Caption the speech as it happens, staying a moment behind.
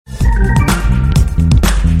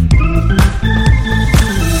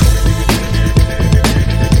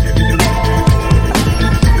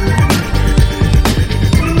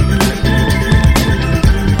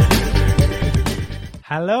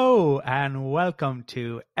welcome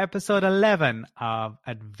to episode 11 of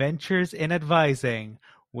Adventures in Advising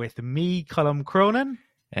with me, Colm Cronin.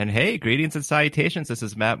 And hey, greetings and salutations. This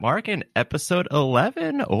is Matt Markin, episode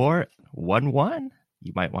 11 or 1-1,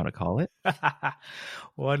 you might want to call it.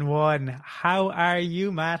 1-1. How are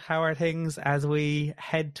you, Matt? How are things as we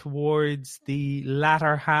head towards the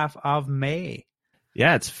latter half of May?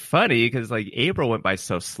 Yeah, it's funny because April went by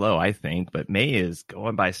so slow, I think, but May is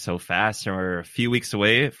going by so fast. And we're a few weeks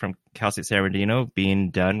away from Cal State San Bernardino being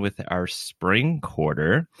done with our spring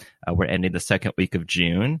quarter. We're ending the second week of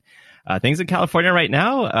June. Things in California right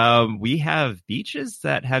now, we have beaches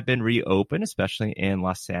that have been reopened, especially in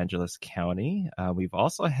Los Angeles County. We've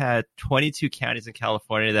also had 22 counties in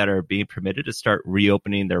California that are being permitted to start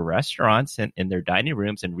reopening their restaurants and in their dining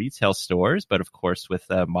rooms and retail stores, but of course with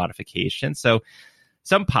modifications. So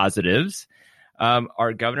some positives.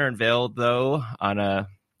 Our governor unveiled, though, on a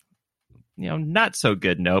not so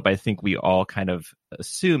good note, but I think we all kind of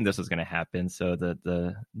assumed this was going to happen. So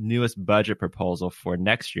the newest budget proposal for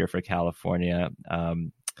next year for California,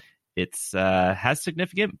 it's has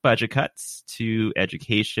significant budget cuts to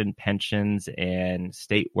education, pensions, and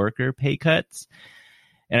state worker pay cuts.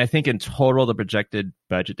 And I think in total, the projected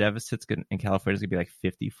budget deficits in California is going to be like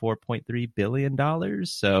 $54.3 billion.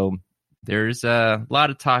 So there's a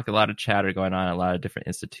lot of talk, a lot of chatter going on, a lot of different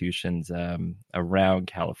institutions around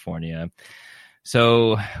California.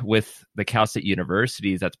 So with the Cal State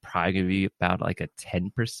universities, that's probably going to be about like a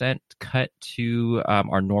 10% cut to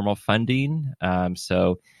our normal funding. And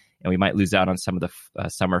we might lose out on some of the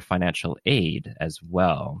summer financial aid as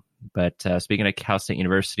well. But speaking of Cal State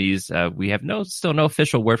universities, we have still no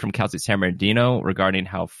official word from Cal State San Bernardino regarding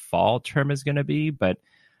how fall term is going to be, but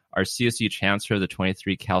our CSU chancellor of the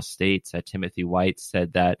 23 Cal States, Timothy White,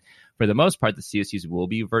 said that for the most part, the CSUs will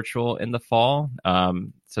be virtual in the fall.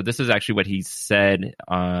 So this is actually what he said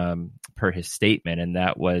per his statement, and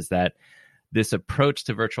that was that this approach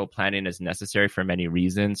to virtual planning is necessary for many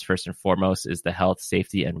reasons. First and foremost is the health,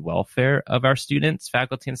 safety, and welfare of our students,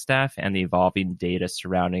 faculty, and staff, and the evolving data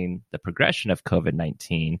surrounding the progression of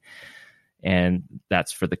COVID-19. And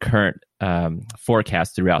that's for the current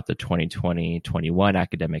forecast throughout the 2020-21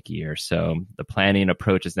 academic year. So the planning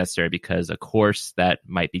approach is necessary because a course that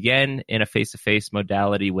might begin in a face-to-face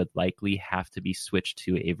modality would likely have to be switched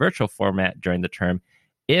to a virtual format during the term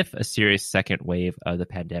if a serious second wave of the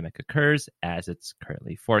pandemic occurs, as it's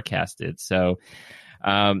currently forecasted. So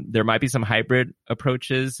there might be some hybrid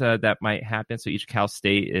approaches that might happen. So each Cal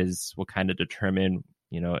State will kind of determine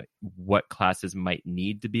what classes might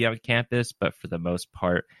need to be on campus, but for the most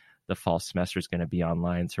part, the fall semester is going to be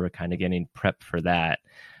online. So we're kind of getting prepped for that.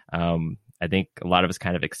 I think a lot of us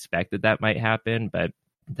kind of expected that might happen, but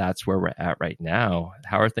that's where we're at right now.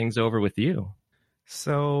 How are things over with you?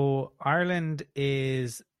 So Ireland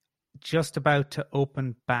is just about to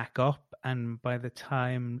open back up. And by the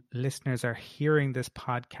time listeners are hearing this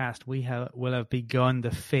podcast, we will have begun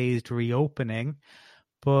the phased reopening.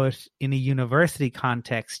 But in a university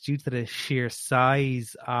context, due to the sheer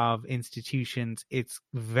size of institutions, it's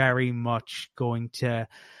very much going to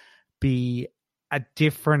be a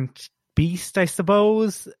different beast, I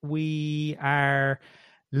suppose. We are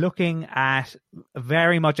looking at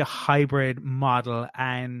very much a hybrid model.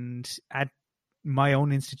 And at my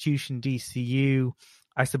own institution, DCU,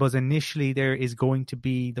 I suppose initially there is going to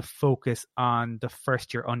be the focus on the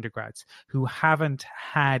first-year undergrads who haven't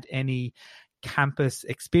had any campus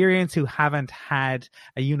experience, who haven't had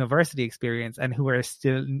a university experience, and who are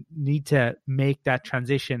still need to make that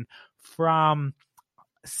transition from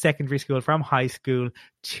secondary school, from high school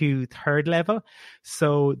to third level.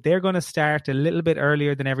 So they're going to start a little bit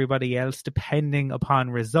earlier than everybody else, depending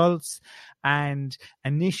upon results. And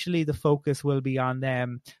initially the focus will be on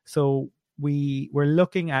them. So we're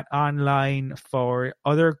looking at online for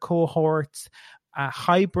other cohorts,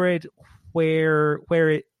 hybrid where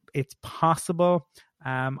it's possible.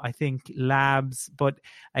 I think labs, but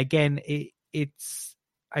again, it's,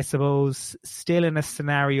 I suppose, still in a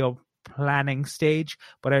scenario planning stage.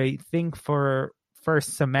 But I think for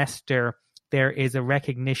first semester, there is a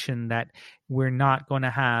recognition that we're not going to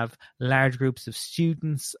have large groups of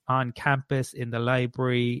students on campus, in the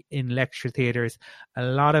library, in lecture theatres. A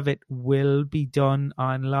lot of it will be done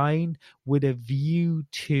online with a view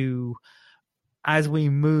to, as we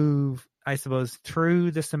move, I suppose,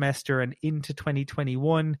 through the semester and into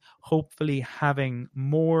 2021, hopefully having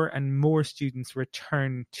more and more students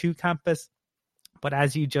return to campus. But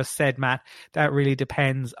as you just said, Matt, that really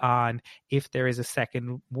depends on if there is a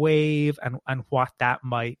second wave and what that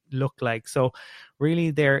might look like. So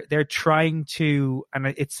really they're trying to, and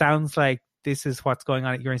it sounds like this is what's going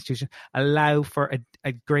on at your institution, allow for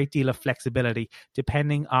a great deal of flexibility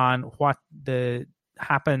depending on what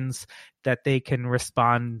happens, that they can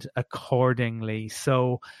respond accordingly.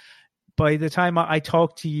 So by the time I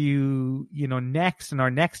talk to you, next in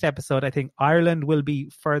our next episode, I think Ireland will be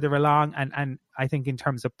further along, and I think in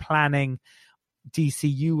terms of planning,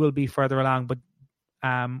 DCU will be further along. But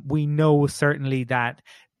we know certainly that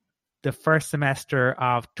the first semester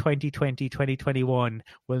of 2020-2021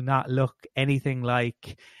 will not look anything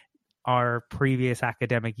like our previous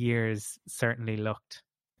academic years certainly looked.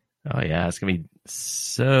 Oh, yeah, it's going to be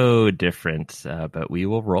so different, but we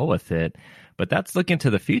will roll with it. But that's looking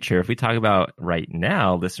to the future. If we talk about right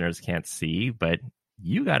now, listeners can't see, but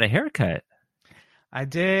you got a haircut. I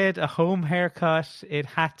did a home haircut. It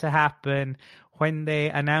had to happen when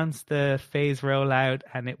they announced the phase rollout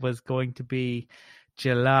and it was going to be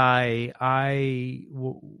July. I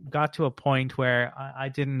got to a point where I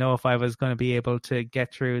didn't know if I was going to be able to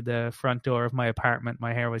get through the front door of my apartment.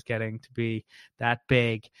 My hair was getting to be that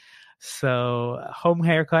big. So home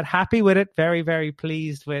haircut, happy with it. Very, very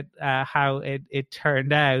pleased with how it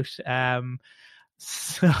turned out.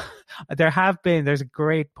 So there's a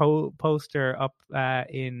great poster up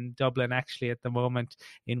in Dublin actually at the moment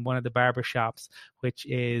in one of the barbershops, which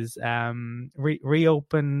is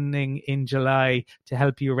reopening in July to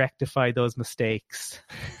help you rectify those mistakes.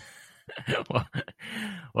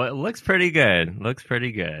 well, it looks pretty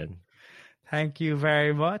good. Thank you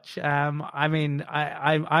very much. I mean,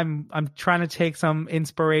 I'm trying to take some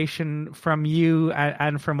inspiration from you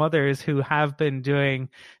and from others who have been doing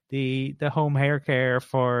the home hair care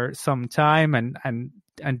for some time and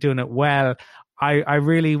doing it well. I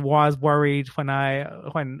really was worried when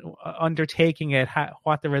undertaking it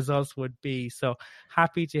what the results would be. So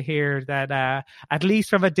happy to hear that at least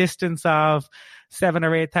from a distance of 7,000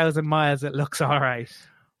 or 8,000 miles, it looks all right.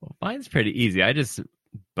 Well, mine's pretty easy. I just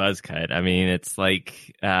buzz cut. I mean, it's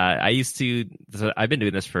like I've been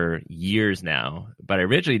doing this for years now, but I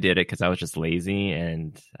originally did it because I was just lazy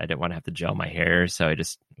and I didn't want to have to gel my hair, so I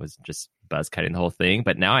was just buzz cutting the whole thing.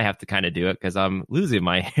 But now I have to kind of do it because I'm losing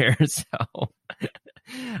my hair. So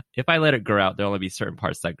if I let it grow out, there'll only be certain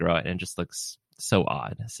parts that grow out and it just looks so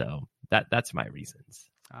odd. So that's my reasons.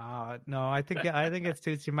 No, I think it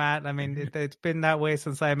suits you, Matt. I mean, it's been that way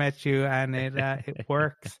since I met you, and it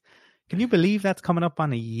works. Can you believe that's coming up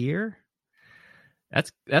on a year?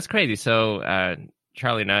 That's crazy. So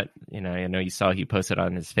Charlie Nutt, I know you saw he posted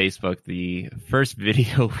on his Facebook the first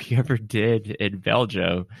video we ever did in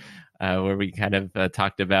Belgium, where we kind of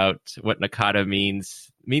talked about what Nakata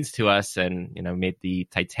means to us, and made the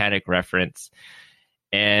Titanic reference.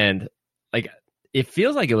 And like, it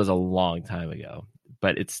feels like it was a long time ago,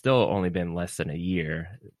 but it's still only been less than a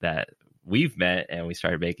year that we've met and we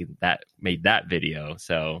started made that video.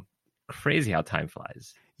 So crazy how time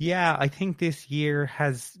flies. Yeah, I think this year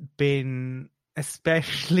has been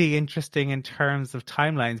especially interesting in terms of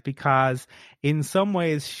timelines, because in some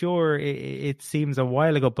ways, sure, it seems a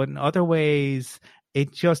while ago, but in other ways,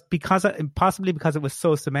 it just possibly because it was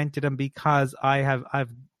so cemented, and because I've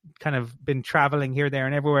kind of been traveling here, there,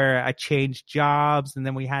 and everywhere. I changed jobs, and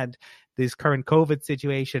then we had this current COVID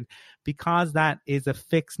situation. Because that is a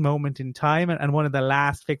fixed moment in time, and one of the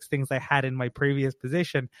last fixed things I had in my previous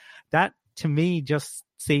position, that to me just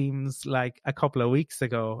seems like a couple of weeks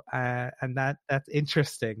ago, and that's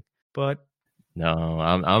interesting. But no,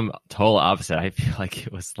 I'm total opposite. I feel like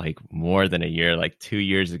it was like more than a year, like 2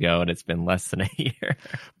 years ago, and it's been less than a year.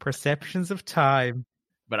 Perceptions of time.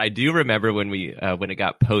 But I do remember when it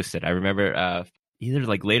got posted. I remember either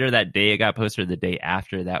like later that day it got posted, or the day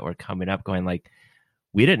after that, we're coming up going like,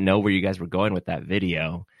 we didn't know where you guys were going with that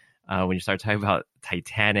video. When you start talking about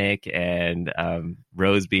Titanic and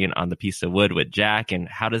Rose being on the piece of wood with Jack, and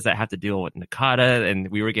how does that have to deal with Nakata?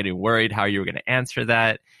 And we were getting worried how you were going to answer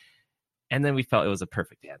that. And then we felt it was a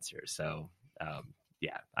perfect answer. So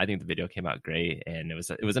yeah, I think the video came out great, and it was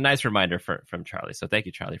a nice reminder from Charlie. So thank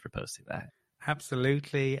you, Charlie, for posting that.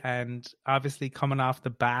 Absolutely. And obviously coming off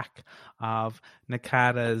the back of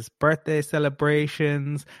Nakata's birthday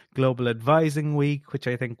celebrations, Global Advising Week, which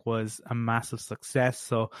I think was a massive success.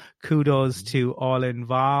 So kudos to all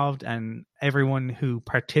involved and everyone who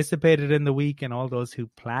participated in the week and all those who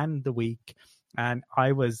planned the week. And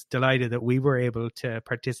I was delighted that we were able to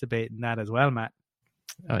participate in that as well, Matt.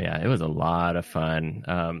 Oh, yeah, it was a lot of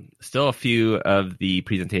fun. Still a few of the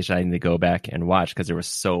presentations I need to go back and watch because there was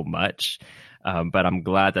so much. But I'm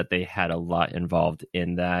glad that they had a lot involved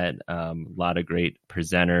in that. A lot of great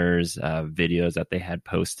presenters, videos that they had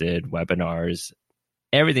posted, webinars,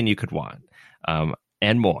 everything you could want,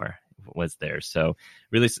 and more. was there. So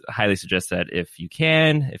really highly suggest that if you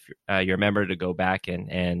can, if you're a member, to go back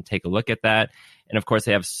and take a look at that. And of course,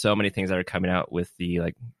 they have so many things that are coming out with the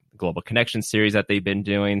like Global Connection series that they've been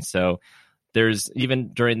doing. So there's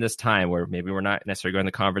even during this time where maybe we're not necessarily going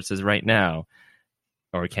to conferences right now,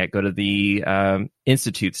 or we can't go to the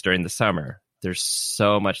institutes during the summer. There's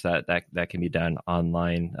so much that can be done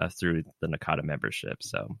online through the NACADA membership.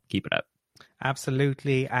 So keep it up.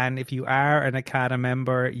 Absolutely. And if you are an NACADA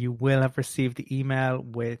member, you will have received the email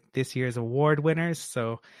with this year's award winners.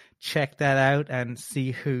 So check that out and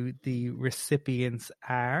see who the recipients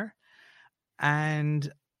are.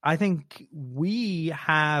 And I think we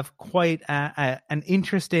have quite an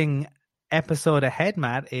interesting episode ahead,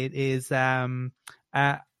 Matt. It is an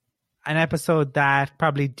episode that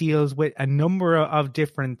probably deals with a number of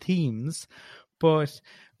different themes, but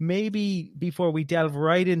maybe before we delve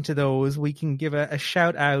right into those, we can give a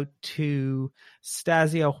shout out to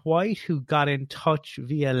Stasia White, who got in touch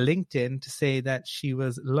via LinkedIn to say that she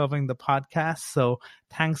was loving the podcast. So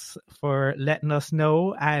thanks for letting us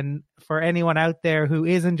know. And for anyone out there who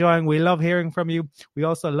is enjoying, we love hearing from you. We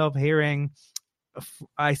also love hearing,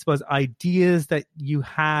 I suppose, ideas that you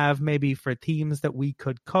have maybe for themes that we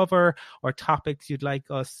could cover or topics you'd like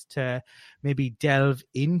us to maybe delve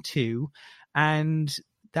into. And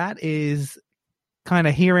that is kind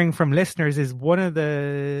of hearing from listeners is one of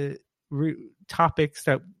the topics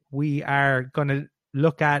that we are going to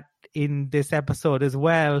look at in this episode as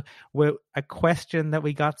well, with a question that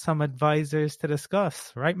we got some advisors to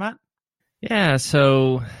discuss. Right, Matt? Yeah,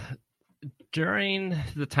 so during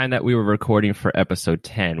the time that we were recording for episode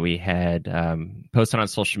 10, we had posted on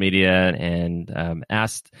social media and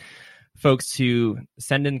asked folks to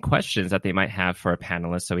send in questions that they might have for our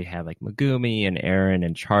panelists. So we had like Megumi and Aaron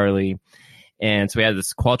and Charlie. And so we had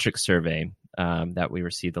this Qualtrics survey that we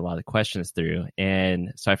received a lot of questions through.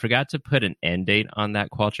 And so I forgot to put an end date on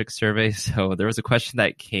that Qualtrics survey. So there was a question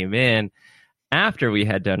that came in after we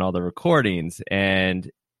had done all the recordings, and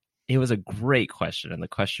it was a great question. And the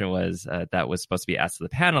question was that was supposed to be asked to the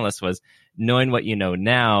panelists was, knowing what you know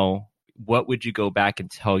now, what would you go back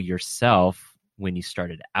and tell yourself when you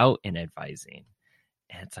started out in advising?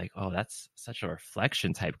 And it's like, oh, that's such a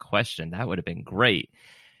reflection type question. That would have been great.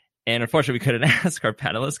 And unfortunately, we couldn't ask our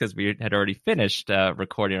panelists because we had already finished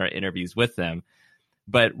recording our interviews with them.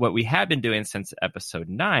 But what we have been doing since episode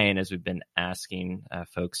 9 is we've been asking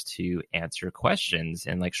folks to answer questions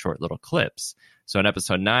in like short little clips. So in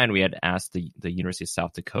episode 9, we had asked the University of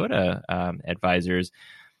South Dakota advisors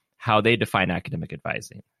how they define academic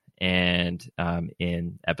advising. And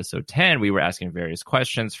in episode 10, we were asking various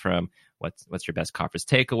questions from what's your best conference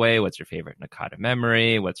takeaway? What's your favorite NACADA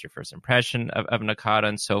memory? What's your first impression of NACADA,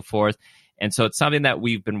 and so forth? And so it's something that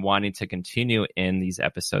we've been wanting to continue in these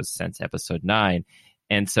episodes since episode 9.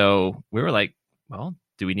 And so we were like, well,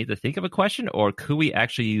 do we need to think of a question, or could we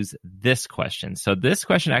actually use this question? So this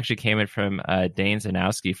question actually came in from Dane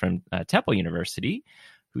Zanowski from Temple University,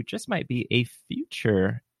 who just might be a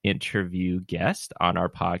future interview guest on our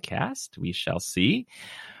podcast. We shall see.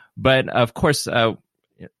 But of course,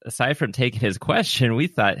 aside from taking his question, we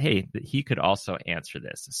thought, hey, he could also answer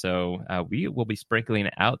this. So we will be sprinkling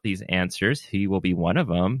out these answers. He will be one of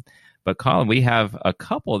them. But Colin, we have a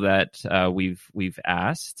couple that we've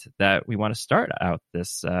asked that we want to start out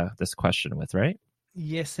this question with, right?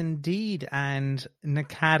 Yes, indeed. And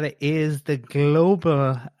NACADA is the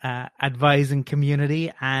global advising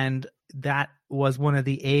community, and that was one of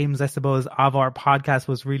the aims, I suppose, of our podcast,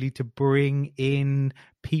 was really to bring in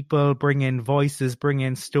people, bring in voices, bring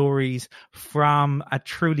in stories from a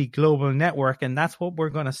truly global network. And that's what we're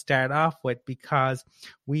going to start off with, because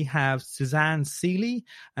we have Suzanne Seeley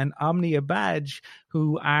and Omnia Badge,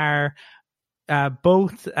 who are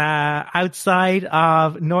both outside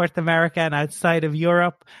of North America and outside of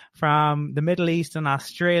Europe, from the Middle East and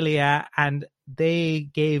Australia, and they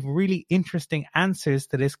gave really interesting answers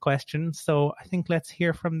to this question. So I think let's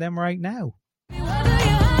hear from them right now.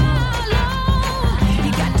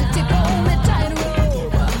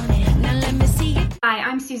 Hi,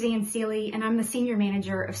 I'm Suzanne Seeley, and I'm the Senior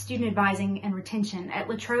Manager of Student Advising and Retention at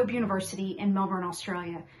La Trobe University in Melbourne,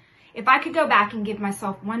 Australia. If I could go back and give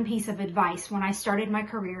myself one piece of advice when I started my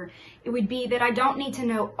career, it would be that I don't need to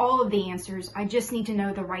know all of the answers, I just need to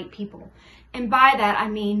know the right people. And by that, I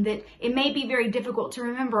mean that it may be very difficult to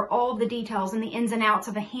remember all of the details and the ins and outs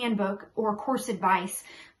of a handbook or course advice,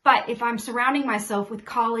 but if I'm surrounding myself with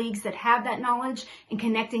colleagues that have that knowledge and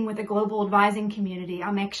connecting with a global advising community,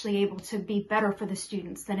 I'm actually able to be better for the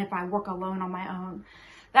students than if I work alone on my own.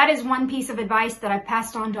 That is one piece of advice that I've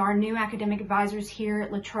passed on to our new academic advisors here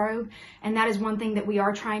at La Trobe, and that is one thing that we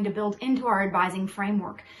are trying to build into our advising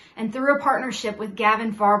framework. And through a partnership with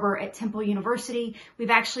Gavin Farber at Temple University, we've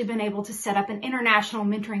actually been able to set up an international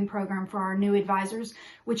mentoring program for our new advisors,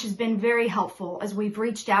 which has been very helpful as we've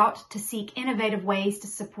reached out to seek innovative ways to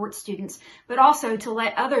support students, but also to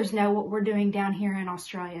let others know what we're doing down here in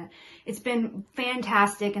Australia. It's been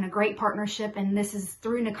fantastic and a great partnership, and this is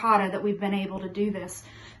through NACADA that we've been able to do this.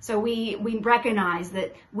 So we recognize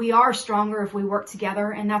that we are stronger if we work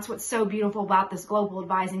together, and that's what's so beautiful about this global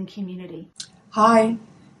advising community. Hi,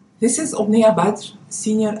 this is Omnia Badr,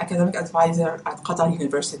 Senior Academic Advisor at Qatar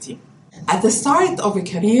University. At the start of a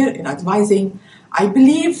career in advising, I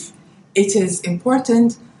believe it is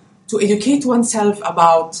important to educate oneself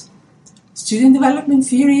about student development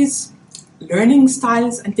theories, learning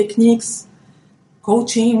styles and techniques,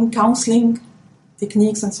 coaching, counseling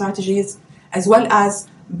techniques and strategies, as well as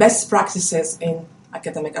best practices in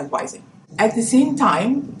academic advising. At the same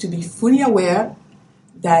time, to be fully aware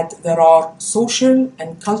that there are social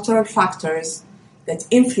and cultural factors that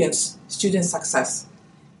influence student success.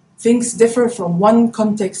 Things differ from one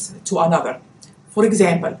context to another. For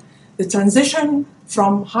example, the transition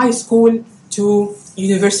from high school to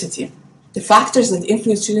university, the factors that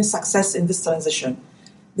influence student success in this transition,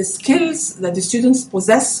 the skills that the students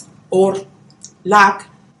possess or lack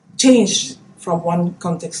change from one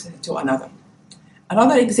context to another.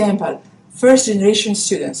 Another example, first-generation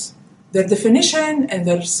students. Their definition and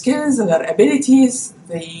their skills and their abilities,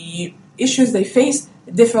 the issues they face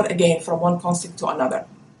differ again from one context to another.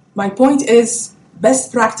 My point is,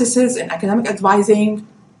 best practices in academic advising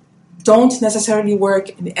don't necessarily work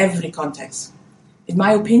in every context. In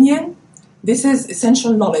my opinion, this is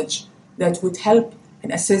essential knowledge that would help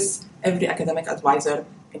and assist every academic advisor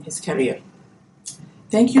in his career.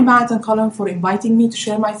 Thank you, Matt and Colin, for inviting me to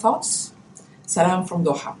share my thoughts. Salam from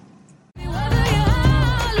Doha.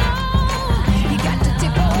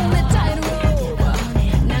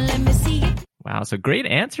 Wow, so great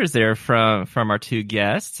answers there from our two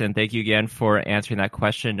guests, and thank you again for answering that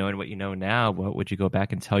question. Knowing what you know now, what would you go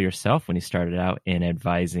back and tell yourself when you started out in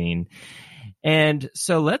advising? And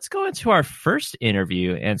so let's go into our first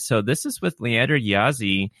interview. And so this is with Leander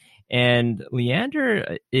Yazzie. And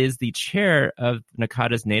Leander is the chair of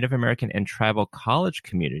NACADA's Native American and Tribal College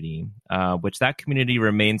community, which that community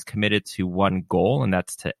remains committed to one goal, and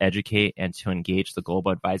that's to educate and to engage the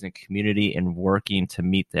global advising community in working to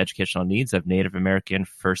meet the educational needs of Native American,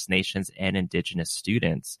 First Nations, and Indigenous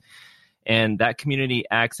students. And that community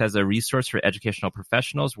acts as a resource for educational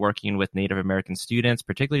professionals working with Native American students,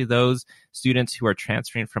 particularly those students who are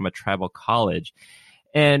transferring from a tribal college.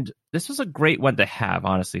 And this was a great one to have,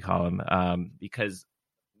 honestly, Colin, because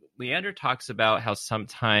Leander talks about how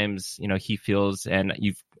sometimes, he feels, and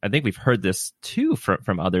I think we've heard this too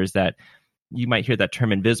from others, that you might hear that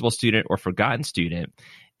term invisible student or forgotten student.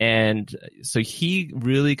 And so he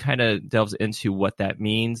really kind of delves into what that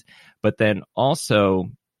means, but then also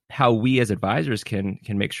how we as advisors can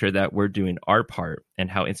make sure that we're doing our part,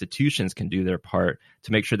 and how institutions can do their part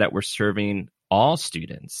to make sure that we're serving all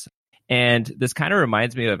students. And this kind of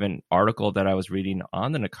reminds me of an article that I was reading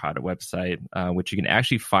on the NACADA website, which you can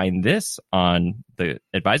actually find this on the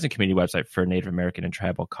advising community website for Native American and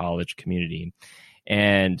Tribal College community.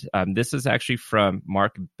 And this is actually from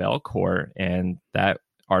Mark Belcourt, and that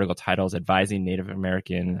article titles Advising Native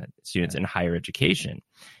American Students in Higher Education.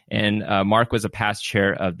 And Mark was a past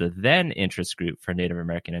chair of the then interest group for Native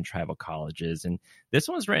American and Tribal Colleges. And this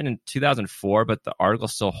one was written in 2004, but the article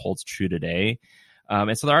still holds true today.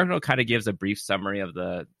 And so the article kind of gives a brief summary of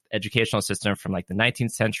the educational system from like the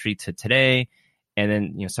 19th century to today, and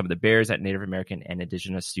then some of the barriers that Native American and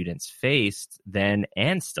Indigenous students faced then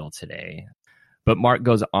and still today. But Mark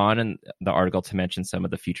goes on in the article to mention some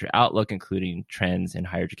of the future outlook, including trends in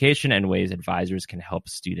higher education and ways advisors can help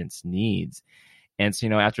students' needs. And so,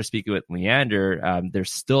 after speaking with Leander,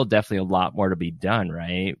 there's still definitely a lot more to be done,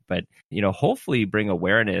 right? But, hopefully bring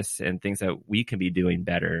awareness and things that we can be doing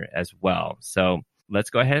better as well. So let's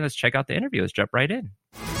go ahead and let's check out the interview. Let's jump right in.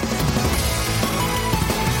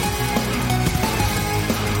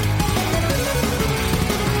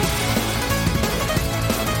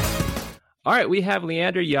 All right, we have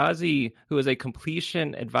Leander Yazzie, who is a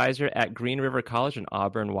completion advisor at Green River College in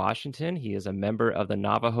Auburn, Washington. He is a member of the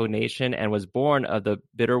Navajo Nation and was born of the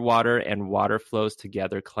Bitterwater and Water Flows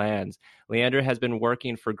Together clans. Leander has been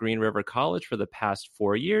working for Green River College for the past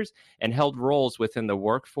 4 years and held roles within the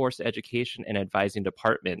workforce education and advising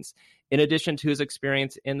departments. In addition to his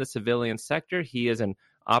experience in the civilian sector, he is an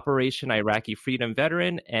Operation Iraqi Freedom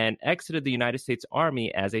veteran and exited the United States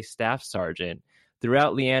Army as a staff sergeant.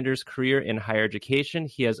 Throughout Leander's career in higher education,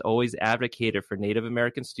 he has always advocated for Native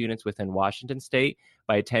American students within Washington State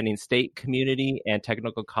by attending state, community, and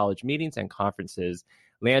technical college meetings and conferences.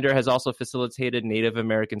 Leander has also facilitated Native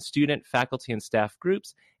American student, faculty, and staff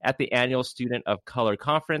groups at the annual Student of Color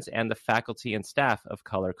Conference and the Faculty and Staff of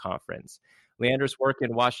Color Conference. Leander's work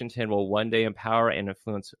in Washington will one day empower and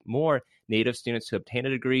influence more Native students to obtain a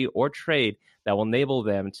degree or trade that will enable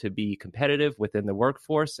them to be competitive within the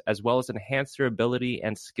workforce, as well as enhance their ability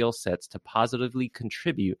and skill sets to positively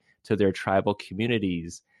contribute to their tribal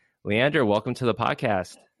communities. Leander, welcome to the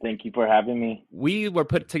podcast. Thank you for having me. We were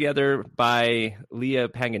put together by Leah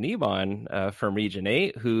Panganiban from Region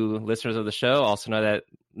 8, who listeners of the show also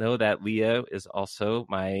know that Leah is also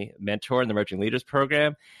my mentor in the Emerging Leaders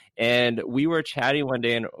Program. And we were chatting one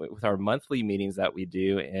day with our monthly meetings that we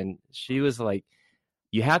do, and she was like,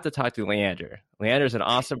 you have to talk to Leander. Leander's an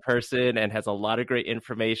awesome person and has a lot of great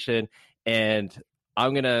information, and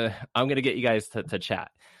I'm gonna get you guys to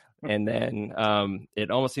chat. And then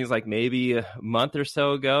it almost seems like maybe a month or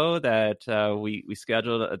so ago that we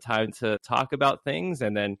scheduled a time to talk about things,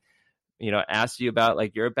 and then asked you about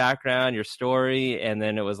like your background, your story, and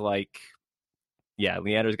then it was like, yeah,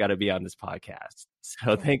 Leander's got to be on this podcast.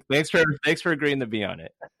 So thanks for agreeing to be on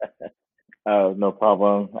it. Oh, no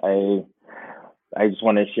problem. I just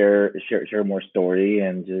want to share more story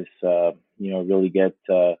and just really get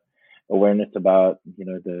awareness about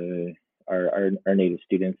our Native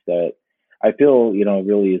students that I feel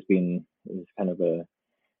really is kind of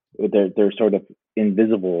they're sort of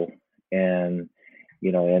invisible, and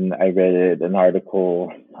and I read an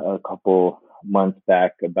article a couple months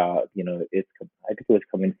back about I think it was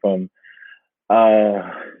coming from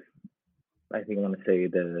I think I want to say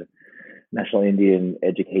the National Indian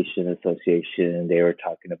Education Association. They were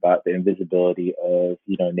talking about the invisibility of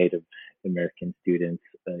Native American students,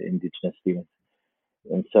 Indigenous students.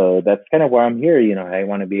 And so that's kind of why I'm here. I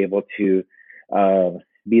want to be able to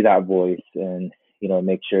be that voice and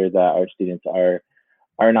make sure that our students are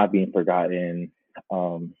not being forgotten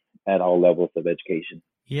at all levels of education.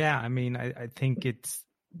 Yeah, I mean, I think it's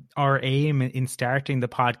our aim in starting the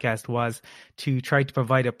podcast was to try to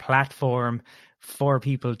provide a platform for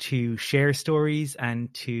people to share stories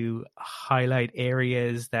and to highlight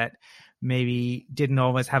areas that maybe didn't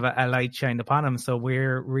always have a light shined upon them. So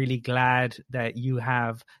we're really glad that you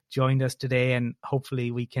have joined us today, and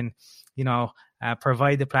hopefully we can,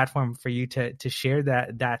 provide the platform for you to share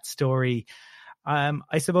that story.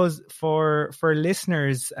 I suppose for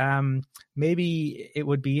listeners, maybe it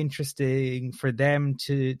would be interesting for them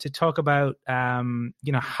to talk about,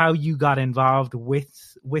 how you got involved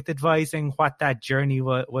with advising, what that journey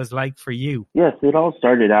was like for you. Yes, it all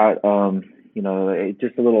started out,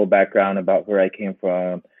 just a little background about where I came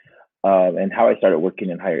from, and how I started working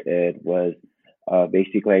in higher ed was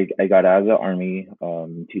basically I got out of the Army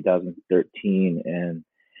in 2013, and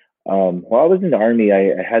while I was in the Army,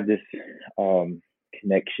 I had this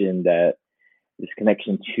connection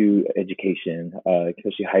to education,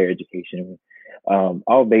 especially higher education,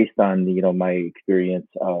 all based on my experience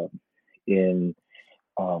in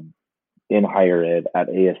higher ed at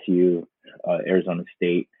ASU, Arizona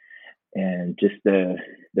State, and just the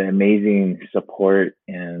amazing support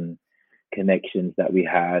and connections that we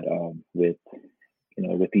had with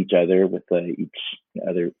each other, with each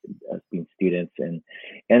other being students, and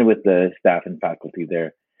with the staff and faculty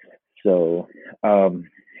there. So, and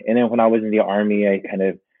then when I was in the Army, I kind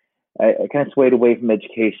of swayed away from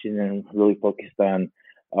education and really focused on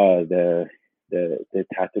the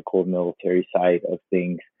tactical military side of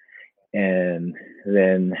things. And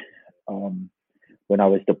then when I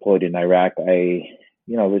was deployed in Iraq, I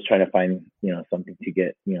was trying to find something to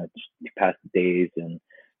get to pass the days and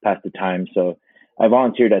pass the time. So I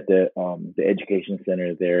volunteered at the education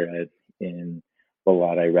center there in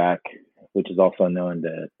Balad, Iraq, which is also known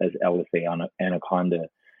as LSA Anaconda.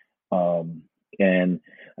 And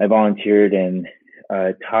I volunteered and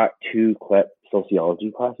taught 2 CLEP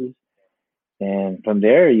sociology classes. And from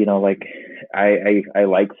there, I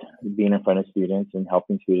liked being in front of students and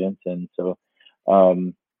helping students. And so,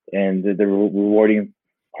 and the rewarding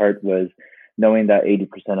part was knowing that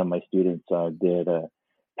 80% of my students did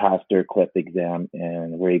pass their CLEP exam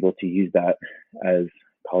and were able to use that as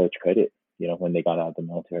college credit, when they got out of the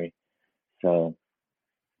military. So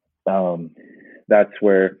that's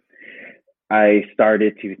where I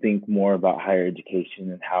started to think more about higher education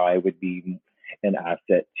and how I would be an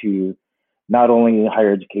asset to not only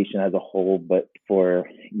higher education as a whole, but for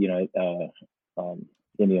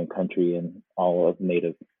Indian country and all of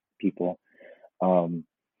Native people.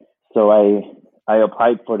 So I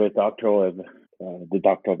applied for the doctoral the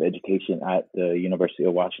Doctor of Education at the University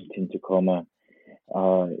of Washington, Tacoma,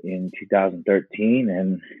 in 2013,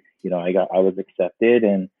 and I was accepted,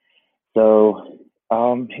 and so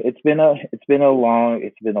it's been a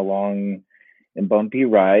long and bumpy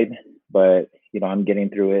ride, but I'm getting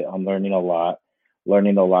through it. I'm learning a lot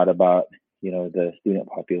about the student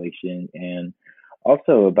population, and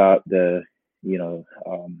also about the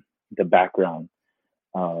background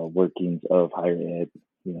workings of higher ed,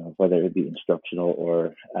 whether it be instructional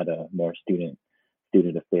or at a more student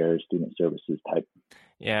affairs, student services type.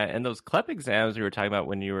 Yeah, and those CLEP exams we were talking about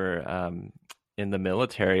when you were in the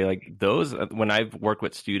military, like those, when I've worked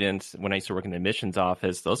with students, when I used to work in the admissions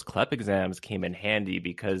office, those CLEP exams came in handy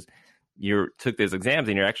because you took those exams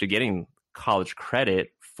and you're actually getting college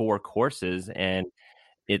credit for courses. And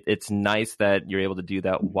it's nice that you're able to do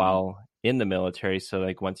that while in the military. So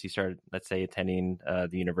like once you start, let's say, attending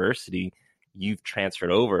the university, you've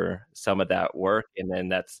transferred over some of that work, and then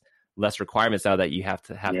that's less requirements now that you have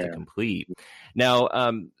to complete. Now,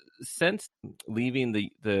 since leaving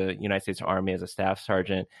the United States Army as a staff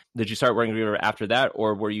sergeant, did you start working after that,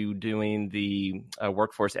 or were you doing the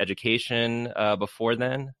workforce education before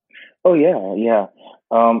then? Oh yeah.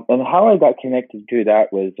 And how I got connected to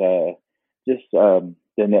that was just the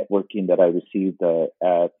networking that I received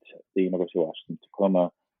at the University of Washington,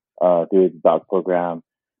 Tacoma, through the DOC program.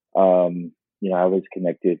 I was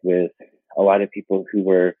connected with a lot of people who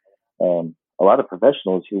were, a lot of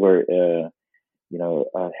professionals who were,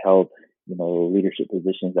 held, leadership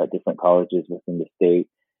positions at different colleges within the state.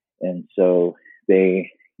 And so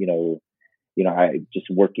they, I just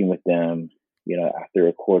working with them, after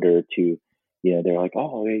a quarter or two, they're like,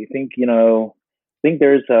 oh, I think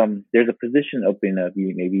there's a position opening up.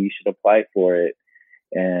 Maybe you should apply for it.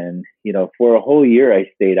 And, for a whole year, I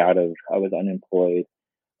was unemployed.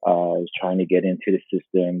 I was trying to get into the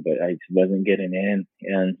system, but I just wasn't getting in.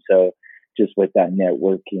 And so just with that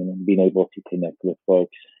networking and being able to connect with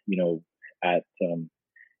folks, at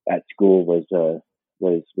school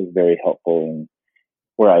was very helpful in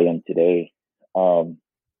where I am today.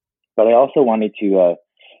 But I also wanted to,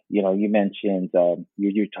 you mentioned,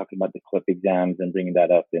 you're talking about the CLEP exams and bringing that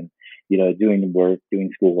up, and, doing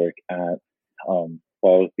schoolwork at, while I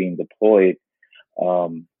was being deployed.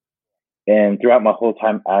 And throughout my whole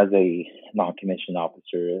time as a non-commissioned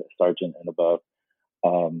officer, sergeant and above,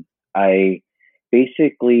 I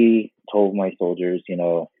basically told my soldiers,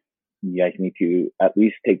 you guys need to at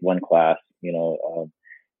least take one class,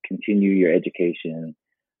 continue your education.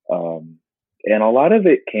 And a lot of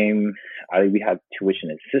it came, we had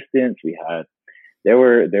tuition assistance. There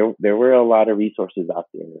were a lot of resources out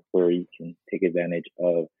there where you can take advantage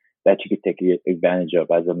of, that you could take advantage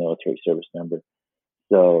of as a military service member.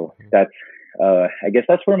 So that's, I guess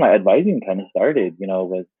that's where my advising kind of started,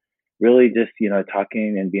 was really just,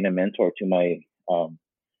 talking and being a mentor to my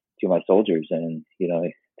soldiers, and,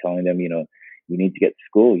 telling them, you need to get to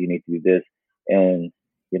school, you need to do this. And,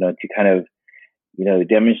 to kind of,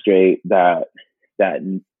 demonstrate that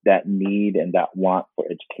need and that want for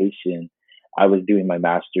education. I was doing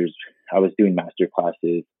master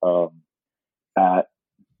classes,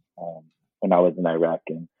 when I was in Iraq,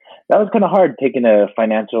 and that was kind of hard, taking a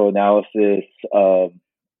financial analysis of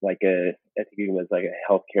I think it was like a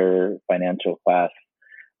healthcare financial class,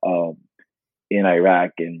 in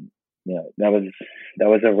Iraq. And, that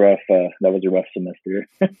was a rough semester.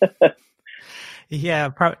 Yeah,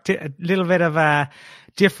 a little bit of a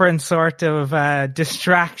different sort of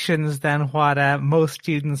distractions than what most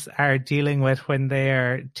students are dealing with when they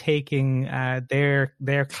are taking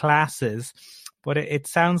their classes. But it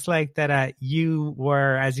sounds like that you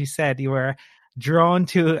were, as you said, you were drawn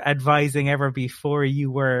to advising ever before you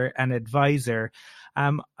were an advisor.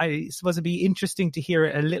 I suppose it'd be interesting to hear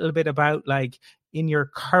a little bit about, like, in your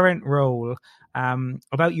current role,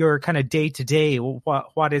 about your kind of day to day.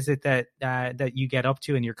 What is it that you get up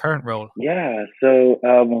to in your current role? Yeah. So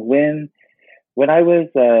when I was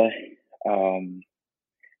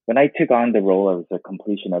when I took on the role as a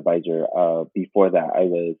completion advisor, before that I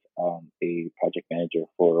was a project manager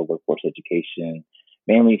for workforce education,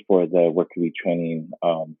 mainly for the worker retraining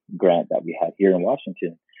grant that we had here in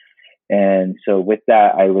Washington. And so with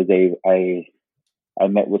that, I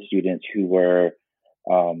met with students who were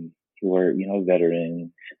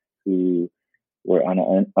veterans, who were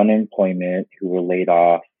on unemployment, who were laid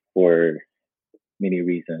off for many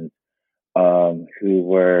reasons, who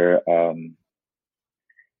were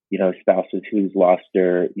spouses who's lost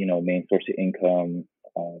their main source of income,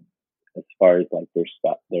 as far as like their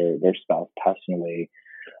spouse passing away,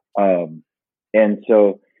 and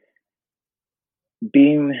so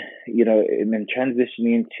being, and then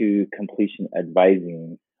transitioning to completion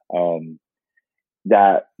advising,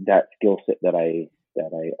 that skill set that I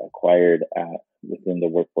acquired within the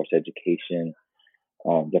workforce education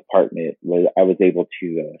department, I was able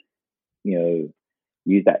to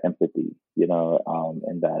use that empathy,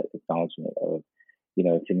 and that acknowledgement of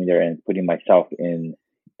sitting there and putting myself in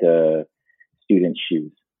the student's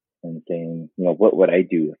shoes and saying, what would I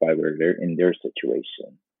do if I were in their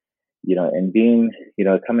situation, and being,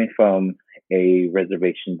 coming from a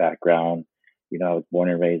reservation background, I was born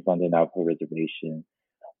and raised on the Navajo reservation.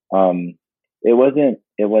 It wasn't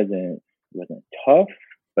tough,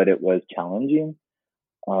 but it was challenging.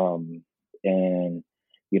 And,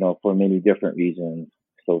 for many different reasons,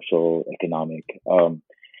 social, economic,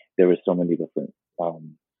 there were so many different,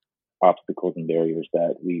 obstacles and barriers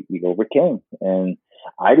that we overcame. And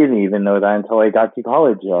I didn't even know that until I got to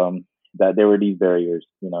college, that there were these barriers,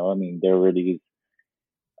 there were these,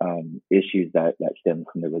 issues that stemmed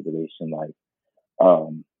from the reservation life.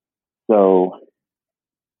 So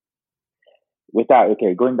with that,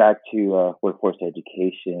 okay, going back to workforce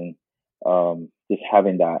education, just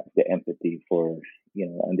having the empathy for,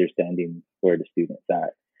 understanding where the student's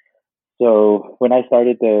at. So when I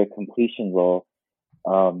started the completion role,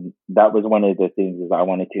 that was one of the things is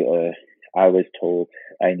I was told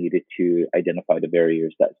I needed to identify the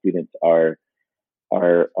barriers that students are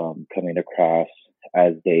coming across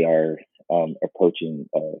as they are approaching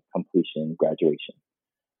completion graduation.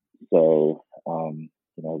 So,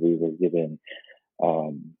 we were given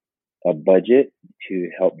a budget to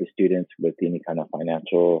help the students with any kind of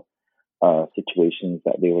financial situations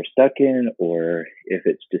that they were stuck in, or if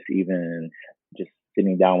it's just even just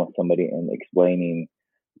sitting down with somebody and explaining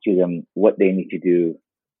to them what they need to do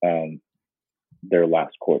their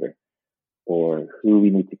last quarter, or who we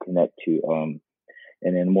need to connect to.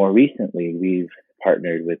 And then more recently, we've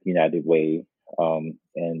partnered with United Way, and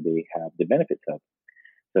they have the Benefits Hub.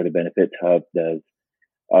 So the Benefits Hub does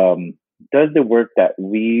the work that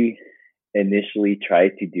we initially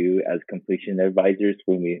tried to do as completion advisors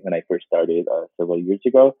when I first started several years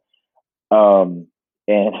ago. And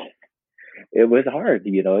it was hard,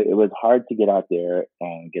 it was hard to get out there,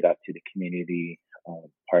 get out to the community,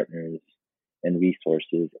 partners and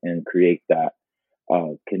resources, and create that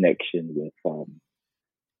connection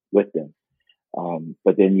with them.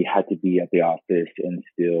 But then you had to be at the office and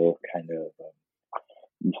still kind of,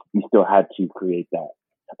 you still had to create that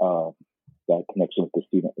connection with the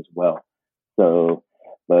student as well. So,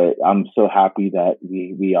 but I'm so happy that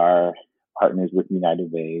we are partners with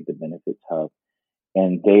United Way, the Benefits Hub,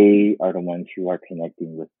 and they are the ones who are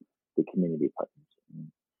connecting with the community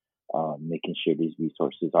partners, making sure these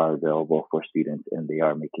resources are available for students, and they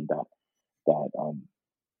are making that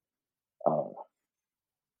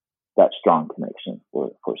strong connection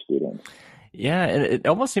for students. Yeah, and it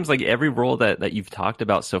almost seems like every role that you've talked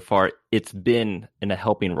about so far, it's been in a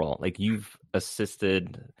helping role. Like you've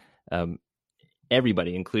assisted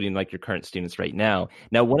everybody, including like your current students right now.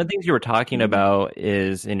 Now, one of the things you were talking about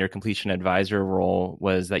is in your completion advisor role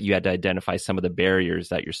was that you had to identify some of the barriers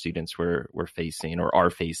that your students were facing or are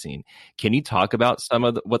facing. Can you talk about some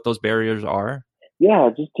of what those barriers are? Yeah,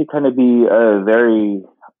 just to kind of be very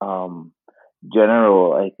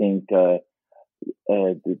general, I think the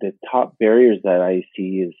top barriers that I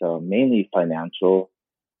see is mainly financial.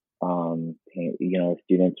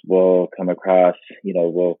 Students will come across,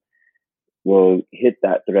 will hit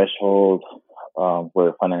that threshold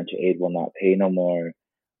where financial aid will not pay no more.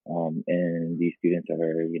 And these students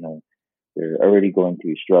are, they're already going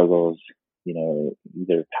through struggles,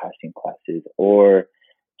 either passing classes or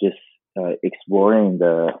just exploring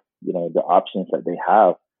the options that they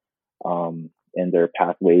have. And their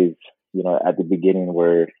pathways, at the beginning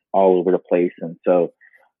were all over the place. And so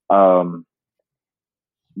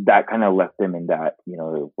that kind of left them in that,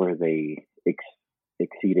 where they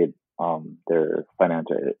exceeded their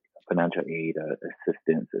financial aid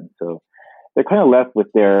assistance. And so they're kind of left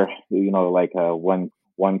with their, like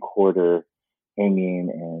one quarter hanging,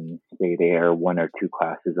 and say they are one or two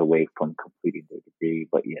classes away from completing their degree,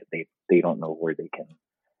 but yet they don't know where they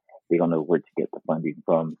don't know where to get the funding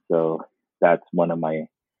from. So that's one of my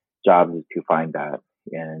jobs, is to find that,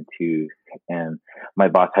 and my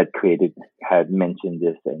boss had mentioned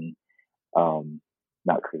this, and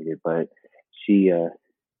not created, but she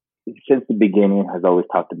since the beginning has always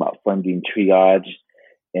talked about funding triage.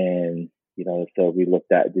 And so we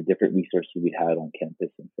looked at the different resources we had on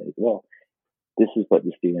campus and said, well, this is what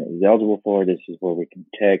the student is eligible for, this is where we can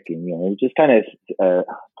check, and it was just kind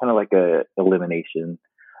of like a elimination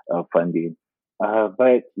of funding.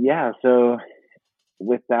 But yeah, so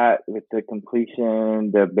with the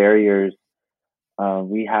completion, the barriers,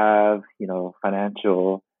 we have,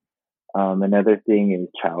 financial. Another thing is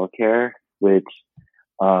childcare, which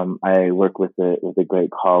I work with a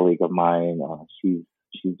great colleague of mine. She's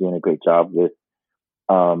doing a great job with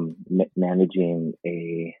managing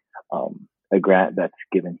a grant that's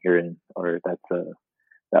given here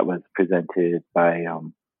that was presented by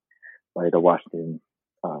the Washington,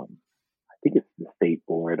 I think it's the state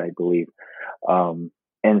board, I believe.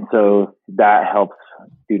 And so that helps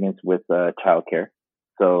students with childcare.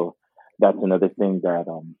 So that's another thing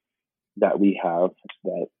that we have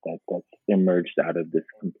that's emerged out of this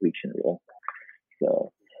completion role.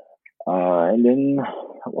 So, and then,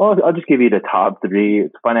 well, I'll just give you the top three.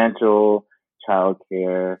 It's financial,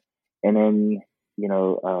 childcare, and then,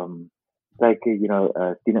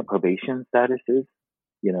 student probation statuses,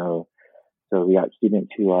 so we got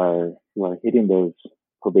students who are hitting those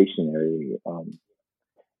probationary,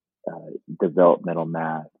 developmental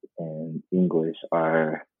math and English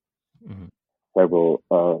are several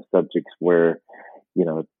subjects where,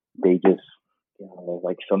 they just,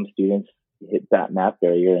 like some students hit that math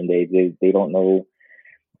barrier and they don't know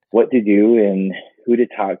what to do and who to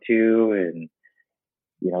talk to, and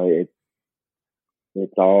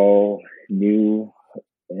it's all new.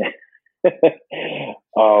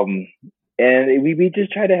 And we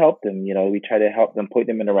just try to help them. We try to help them, point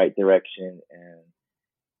them in the right direction.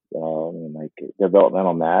 And like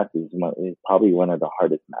developmental math is probably one of the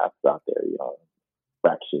hardest maths out there.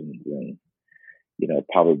 Fractions and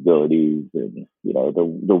probabilities and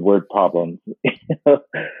the word problems.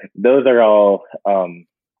 Those are all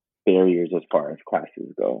barriers as far as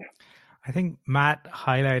classes go. I think Matt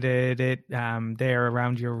highlighted it there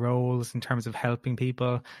around your roles in terms of helping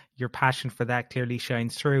people. Your passion for that clearly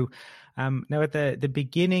shines through. Now, at the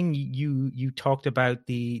beginning, you talked about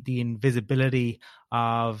the invisibility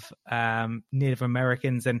of Native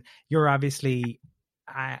Americans, and you're obviously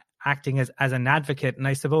acting as an advocate. And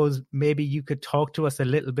I suppose maybe you could talk to us a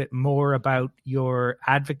little bit more about your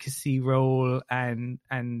advocacy role and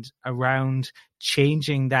around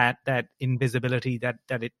changing that invisibility that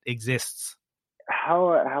it exists. How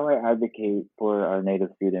I advocate for our Native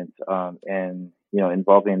students, and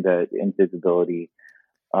involving the invisibility,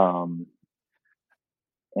 and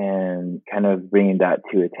kind of bringing that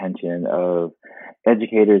to attention of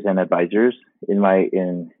educators and advisors in my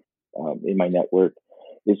network,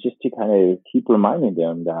 is just to kind of keep reminding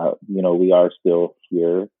them that we are still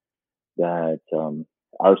here, that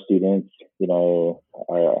our students are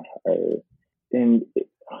and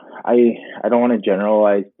I don't want to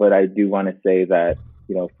generalize, but I do want to say that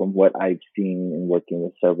from what I've seen in working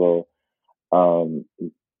with several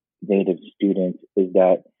Native students, is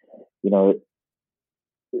that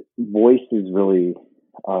voice is really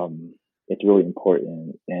it's really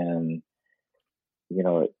important, and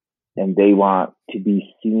and they want to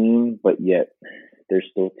be seen, but yet they're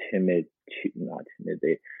still timid. Not timid.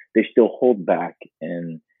 They still hold back,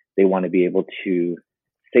 and they want to be able to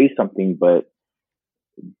say something, but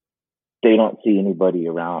they don't see anybody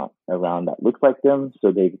around that looks like them,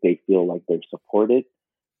 so they feel like they're supported.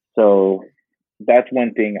 So that's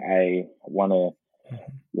one thing I want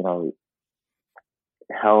to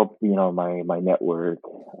help my network,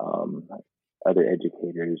 other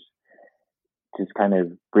educators, just kind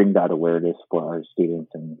of bring that awareness for our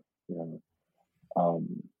students, and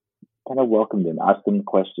kind of welcome them, ask them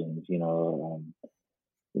questions.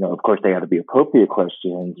 Of course they have to be appropriate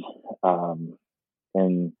questions,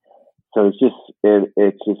 and so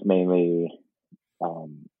it's just mainly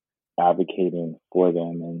advocating for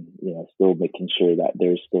them, and still making sure that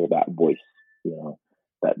there's still that voice,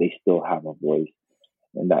 that they still have a voice,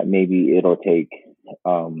 and that maybe it'll take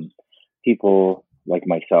people like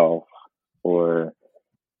myself, or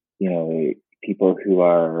people who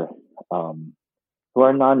are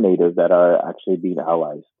non-native, that are actually being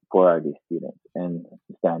allies for our students and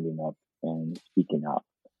standing up and speaking out.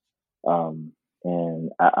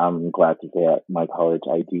 And I'm glad to say at my college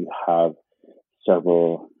I do have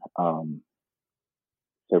several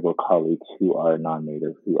colleagues who are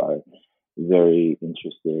non-native, who are very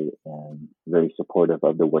interested and very supportive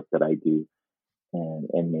of the work that I do. And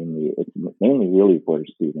it's mainly really for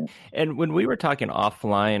students. And when we were talking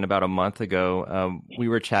offline about a month ago, we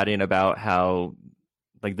were chatting about how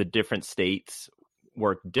like the different states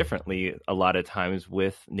work differently a lot of times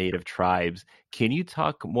with Native tribes. Can you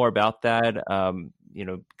talk more about that?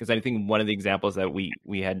 Because I think one of the examples that we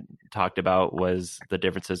had talked about was the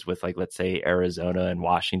differences with, like, let's say Arizona and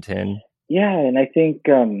Washington. Yeah, and I think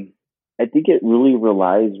it really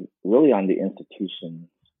relies on the institutions,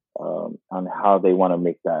 on how they want to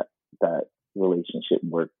make that relationship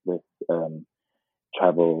work with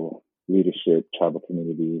tribal leadership, tribal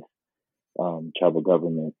communities, tribal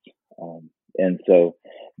governments. And so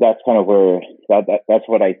that's kind of where that's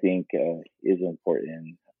what I think is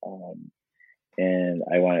important. And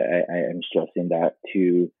I'm stressing that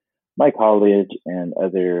to my college and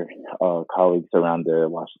other colleagues around the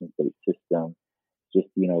Washington State system. Just,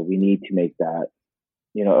 we need to make that,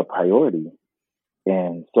 a priority.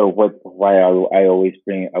 And so why I always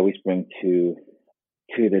bring to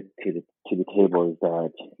the table is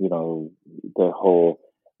that, the whole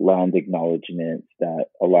land acknowledgements that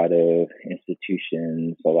a lot of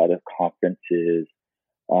institutions, a lot of conferences,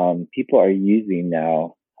 people are using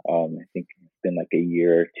now. I think it's been like a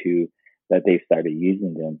year or two that they've started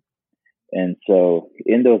using them. And so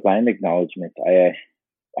in those land acknowledgements,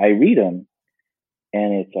 I read them,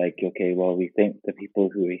 and it's like, okay, well, we thank the people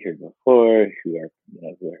who were here before, who are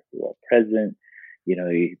present.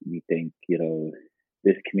 We thank,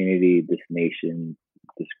 this community, this nation,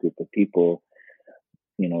 this group of people,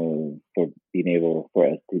 for being able for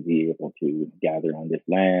us to be able to gather on this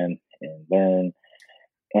land and learn.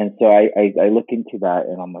 And so I look into that,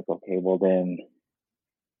 and I'm like, okay, well then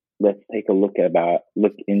let's take a look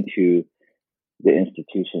into the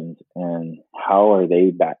institutions and how are they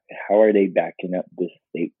backing up this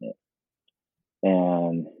statement.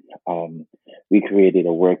 And we created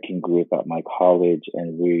a working group at my college,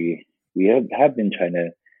 and we have been trying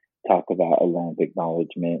to talk about a land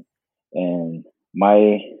acknowledgement. And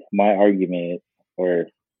my argument, or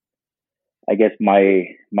I guess my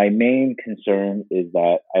main concern, is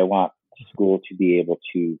that I want school to be able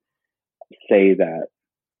to say that,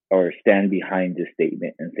 or stand behind this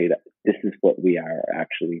statement and say that this is what we are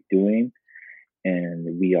actually doing,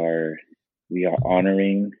 and we are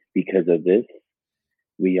honoring because of this.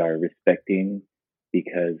 We are respecting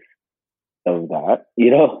because of that,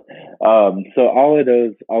 So all of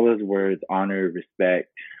those words, honor,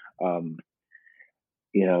 respect,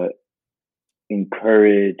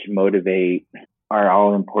 encourage, motivate, are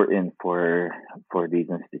all important for these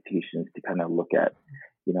institutions to kind of look at,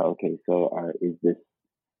 okay, so is this,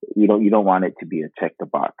 you don't want it to be a check the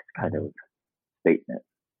box kind of statement.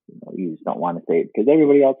 You just don't want to say it because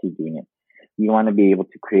everybody else is doing it. You want to be able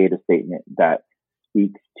to create a statement that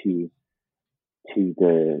speaks to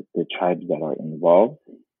the tribes that are involved,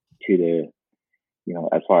 to the,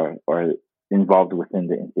 as far or involved within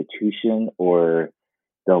the institution or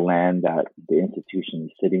the land that the institution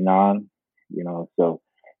is sitting on, so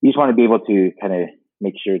you just want to be able to kind of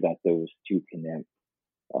make sure that those two connect.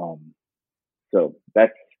 So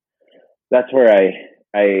that's where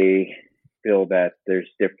I feel that there's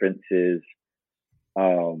differences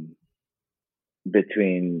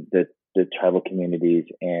between the tribal communities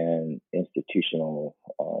and institutional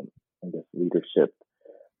leadership.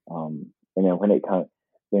 And then when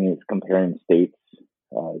it's comparing states,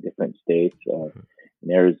 different states, in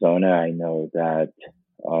Arizona, I know that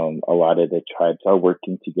a lot of the tribes are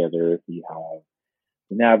working together. You have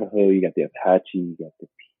the Navajo, you got the Apache, you got the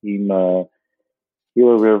Pima,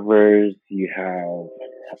 Gila Rivers, you have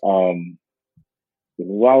the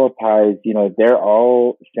Hualapai, they're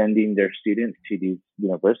all sending their students to these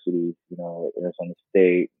universities, Arizona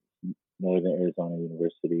State, Northern Arizona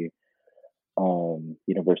University,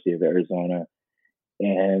 University of Arizona.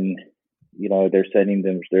 And, they're sending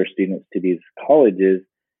their students to these colleges.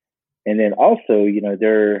 And then also,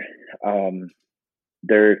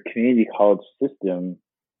 their community college system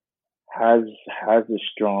has a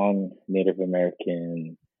strong Native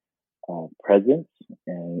American presence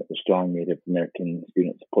and a strong Native American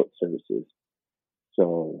student support services.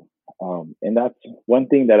 So, and that's one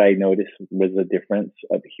thing that I noticed was a difference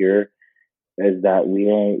up here, is that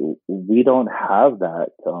we don't have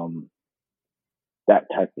that that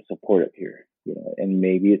type of support up here, and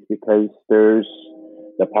maybe it's because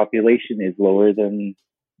the population is lower than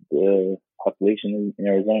the population in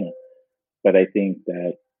Arizona. But I think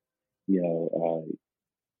that the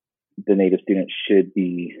Native students should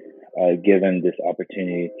be given this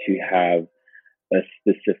opportunity to have a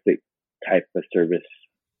specific type of service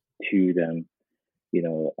to them,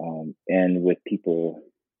 and with people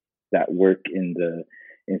that work in the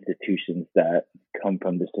institutions that come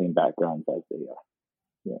from the same backgrounds as they are.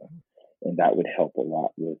 And that would help a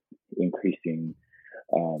lot with increasing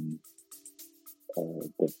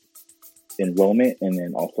the enrollment, and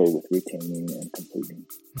then also with retaining and completing.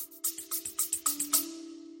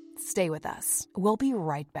 Stay with us. We'll be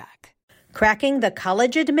right back. Cracking the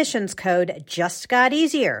college admissions code just got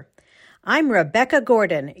easier. I'm Rebecca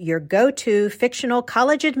Gordon, your go-to fictional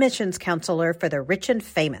college admissions counselor for the rich and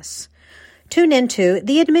famous. Tune into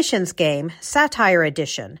The Admissions Game, Satire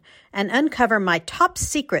Edition, and uncover my top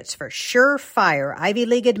secrets for surefire Ivy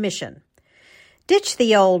League admission. Ditch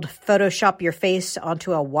the old Photoshop your face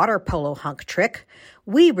onto a water polo hunk trick.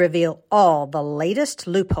 We reveal all the latest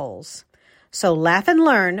loopholes. So laugh and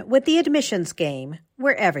learn with the Admissions Game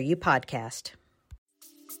wherever you podcast.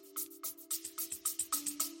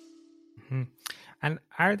 Mm-hmm. And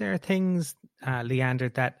are there things, Leander,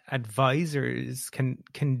 that advisors can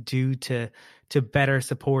do to better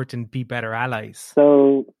support and be better allies?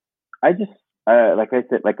 So I just, like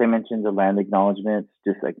I mentioned, the land acknowledgements,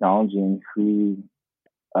 just acknowledging who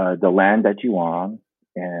the land that you on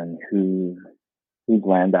and whose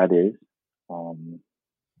land that is.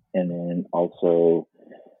 And then also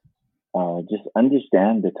just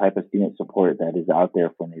understand the type of student support that is out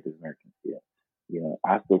there for Native American students. You know,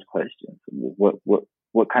 ask those questions.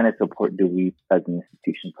 What kind of support do we as an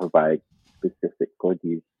institution provide specific for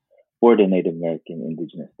the Native American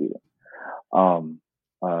Indigenous students?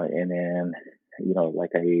 And then, you know,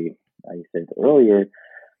 like I said earlier,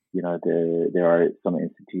 you know, there are some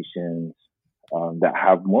institutions that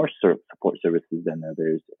have more support services than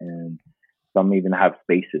others, and some even have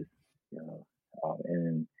spaces. You know,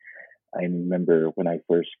 and I remember when I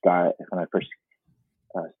first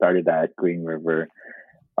started at Green River,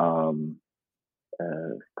 a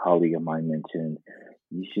colleague of mine mentioned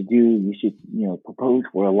you should propose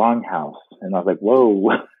for a longhouse, and I was like,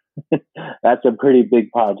 whoa. That's a pretty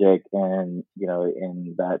big project, and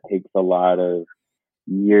and that takes a lot of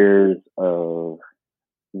years of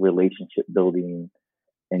relationship building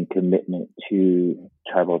and commitment to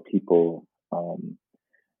tribal people,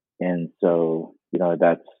 and so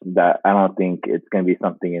that's that. I don't think it's going to be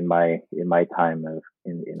something in my time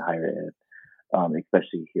in higher ed,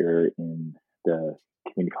 especially here in the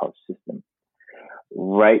community college system.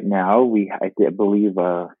 Right now, I believe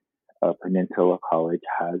Peninsula College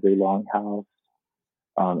has a longhouse,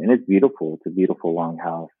 and it's beautiful. It's a beautiful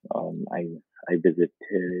longhouse. I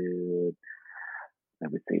visited, I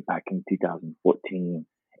would say, back in 2014,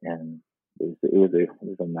 and it was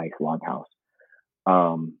a nice longhouse.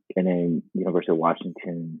 And then University of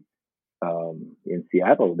Washington in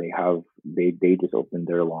Seattle, they just opened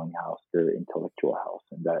their longhouse, their intellectual house,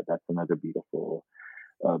 and that's another beautiful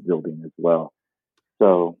building as well.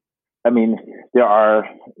 So, I mean, there are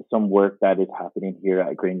some work that is happening here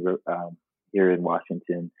at Green here in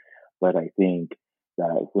Washington, but I think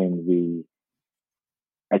that we need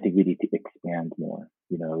to expand more.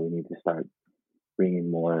 We need to start bringing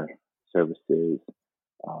more services,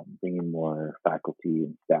 bringing more faculty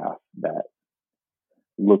and staff that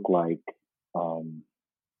look like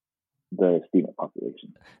the student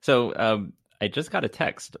population. So I just got a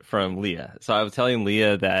text from Leah. So I was telling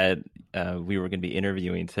Leah that we were going to be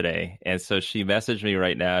interviewing today. And so she messaged me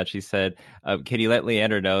right now. She said, can you let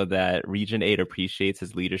Leander know that Region 8 appreciates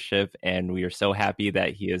his leadership, and we are so happy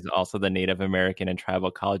that he is also the Native American and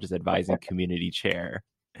Tribal Colleges Advising Community Chair.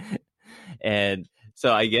 And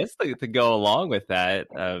so I guess to go along with that,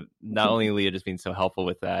 not only Leah just being so helpful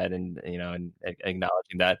with that and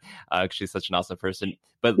acknowledging that she's such an awesome person,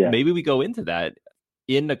 but maybe we go into that.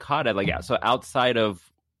 In NACADA, so outside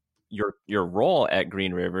of your role at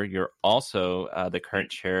Green River, you're also the current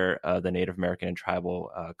chair of the Native American and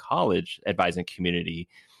Tribal College Advising Community.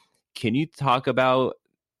 Can you talk about,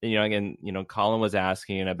 again, Colin was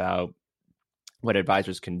asking about what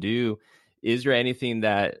advisors can do. Is there anything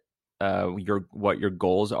that what your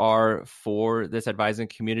goals are for this advising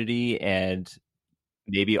community, and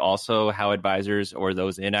maybe also how advisors or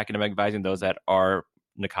those in academic advising, those that are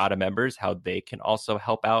NACADA members, how they can also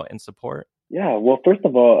help out and support? Yeah, well, first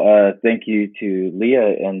of all, thank you to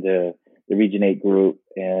Leah and the Region 8 group.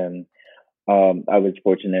 And I was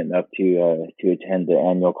fortunate enough to attend the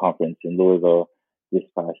annual conference in Louisville this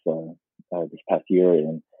past year.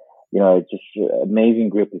 And, it's just an amazing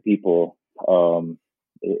group of people.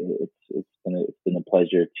 It's been a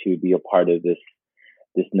pleasure to be a part of this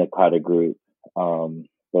NACADA group,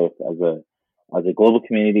 both as a global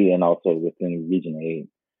community and also within Region 8.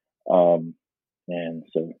 And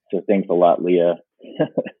so thanks a lot, Leah.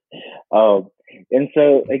 And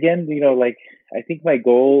so again, I think my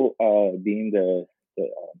goal, being the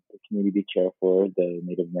community chair for the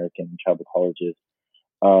Native American and Tribal Colleges,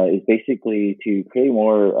 is basically to create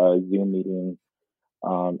more Zoom meetings,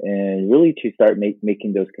 and really to start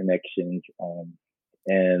making those connections.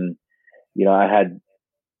 And I had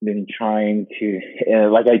been trying to,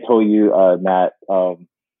 and like I told you, Matt,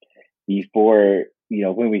 before,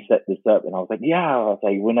 when we set this up, and I was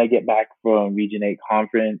like, when I get back from Region 8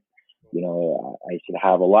 conference, I should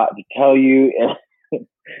have a lot to tell you. And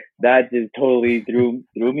that just totally threw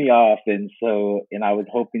me off. And I was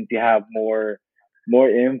hoping to have more more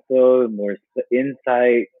info, more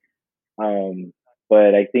insight.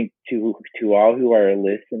 But I think to all who are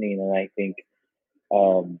listening, and I think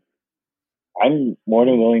I'm more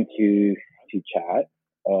than willing to chat,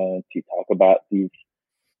 to talk about these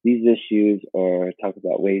issues, or talk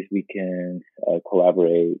about ways we can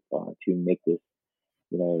collaborate to make this,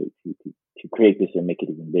 to create this and make it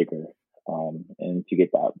even bigger, and to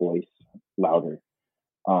get that voice louder.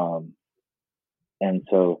 And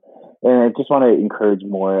I just want to encourage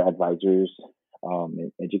more advisors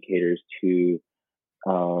and educators to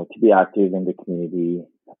be active in the community,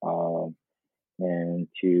 and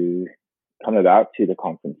to come about to the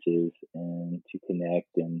conferences and to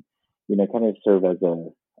connect, and kind of serve as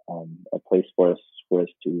a place for us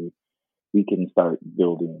to we can start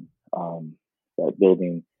building that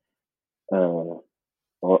building,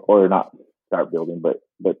 or not start building,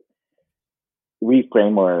 but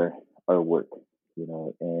reframe our work,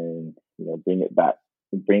 and bring it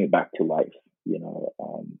back to life,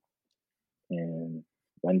 and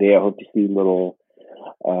one day I hope to see little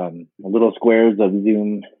squares of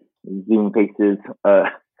Zoom faces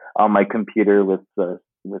on my computer with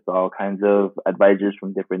all kinds of advisors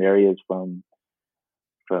from different areas, from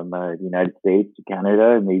the United States to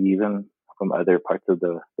Canada, and maybe even from other parts of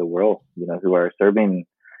the world, who are serving,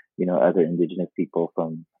 other Indigenous people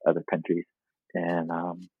from other countries. And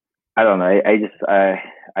I don't know.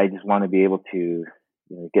 I just want to be able to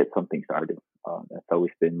get something started. That's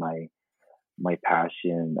always been my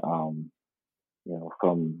passion.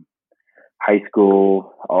 From high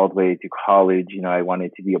school all the way to college, I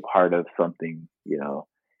wanted to be a part of something,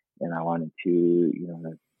 and I wanted to,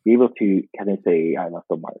 be able to kind of say I left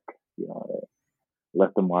a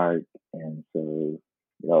mark, and so,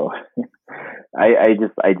 I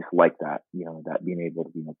just like that, that being able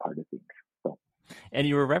to be a part of things. So. And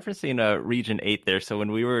you were referencing Region 8 there. So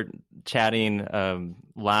when we were chatting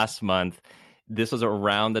last month, this was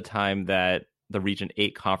around the time that the Region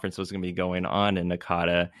 8 conference was going to be going on in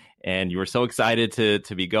Nakata, and you were so excited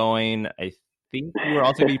to be going. I think you were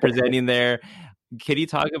also going to be presenting there. Can you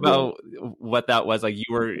talk about what that was like?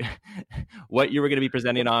 What you were going to be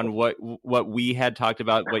presenting on, what we had talked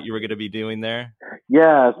about, what you were going to be doing there?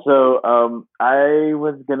 Yeah, so I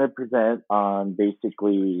was going to present on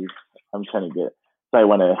basically, I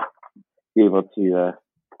want to be able to,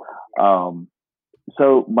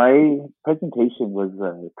 so my presentation was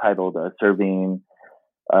titled Serving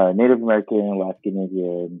Native American, Alaskan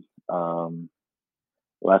Indian,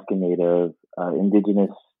 Alaskan Native,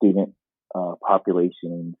 Indigenous student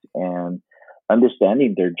populations, and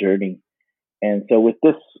understanding their journey. And so with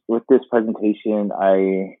this presentation,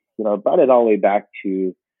 I brought it all the way back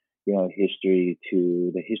to history,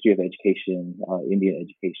 to the history of education, Indian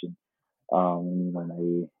education. When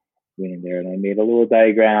I went in there and I made a little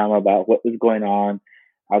diagram about what was going on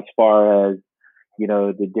as far as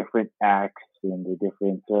the different acts and the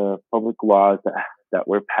different public laws that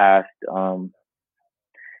were passed.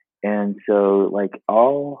 And so like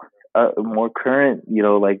all more current,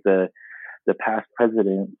 like the past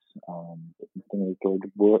presidents,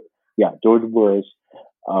 George Bush,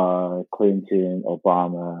 Clinton,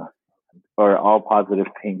 Obama, are all positive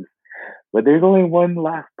things. But there's only one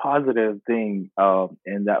last positive thing,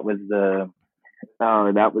 and that was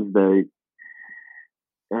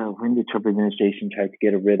when the Trump administration tried to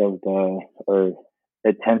get rid of or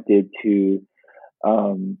attempted to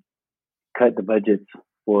cut the budgets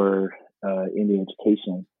for Indian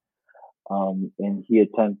education. And he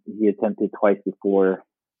attempted twice before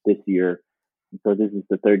this year. So this is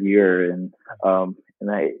the third year, and I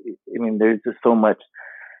mean, there's just so much,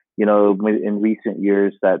 in recent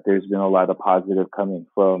years that there's been a lot of positive coming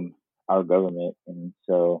from our government, and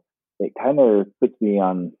so it kind of puts me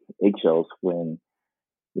on eggshells when,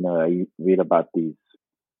 I read about these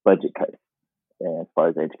budget cuts as far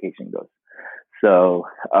as education goes. So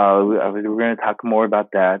we're going to talk more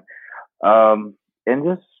about that, and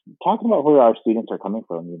just talking about where our students are coming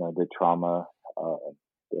from. The trauma,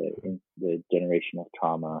 the generation of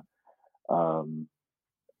trauma,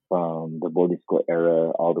 from the boarding school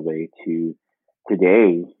era all the way to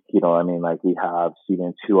today. We have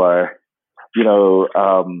students who are, we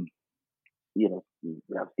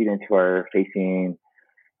have students who are facing,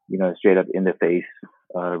 straight up in the face,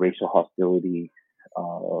 racial hostility,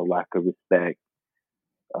 lack of respect.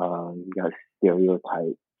 You got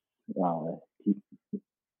stereotypes,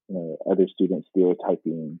 other students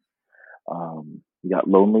stereotyping. You got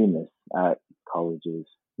loneliness at colleges.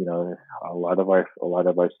 A lot of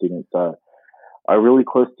our students are really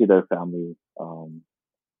close to their family, and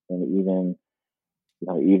even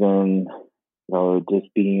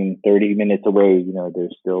just being 30 minutes away, they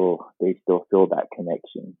still feel that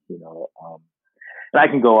connection, and I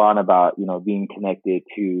can go on about, being connected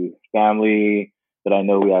to family, but I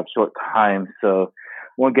know we have short time, so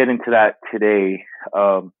won't get into that today.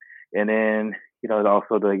 And then,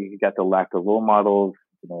 also you got the lack of role models,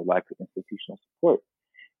 lack of institutional support.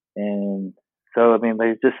 And so,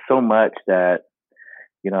 there's just so much that,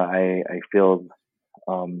 I feel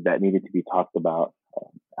that needed to be talked about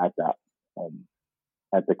at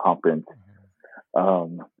the conference.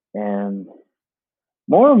 And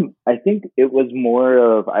more, I think it was more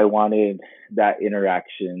of, I wanted that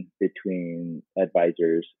interaction between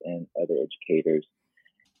advisors and other educators,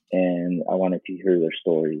 and I wanted to hear their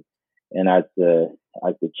stories. And as the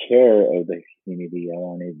chair of the community, I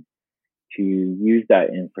wanted to use that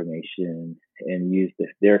information and use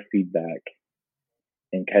their feedback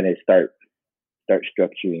and kind of start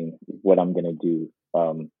structuring what I'm going to do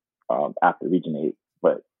after Region 8.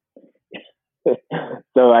 But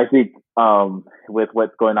so I think with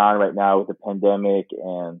what's going on right now with the pandemic,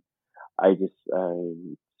 and I just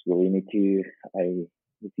really need to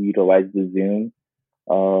utilize the Zoom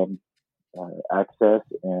access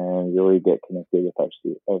and really get connected with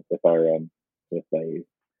my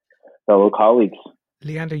fellow colleagues.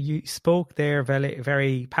 Leander, you spoke there very,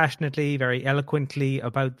 very passionately, very eloquently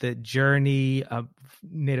about the journey of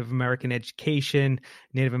Native American education,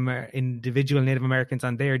 individual Native Americans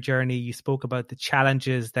on their journey. You spoke about the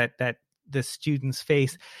challenges that the students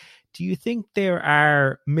face. Do you think there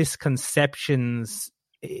are misconceptions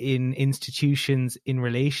in institutions in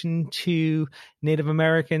relation to Native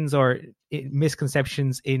Americans, or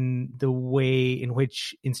misconceptions in the way in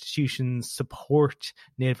which institutions support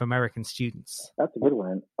Native American students? That's a good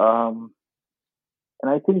one. And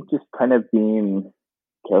I think just kind of being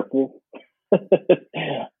careful.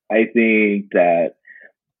 I think that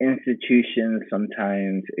institutions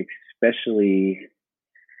sometimes, especially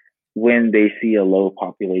when they see a low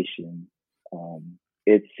population,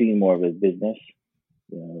 it's seen more of a business.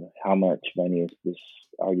 How much money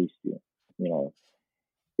are these students?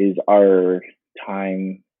 Is our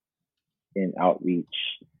time in outreach,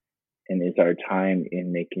 and is our time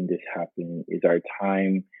in making this happen, is our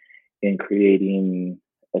time in creating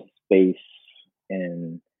a space,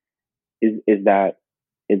 and is there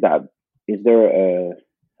a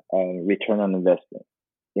return on investment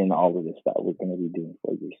in all of this that we're going to be doing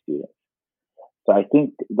for these students? So I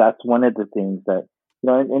think that's one of the things that,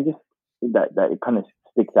 and just that it kind of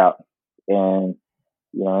sticks out. And,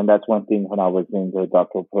 and that's one thing when I was in the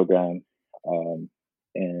doctoral program,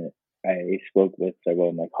 and I spoke with several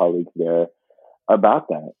of my colleagues there about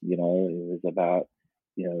that. It was about,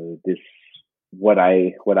 this, what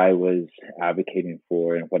I was advocating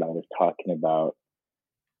for and what I was talking about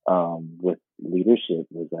with leadership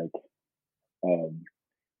was like,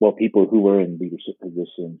 people who were in leadership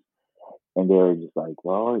positions, and they were just like,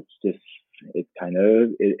 well, it's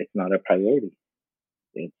not a priority.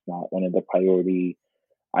 It's not one of the priority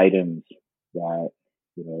items that,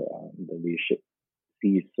 the leadership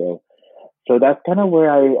sees. So that's kind of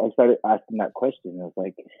where I started asking that question. I was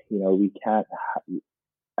like, we can't,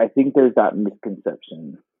 I think there's that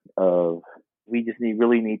misconception of, we just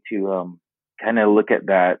really need to kind of look at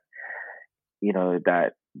that,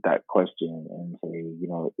 that question and say,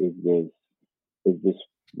 is this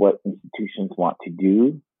what institutions want to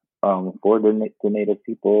do for the Native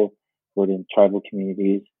people, for the tribal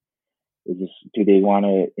communities? Do they want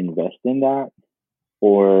to invest in that?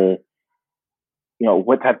 Or,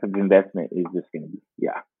 what type of investment is this going to be?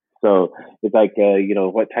 Yeah. So it's like,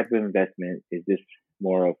 what type of investment is this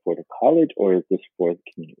more for the college, or is this for the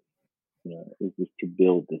community? Is this to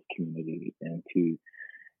build this community and to,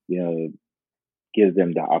 give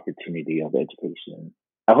them the opportunity of education?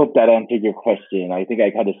 I hope that answered your question. I think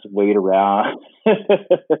I kind of swayed around.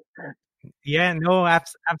 Yeah, no,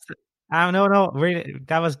 absolutely. No, really,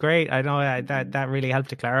 that was great. I know that really helped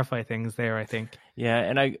to clarify things there, I think. Yeah,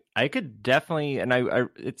 and I could definitely, and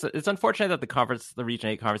it's unfortunate that the Region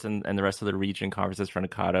 8 conference and the rest of the region conferences for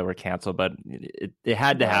NACADA were canceled, but it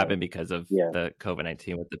had to happen because of the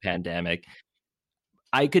COVID-19 with the pandemic.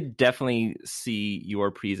 I could definitely see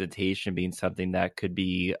your presentation being something that could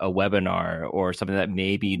be a webinar, or something that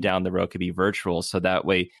maybe down the road could be virtual, so that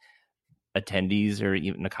way attendees or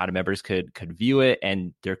even NACADA members could view it,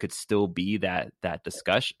 and there could still be that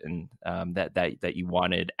discussion that you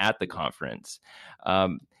wanted at the conference.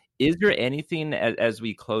 Is there anything, as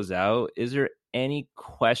we close out, is there any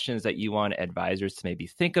questions that you want advisors to maybe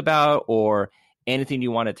think about, or anything you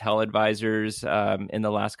want to tell advisors in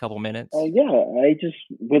the last couple minutes? I just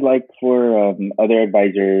would like for other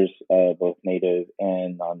advisors, both Native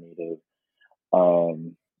and non-Native,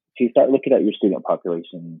 you start looking at your student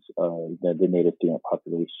populations, the Native student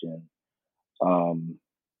population,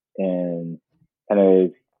 and kind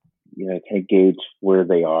of gauge where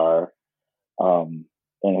they are, and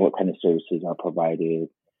what kind of services are provided,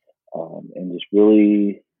 and just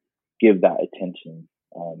really give that attention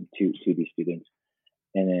to these students,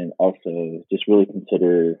 and then also just really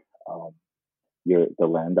consider the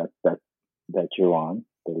land that you're on,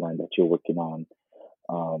 the land that you're working on,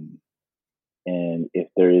 and if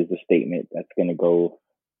there is a statement that's going to go,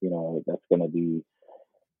 that's going to be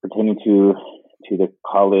pertaining to the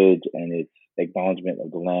college and its acknowledgement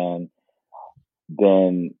of the land,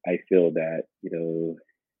 then I feel that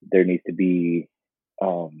there needs to be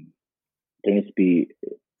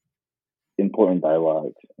important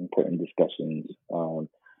dialogues, important discussions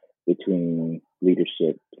between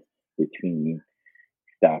leadership, between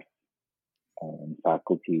staff,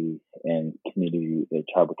 faculty, and community,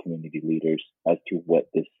 tribal community leaders as to what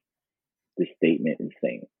this statement is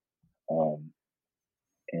saying.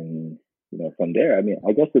 And from there, I mean,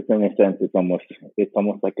 I guess it's in a sense, it's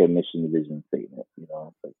almost like a mission vision statement. It's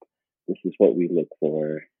like, this is what we look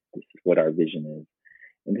for, this is what our vision is,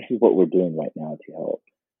 and this is what we're doing right now to help.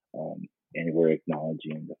 And we're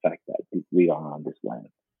acknowledging the fact that we are on this land,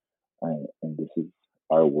 and this is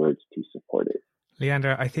our words to support it.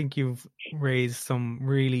 Leander, I think you've raised some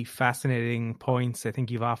really fascinating points. I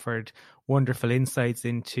think you've offered wonderful insights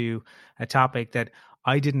into a topic that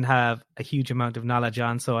I didn't have a huge amount of knowledge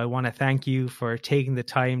on. So I want to thank you for taking the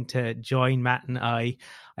time to join Matt and I.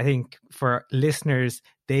 I think for listeners,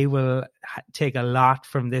 they will take a lot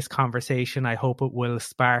from this conversation. I hope it will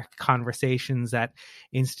spark conversations at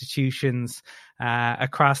institutions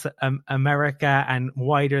across America and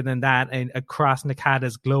wider than that, and across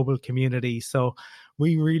NACADA's global community. So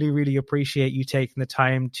we really, really appreciate you taking the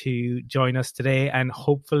time to join us today, and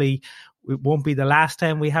hopefully it won't be the last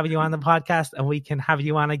time we have you on the podcast, and we can have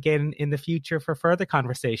you on again in the future for further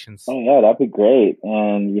conversations. Oh yeah, that'd be great.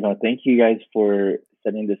 And thank you guys for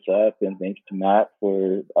setting this up, and thanks to Matt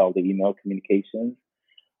for all the email communications.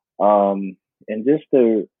 And just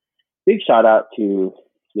a big shout out to,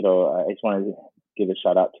 I just wanted to give a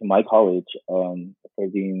shout out to my college for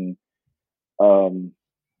being,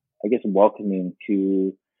 I guess, welcoming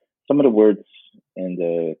to some of the words and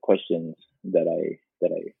the questions that I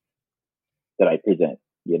present,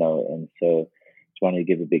 and so just wanted to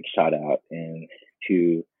give a big shout out and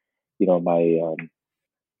to,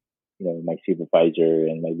 my supervisor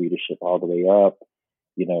and my leadership all the way up.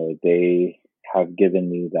 They have given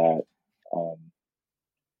me that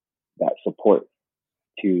support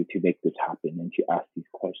to make this happen, and to ask these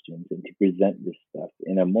questions, and to present this stuff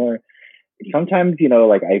in a more, sometimes,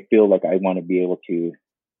 I feel like I want to be able to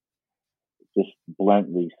just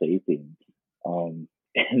bluntly say things.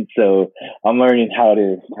 And so I'm learning how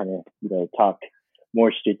to kind of, talk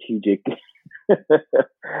more strategic.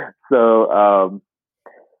 So,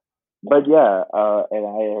 but yeah, and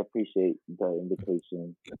I appreciate the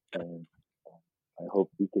invitation, and I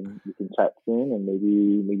hope we can chat soon, and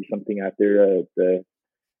maybe something after the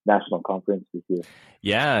national conference this year.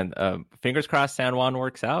 Yeah, fingers crossed San Juan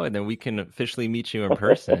works out, and then we can officially meet you in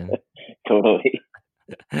person. Totally.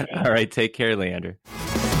 All right, take care, Leander.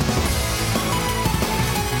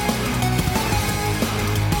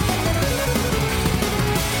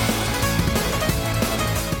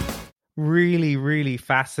 Really, really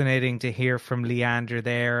fascinating to hear from Leander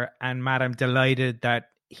there. And Matt, I'm delighted that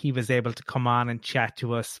he was able to come on and chat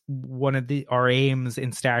to us. One of our aims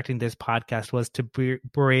in starting this podcast was to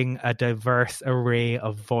bring a diverse array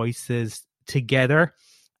of voices together.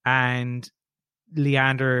 And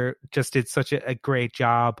Leander just did such a great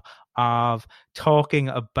job of talking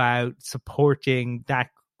about supporting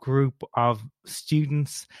that group of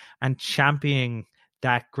students and championing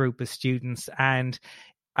that group of students. And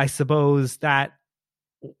I suppose that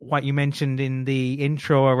what you mentioned in the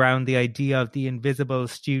intro around the idea of the invisible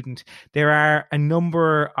student, there are a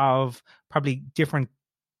number of probably different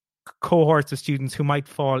cohorts of students who might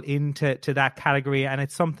fall into that category, and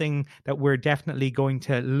it's something that we're definitely going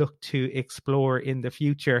to look to explore in the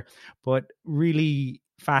future. But really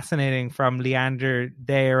fascinating from Leander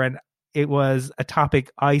there, and it was a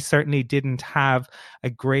topic I certainly didn't have a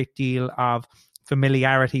great deal of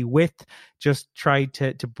familiarity with, just tried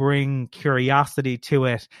to bring curiosity to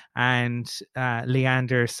it, and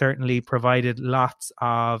Leander certainly provided lots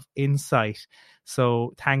of insight.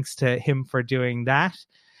 So thanks to him for doing that.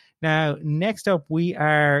 Now, next up, we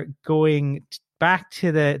are going back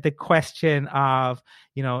to the question of,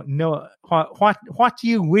 what do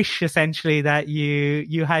you wish essentially that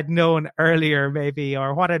you had known earlier, maybe,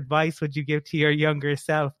 or what advice would you give to your younger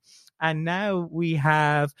self? And now we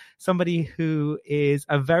have somebody who is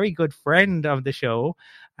a very good friend of the show.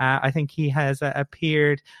 I think he has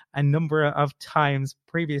appeared a number of times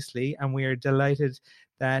previously, and we are delighted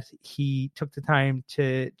that he took the time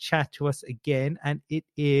to chat to us again. And it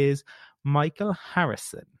is Michael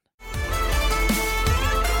Harrison.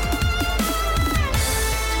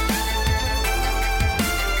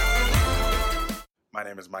 My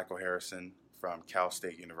name is Michael Harrison from Cal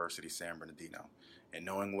State University, San Bernardino. And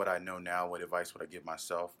knowing what I know now, what advice would I give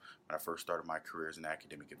myself when I first started my career as an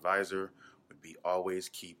academic advisor would be always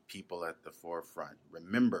keep people at the forefront.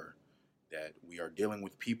 Remember that we are dealing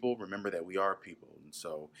with people. Remember that we are people. And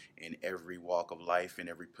so in every walk of life, in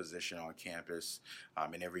every position on campus,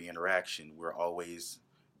 in every interaction, we're always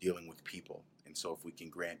dealing with people. And so if we can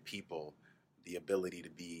grant people the ability to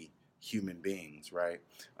be human beings, right?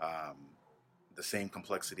 The same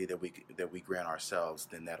complexity that we grant ourselves,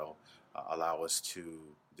 then that'll allow us to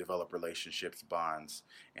develop relationships, bonds,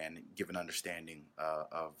 and give an understanding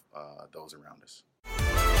of those around us.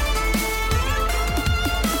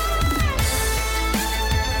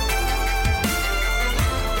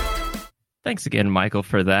 Thanks again, Michael,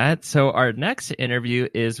 for that. So our next interview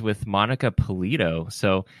is with Monica Polito.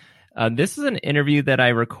 So this is an interview that I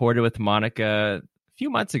recorded with Monica a few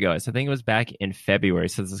months ago. So I think it was back in February.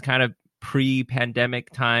 So this is kind of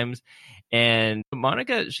pre-pandemic times. And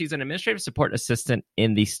Monica, she's an administrative support assistant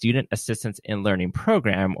in the Student Assistance in Learning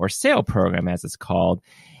program, or SAIL program as it's called.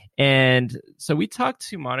 And so we talked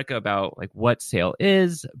to Monica about like what SAIL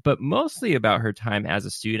is, but mostly about her time as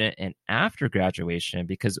a student and after graduation,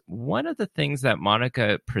 because one of the things that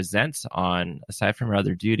Monica presents on, aside from her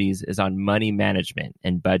other duties, is on money management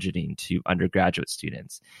and budgeting to undergraduate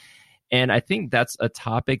students. And I think that's a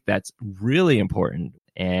topic that's really important.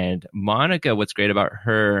 And Monica, what's great about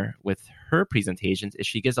her with her presentations is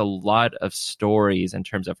she gives a lot of stories in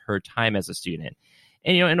terms of her time as a student.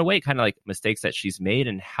 And, in a way, kind of like mistakes that she's made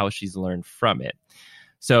and how she's learned from it.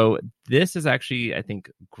 So this is actually, I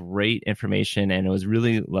think, great information. And it was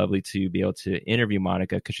really lovely to be able to interview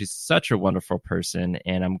Monica because she's such a wonderful person.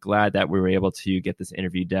 And I'm glad that we were able to get this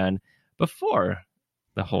interview done before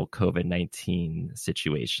the whole COVID-19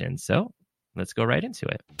 situation. So let's go right into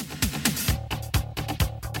it.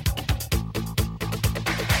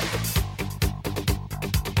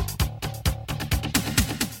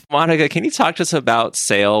 Monica, can you talk to us about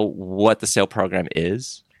SAIL, what the SAIL program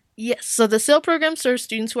is? Yes, so the SAIL program serves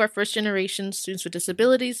students who are first generation, students with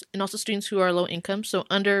disabilities, and also students who are low income, so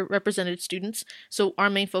underrepresented students. So our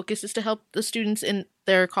main focus is to help the students in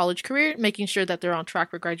their college career, making sure that they're on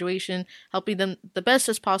track for graduation, helping them the best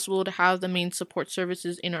as possible to have the main support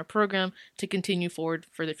services in our program to continue forward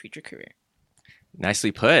for their future career.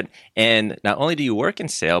 Nicely put. And not only do you work in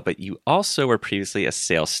SAIL, but you also were previously a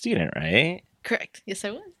SAIL student, right? Correct. Yes,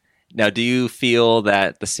 I was. Now, do you feel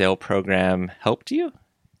that the SAIL program helped you?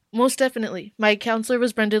 Most definitely. My counselor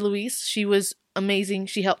was Brenda Louise. She was amazing.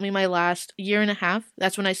 She helped me my last year and a half.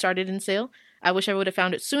 That's when I started in SAIL. I wish I would have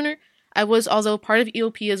found it sooner. I was also part of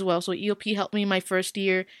EOP as well. So EOP helped me my first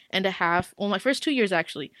year and a half. Well, my first 2 years,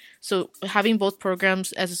 actually. So having both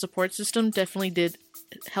programs as a support system definitely did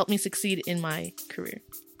help me succeed in my career.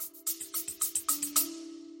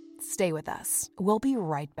 Stay with us. We'll be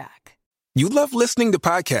right back. You love listening to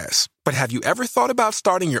podcasts, but have you ever thought about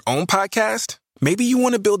starting your own podcast? Maybe you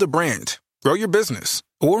want to build a brand, grow your business,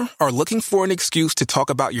 or are looking for an excuse to talk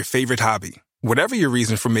about your favorite hobby. Whatever your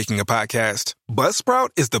reason for making a podcast,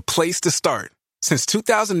 Buzzsprout is the place to start. Since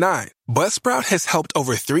 2009, Buzzsprout has helped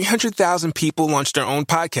over 300,000 people launch their own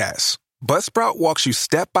podcasts. Buzzsprout walks you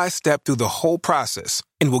step by step through the whole process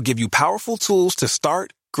and will give you powerful tools to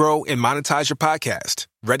start, grow, and monetize your podcast.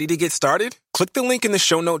 Ready to get started? Click the link in the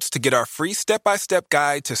show notes to get our free step-by-step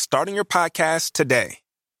guide to starting your podcast today.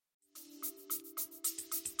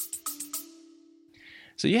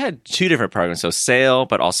 So you had two different programs, so SAIL,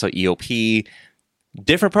 but also EOP.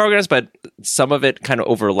 Different programs, but some of it kind of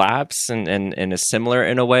overlaps and is similar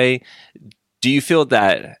in a way. Do you feel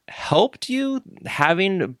that helped you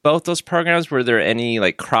having both those programs? Were there any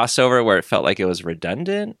like crossover where it felt like it was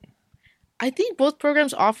redundant? I think both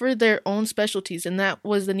programs offer their own specialties, and that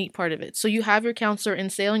was the neat part of it. So you have your counselor in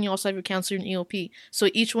SAIL, and you also have your counselor in EOP. So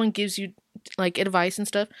each one gives you like advice and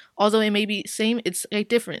stuff. Although it may be same, it's like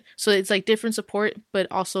different. So it's like different support, but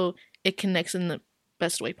also it connects in the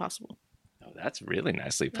best way possible. Oh, that's really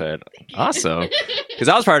nicely put. Awesome. Because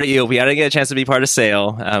I was part of EOP. I didn't get a chance to be part of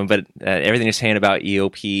SAIL, but everything you're saying about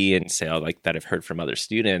EOP and SAIL, like that I've heard from other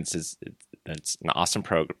students, is that's an awesome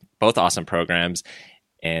program. Both awesome programs.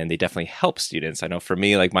 and they definitely help students. I know for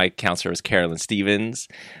me, like my counselor was Carolyn Stevens.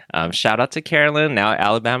 Shout out to Carolyn, now at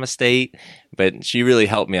Alabama State. But she really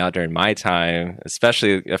helped me out during my time,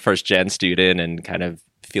 especially a first gen student and kind of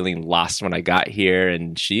feeling lost when I got here.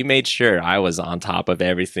 And she made sure I was on top of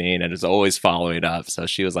everything and was always following up. So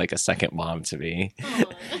she was like a second mom to me.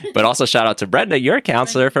 But also shout out to Brenda, your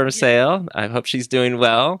counselor from SAIL. I hope she's doing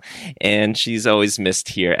well. And she's always missed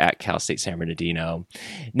here at Cal State San Bernardino.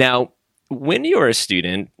 Now, when you were a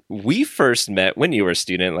student, we first met when you were a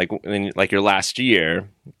student, like your last year.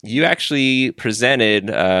 You actually presented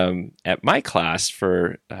at my class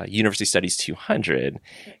for University Studies 200,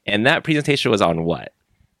 and that presentation was on what?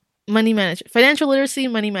 Money management, financial literacy,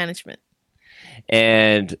 money management.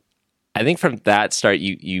 And I think from that start,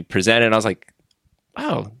 you presented, and I was like,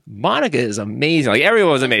 wow, Monica is amazing. Like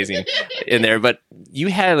everyone was amazing in there, but you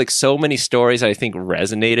had like so many stories that I think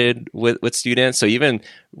resonated with students. So even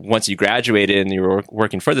once you graduated and you were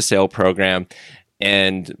working for the SAIL program,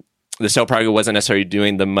 and the SAIL program wasn't necessarily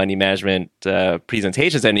doing the money management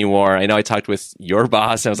presentations anymore. I know I talked with your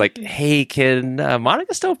boss and I was like, hey, can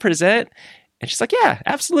Monica still present? And she's like, yeah,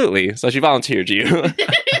 absolutely. So she volunteered you.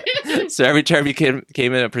 So every term you came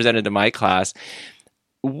in and presented to my class.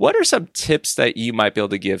 What are some tips that you might be able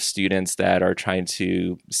to give students that are trying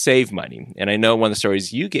to save money? And I know one of the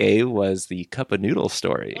stories you gave was the cup of noodle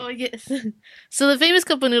story. Oh, yes. So the famous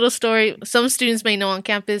cup of noodle story, some students may know on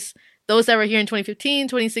campus. Those that were here in 2015,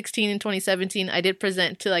 2016, and 2017, I did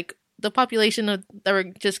present to like the population that were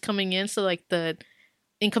just coming in. So like the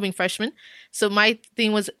incoming freshmen. So my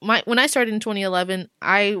thing was, when I started in 2011,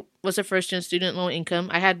 I was a first-gen student, low income.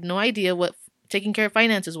 I had no idea what taking care of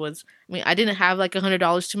finances was. I mean, I didn't have like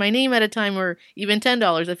 $100 to my name at a time, or even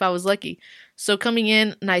 $10 if I was lucky. So coming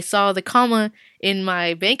in and I saw the comma in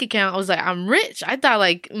my bank account, I was like, I'm rich. I thought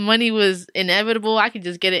like money was inevitable. I could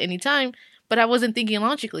just get it anytime. But I wasn't thinking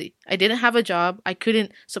logically. I didn't have a job. I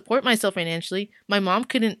couldn't support myself financially. My mom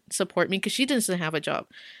couldn't support me because she didn't have a job.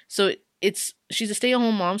 So she's a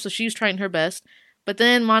stay-at-home mom, so she was trying her best. But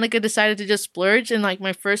then Monica decided to just splurge. And like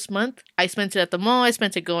my first month, I spent it at the mall. I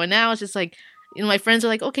spent it going out. It's just like, my friends are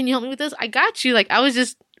like, oh, can you help me with this? I got you. Like, I was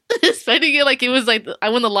just spending it like it was like I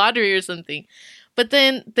won the lottery or something. But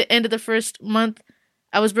then the end of the first month,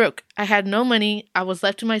 I was broke. I had no money. I was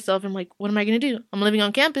left to myself. I'm like, what am I going to do? I'm living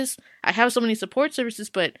on campus. I have so many support services,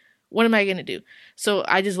 but what am I going to do? So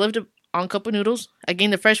I just lived on cup of noodles. I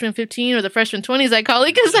gained the freshman 15 or the freshman 20s, I call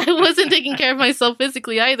it, because I wasn't taking care of myself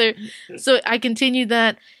physically either. So I continued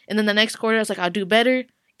that. And then the next quarter, I was like, I'll do better.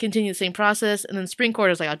 Continue the same process. And then spring quarter,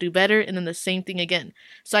 I was like, I'll do better. And then the same thing again.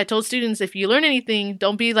 So I told students, if you learn anything,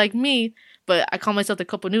 don't be like me. But I call myself the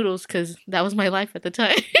cup of noodles because that was my life at the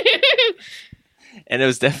time. And it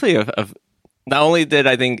was definitely not only did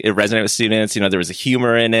I think it resonate with students, there was a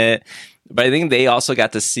humor in it, but I think they also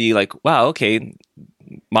got to see like, wow, okay,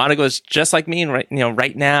 Monica was just like me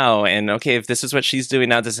right now. And okay, if this is what she's doing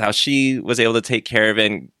now, this is how she was able to take care of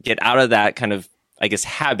it and get out of that kind of, I guess,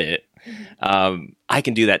 habit. I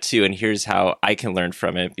can do that too, and here's how I can learn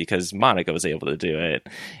from it because Monica was able to do it.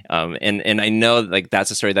 And I know like that's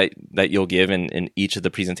a story that you'll give in each of the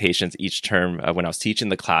presentations each term when I was teaching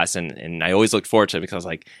the class, and I always looked forward to it because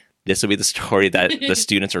like this will be the story that the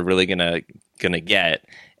students are really gonna get,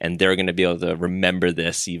 and they're gonna be able to remember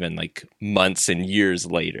this even like months and years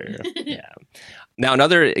later. Yeah. Now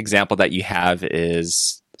another example that you have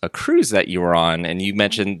is a cruise that you were on, and you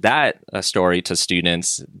mentioned that story to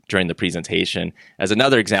students during the presentation as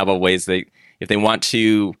another example of ways that if they want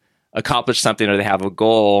to accomplish something or they have a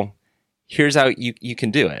goal, here's how you can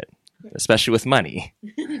do it, especially with money.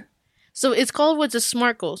 So it's called what's a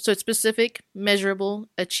SMART goal. So it's specific, measurable,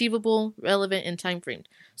 achievable, relevant, and time framed.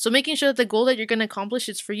 So making sure that the goal that you're going to accomplish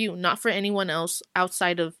is for you, not for anyone else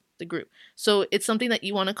outside of the group. So it's something that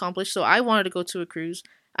you want to accomplish. So I wanted to go to a cruise.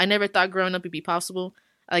 I never thought growing up it'd be possible.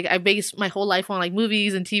 Like I based my whole life on like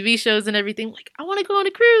movies and TV shows and everything. Like I want to go on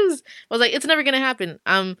a cruise. I was like, it's never gonna happen.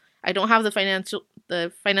 I don't have the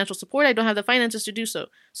financial support. I don't have the finances to do so.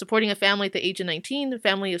 Supporting a family at the age of 19, a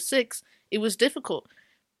family of 6, it was difficult.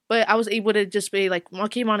 But I was able to just be like,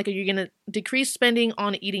 okay, Monica, you're gonna decrease spending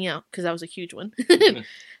on eating out because that was a huge one.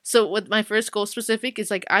 So what my first goal specific is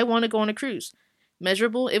like, I want to go on a cruise.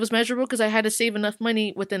 Measurable. It was measurable because I had to save enough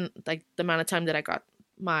money within like the amount of time that I got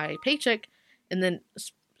my paycheck, and then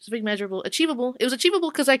specific, measurable, achievable. It was achievable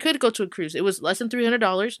because I could go to a cruise. It was less than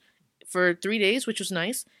 $300 for 3 days, which was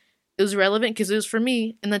nice. It was relevant because it was for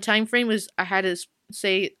me. And the time frame was I had to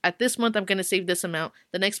say, at this month, I'm going to save this amount.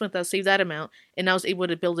 The next month, I'll save that amount. And I was able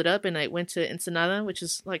to build it up. And I went to Ensenada, which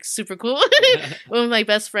is like super cool. One of my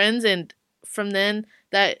best friends. And from then,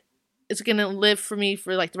 that it's going to live for me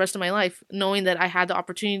for like the rest of my life, knowing that I had the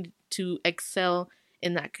opportunity to excel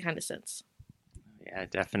in that kind of sense. Yeah,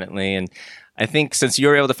 definitely. And I think since you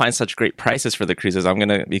were able to find such great prices for the cruises, I'm going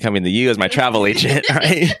to be coming to you as my travel agent,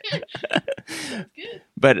 right? Good.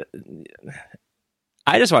 But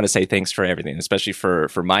I just want to say thanks for everything, especially for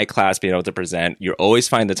my class being able to present. You always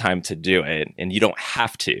find the time to do it, and you don't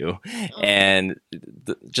have to. And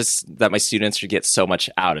just that my students should get so much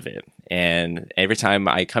out of it. And every time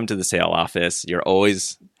I come to the SAIL office, you're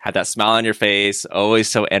always have that smile on your face, always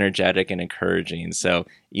so energetic and encouraging. So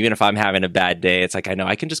even if I'm having a bad day, it's like, I know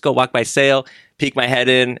I can just go walk by SAIL, peek my head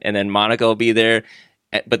in, and then Monica will be there.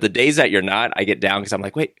 But the days that you're not, I get down because I'm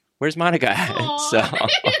like, wait, where's Monica at?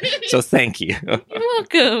 So thank you. You're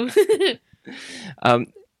welcome.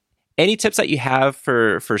 Any tips that you have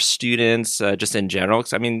for students just in general?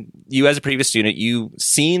 Because I mean, you as a previous student, you've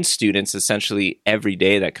seen students essentially every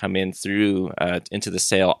day that come in through into the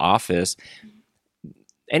SAIL office.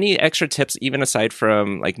 Any extra tips, even aside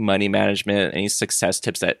from like money management, any success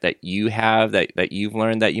tips that you have that you've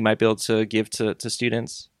learned that you might be able to give to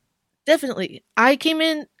students? Definitely. I came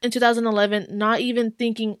in 2011 not even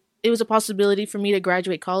thinking it was a possibility for me to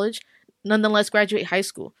graduate college, nonetheless graduate high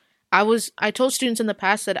school. I told students in the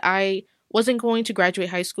past that I wasn't going to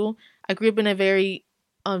graduate high school. I grew up in a very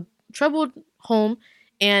troubled home,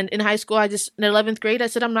 and in high school, in 11th grade, I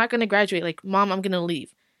said, I'm not going to graduate. Like, Mom, I'm going to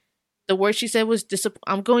leave. The word she said was,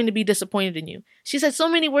 I'm going to be disappointed in you. She said so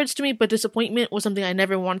many words to me, but disappointment was something I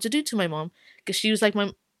never wanted to do to my mom, because she's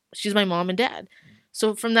my mom and dad.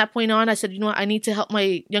 So from that point on, I said, you know what, I need to help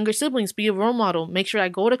my younger siblings be a role model, make sure I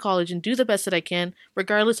go to college and do the best that I can,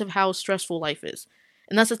 regardless of how stressful life is.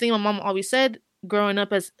 And that's the thing my mom always said, growing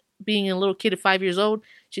up as being a little kid at 5 years old.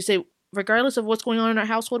 She said, regardless of what's going on in our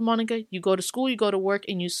household, Monica, you go to school, you go to work,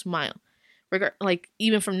 and you smile. Like,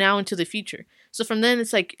 even from now into the future. So from then,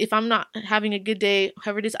 it's like, if I'm not having a good day,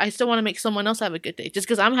 however it is, I still want to make someone else have a good day. Just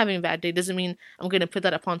because I'm having a bad day doesn't mean I'm going to put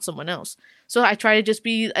that upon someone else. So I try to just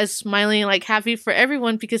be as smiling, like happy for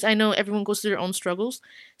everyone, because I know everyone goes through their own struggles.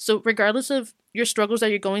 So regardless of your struggles that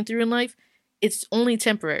you're going through in life, it's only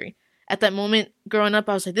temporary. At that moment, growing up,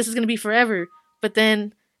 I was like, this is going to be forever. But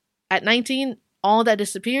then at 19, all that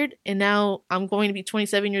disappeared. And now I'm going to be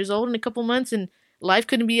 27 years old in a couple months, and life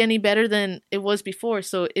couldn't be any better than it was before.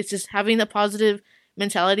 So it's just having the positive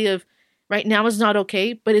mentality of right now is not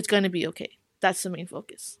okay, but it's going to be okay. That's the main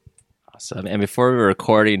focus. Awesome. And before we were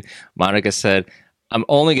recording, Monica said, I'm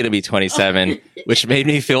only going to be 27, which made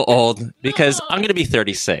me feel old because I'm going to be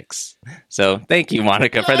 36. So thank you,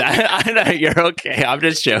 Monica, for that. I know you're okay. I'm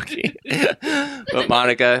just joking. But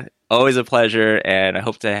Monica, always a pleasure. And I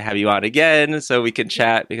hope to have you on again so we can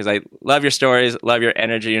chat, because I love your stories, love your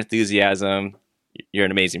energy and enthusiasm. You're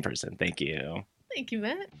an amazing person. Thank you. Thank you,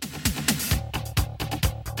 Matt.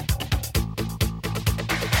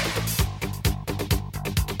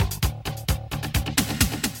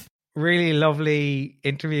 Really lovely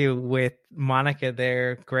interview with Monica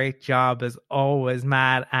there. Great job as always,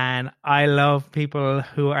 Matt. And I love people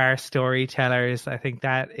who are storytellers. I think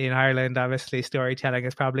that in Ireland, obviously, storytelling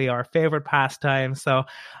is probably our favorite pastime. So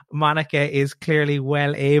Monica is clearly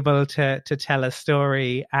well able to tell a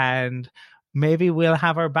story, and maybe we'll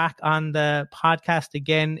have her back on the podcast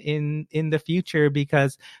again in the future,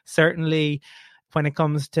 because certainly when it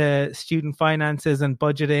comes to student finances and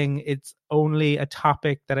budgeting, it's only a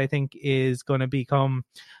topic that I think is going to become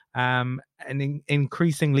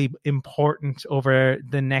increasingly important over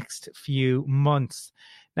the next few months.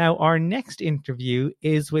 Now, our next interview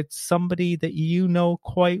is with somebody that you know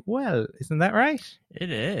quite well. Isn't that right? It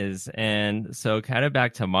is. And so kind of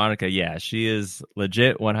back to Monica. Yeah, she is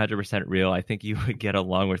legit 100% real. I think you would get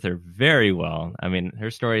along with her very well. I mean, her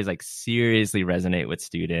stories like seriously resonate with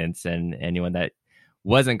students and anyone that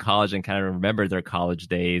was in college and kind of remembered their college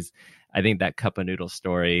days. I think that cup of noodle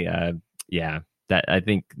story, that I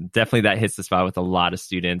think definitely that hits the spot with a lot of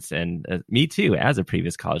students, and me too, as a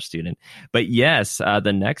previous college student. But yes,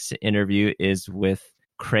 the next interview is with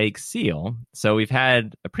Craig Seal. So we've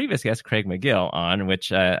had a previous guest, Craig McGill, on,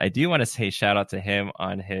 which I do want to say shout out to him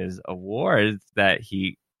on his awards that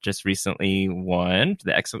he just recently won,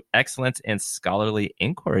 the Excellence in Scholarly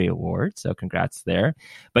Inquiry Award. So congrats there.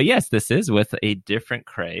 But yes, this is with a different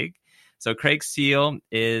Craig. So Craig Seal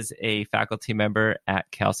is a faculty member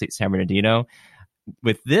at Cal State San Bernardino.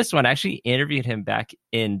 With this one, I actually interviewed him back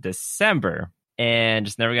in December and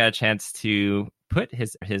just never got a chance to put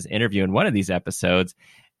his interview in one of these episodes.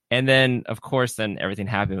 And then, of course, then everything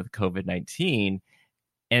happened with COVID-19.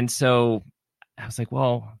 And so I was like,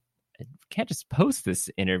 well, I can't just post this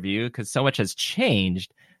interview because so much has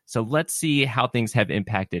changed. So let's see how things have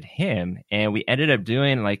impacted him. And we ended up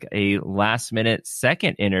doing like a last minute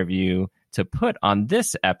second interview to put on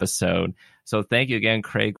this episode. So thank you again,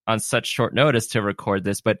 Craig, on such short notice to record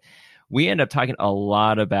this. But we end up talking a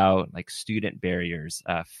lot about like student barriers,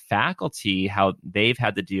 faculty, how they've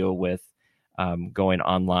had to deal with going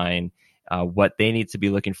online, what they need to be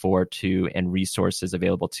looking forward to, and resources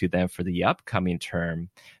available to them for the upcoming term.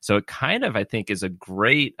 So it kind of, I think, is a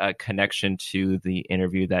great connection to the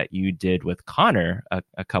interview that you did with Connor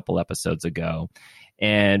a couple episodes ago.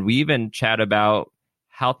 And we even chat about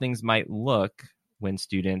how things might look when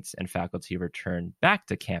students and faculty return back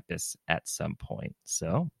to campus at some point.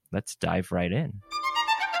 So let's dive right in.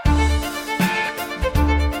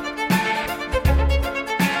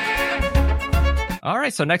 All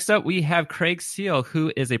right, so next up, we have Craig Seal,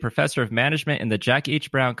 who is a professor of management in the Jack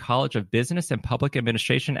H. Brown College of Business and Public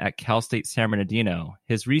Administration at Cal State San Bernardino.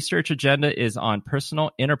 His research agenda is on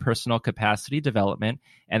personal, interpersonal capacity development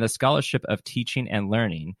and the scholarship of teaching and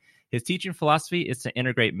learning. His teaching philosophy is to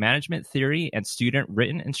integrate management theory and student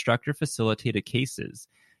written instructor facilitated cases.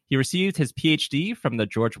 He received his PhD from the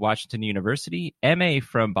George Washington University, MA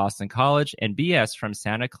from Boston College, and BS from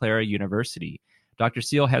Santa Clara University. Dr.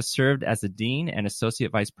 Seal has served as the Dean and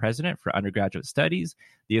Associate Vice President for Undergraduate Studies,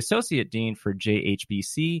 the Associate Dean for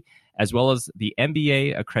JHBC, as well as the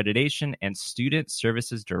MBA Accreditation and Student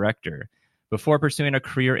Services Director. Before pursuing a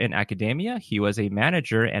career in academia, he was a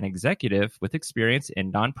manager and executive with experience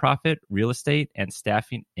in nonprofit, real estate, and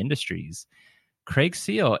staffing industries. Craig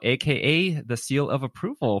Seal, a.k.a. the Seal of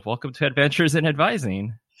Approval. Welcome to Adventures in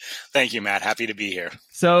Advising. Thank you, Matt. Happy to be here.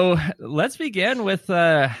 So let's begin with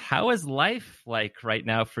how is life like right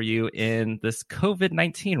now for you in this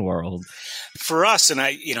COVID-19 world? For us, and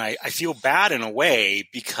I feel bad in a way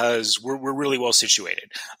because we're really well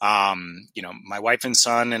situated. My wife and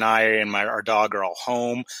son and I and our dog are all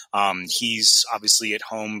home. He's obviously at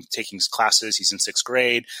home taking his classes. He's in 6th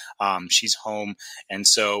grade. She's home. And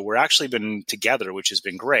so we're actually been together, which has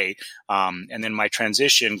been great. And then my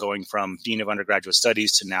transition going from Dean of Undergraduate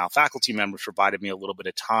Studies to now faculty members provided me a little bit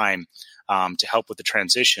of time to help with the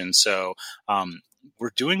transition. So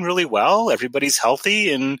we're doing really well. Everybody's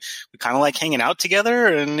healthy and we kind of like hanging out together.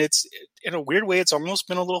 And it's, in a weird way, it's almost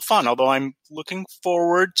been a little fun, although I'm looking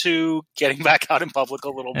forward to getting back out in public a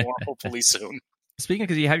little more, hopefully soon. Speaking,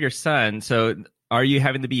 because you have your son, so are you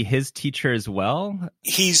having to be his teacher as well?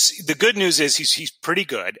 The good news is he's pretty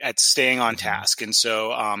good at staying on task. And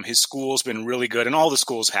so his school's been really good, and all the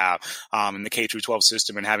schools have in the K-12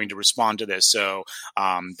 system, and having to respond to this. So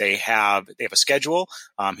they have a schedule.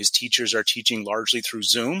 His teachers are teaching largely through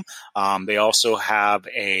Zoom. They also have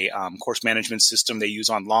a course management system they use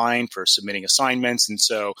online for submitting assignments. And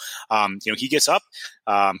so he gets up,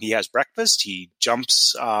 he has breakfast, he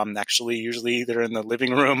jumps actually usually either in the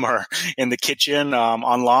living room or in the kitchen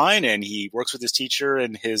online, and he works with his teacher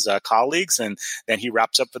and his colleagues, and then he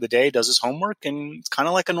wraps up for the day, does his homework, and it's kind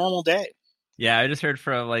of like a normal day. Yeah, I just heard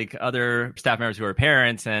from like other staff members who are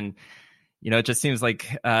parents, and it just seems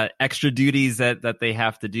like extra duties that they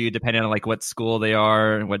have to do depending on like what school they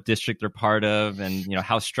are and what district they're part of, and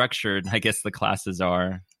how structured I guess the classes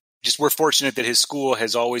are. Just we're fortunate that his school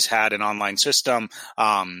has always had an online system.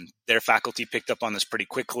 Their faculty picked up on this pretty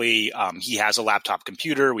quickly. He has a laptop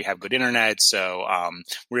computer. We have good internet. So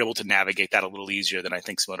we're able to navigate that a little easier than I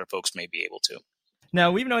think some other folks may be able to.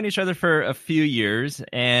 Now, we've known each other for a few years,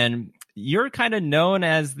 and you're kind of known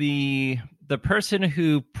as the person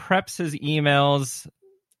who preps his emails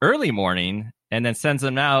early morning and then sends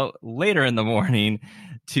them out later in the morning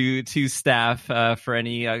to staff for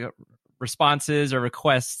any responses or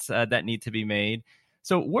requests that need to be made.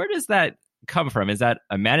 So where does that come from? Is that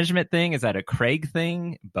a management thing? Is that a Craig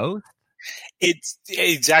thing? Both?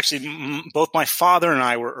 It's actually both my father and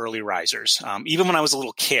I were early risers. Even when I was a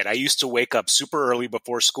little kid, I used to wake up super early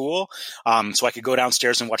before school so I could go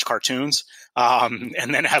downstairs and watch cartoons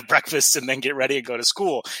and then have breakfast and then get ready and go to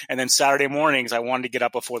school. And then Saturday mornings, I wanted to get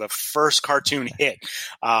up before the first cartoon hit.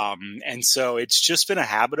 And so it's just been a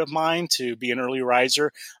habit of mine to be an early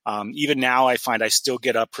riser. Even now, I find I still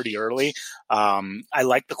get up pretty early. I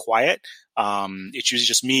like the quiet. It's usually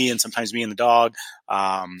just me and sometimes me and the dog.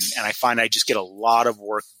 And I find I just get a lot of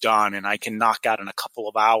work done and I can knock out in a couple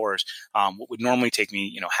of hours, what would normally take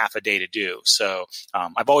me, half a day to do. So,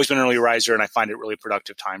 I've always been an early riser and I find it really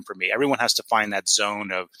productive time for me. Everyone has to find that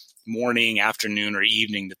zone of morning, afternoon, or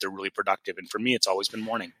evening that they're really productive. And for me, it's always been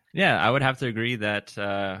morning. Yeah, I would have to agree that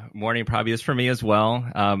morning probably is for me as well.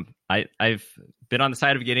 I've been on the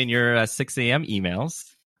side of getting your 6 a.m. emails.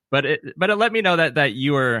 But it let me know that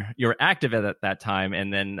you were active at that time,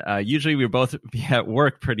 and then usually we were both be at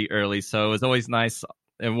work pretty early, so it was always nice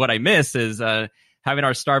and what I miss is having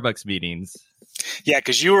our Starbucks meetings. Yeah,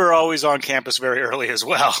 because you were always on campus very early as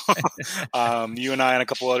well. You and I and a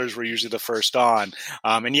couple others were usually the first on.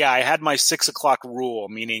 And yeah, I had my 6 o'clock rule,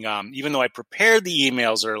 meaning even though I prepared the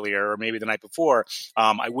emails earlier or maybe the night before,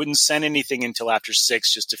 I wouldn't send anything until after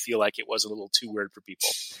 6 just to feel like it was a little too weird for people.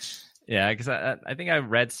 Yeah, because I think I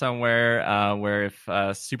read somewhere where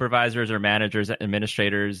if supervisors or managers,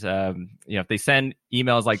 administrators, if they send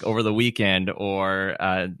emails like over the weekend or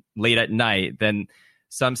late at night, then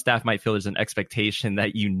some staff might feel there's an expectation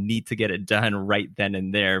that you need to get it done right then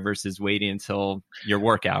and there versus waiting until your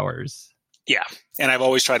work hours. Yeah. And I've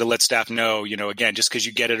always tried to let staff know, again, just because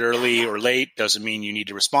you get it early or late doesn't mean you need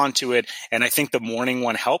to respond to it. And I think the morning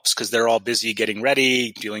one helps because they're all busy getting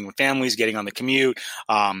ready, dealing with families, getting on the commute.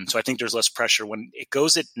 So I think there's less pressure. When it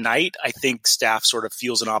goes at night, I think staff sort of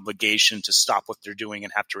feels an obligation to stop what they're doing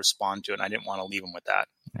and have to respond to it. And I didn't want to leave them with that.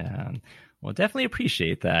 Yeah. Well, definitely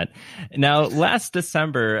appreciate that. Now, last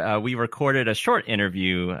December, we recorded a short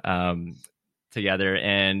interview together,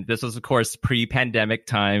 and this was, of course, pre-pandemic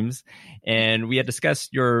times. And we had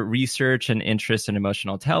discussed your research and interest in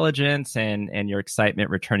emotional intelligence and your excitement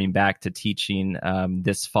returning back to teaching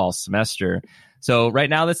this fall semester. So right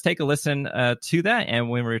now, let's take a listen to that. And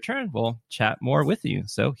when we return, we'll chat more with you.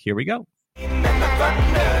 So here we go. Thunder,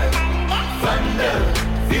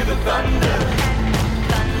 feel the thunder.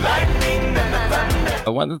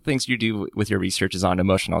 One of the things you do with your research is on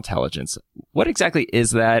emotional intelligence. What exactly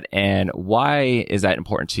is that, and why is that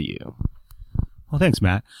important to you? Well, thanks,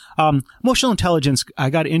 Matt. Emotional intelligence, I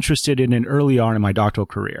got interested in it early on in my doctoral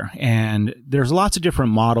career. And there's lots of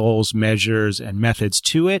different models, measures, and methods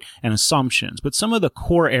to it and assumptions. But some of the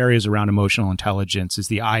core areas around emotional intelligence is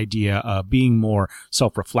the idea of being more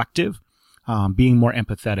self-reflective, being more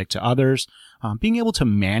empathetic to others, being able to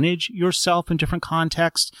manage yourself in different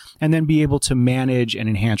contexts, and then be able to manage and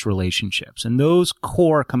enhance relationships. And those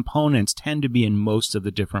core components tend to be in most of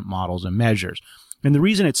the different models and measures. And the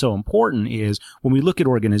reason it's so important is when we look at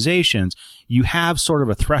organizations, you have sort of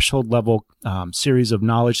a threshold level series of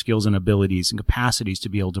knowledge, skills, and abilities and capacities to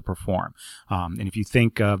be able to perform. And if you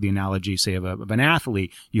think of the analogy, say, of an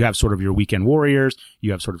athlete, you have sort of your weekend warriors,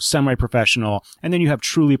 you have sort of semi-professional, and then you have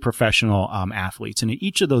truly professional athletes. And at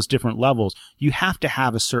each of those different levels, you have to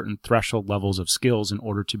have a certain threshold levels of skills in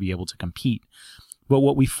order to be able to compete. But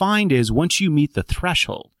what we find is once you meet the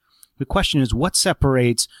threshold, the question is, what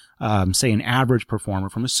separates, say, an average performer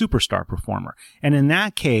from a superstar performer? And in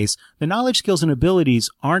that case, the knowledge, skills, and abilities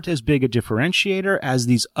aren't as big a differentiator as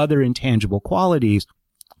these other intangible qualities,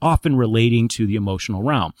 often relating to the emotional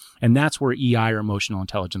realm. And that's where EI, or emotional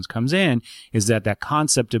intelligence, comes in, is that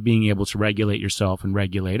concept of being able to regulate yourself and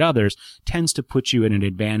regulate others tends to put you in an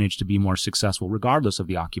advantage to be more successful regardless of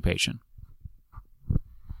the occupation.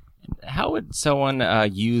 How would someone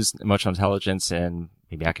use emotional intelligence in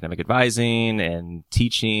maybe academic advising and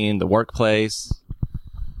teaching, the workplace?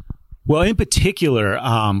 Well, in particular,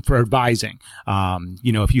 for advising,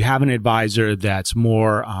 if you have an advisor that's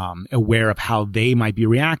more aware of how they might be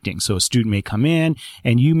reacting. So a student may come in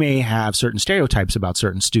and you may have certain stereotypes about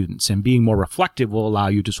certain students, and being more reflective will allow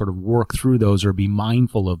you to sort of work through those or be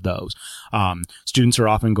mindful of those. Students are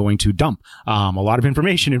often going to dump a lot of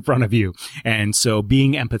information in front of you. And so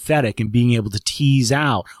being empathetic and being able to tease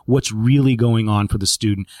out what's really going on for the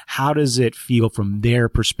student, how does it feel from their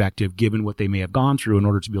perspective, given what they may have gone through, in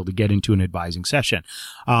order to be able to get into an advising session.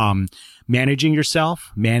 Managing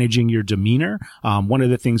yourself, managing your demeanor. One of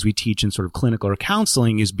the things we teach in sort of clinical or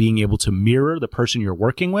counseling is being able to mirror the person you're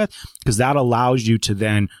working with, because that allows you to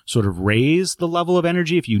then sort of raise the level of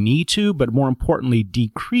energy if you need to, but more importantly,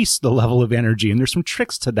 decrease the level of energy. And there's some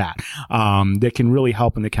tricks to that that can really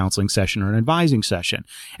help in the counseling session or an advising session.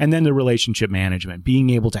 And then the relationship management, being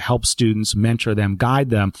able to help students, mentor them,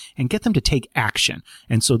 guide them, and get them to take action.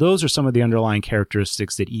 And so those are some of the underlying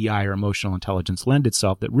characteristics that EI, or emotional intelligence, lend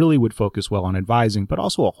itself, that really would focus well on advising, but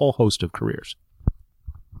also a whole host of careers.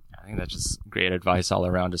 I think that's just great advice all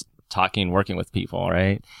around, just talking, working with people,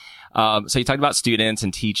 right? So you talked about students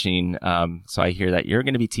and teaching. So I hear that you're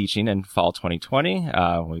going to be teaching in fall 2020.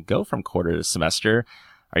 We go from quarter to semester.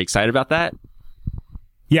 Are you excited about that?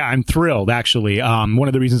 Yeah, I'm thrilled, actually. One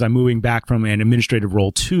of the reasons I'm moving back from an administrative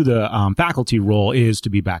role to the faculty role is to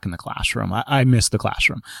be back in the classroom. I miss the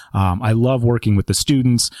classroom. I love working with the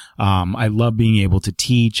students. I love being able to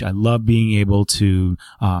teach. I love being able to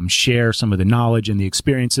share some of the knowledge and the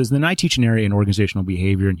experiences. And then I teach an area in organizational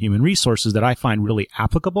behavior and human resources that I find really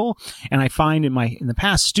applicable. And I find in the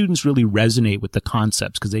past, students really resonate with the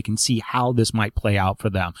concepts because they can see how this might play out for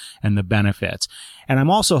them and the benefits. And I'm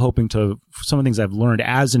also hoping to, some of the things I've learned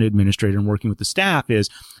as an administrator and working with the staff is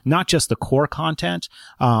not just the core content,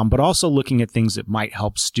 but also looking at things that might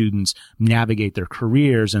help students navigate their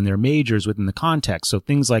careers and their majors within the context. So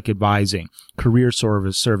things like advising, career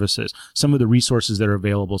services, some of the resources that are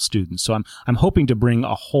available to students. So I'm hoping to bring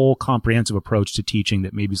a whole comprehensive approach to teaching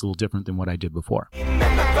that maybe is a little different than what I did before.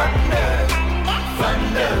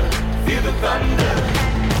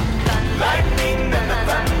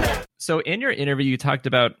 So in your interview, you talked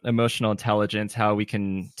about emotional intelligence, how we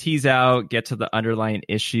can tease out, get to the underlying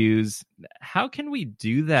issues. How can we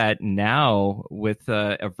do that now with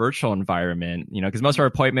a virtual environment? You know, because most of our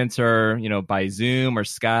appointments are, you know, by Zoom or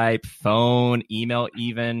Skype, phone, email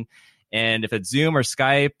even. And if it's Zoom or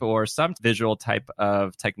Skype or some visual type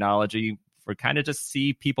of technology, we kind of just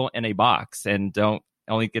see people in a box and don't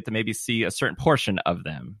only get to maybe see a certain portion of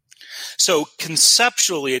them. So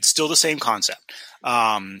conceptually, it's still the same concept.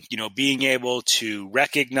 You know, being able to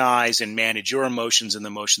recognize and manage your emotions and the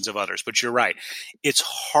emotions of others. But you're right. It's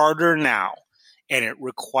harder now, and it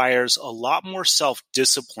requires a lot more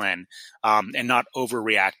self-discipline and not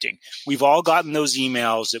overreacting. We've all gotten those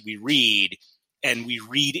emails that we read, and we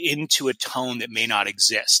read into a tone that may not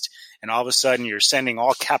exist. And all of a sudden you're sending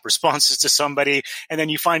all cap responses to somebody, and then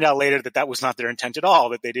you find out later that that was not their intent at all,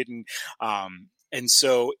 that they didn't. And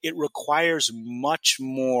so it requires much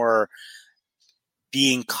more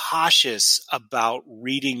being cautious about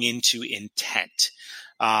reading into intent.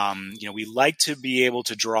 You know, we like to be able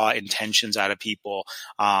to draw intentions out of people,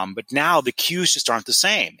 but now the cues just aren't the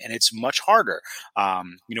same, and it's much harder.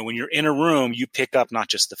 You know, when you're in a room, you pick up not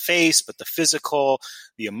just the face, but the physical,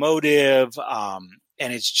 the emotive, and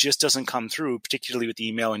it just doesn't come through, particularly with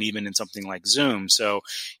email and even in something like Zoom. So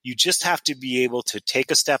you just have to be able to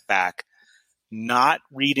take a step back, not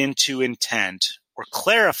read into intent, or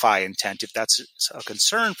clarify intent if that's a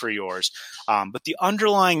concern for yours. But the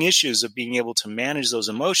underlying issues of being able to manage those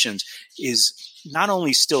emotions is not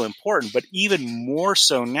only still important, but even more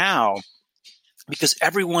so now, because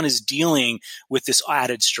everyone is dealing with this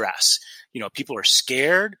added stress. You know, people are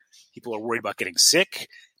scared. People are worried about getting sick.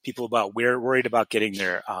 People worried about getting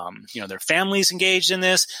their, their families engaged in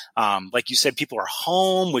this. Like you said, people are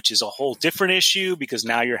home, which is a whole different issue because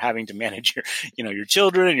now you're having to manage your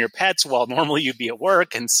children and your pets while normally you'd be at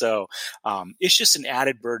work. And so, it's just an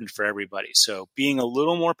added burden for everybody. So being a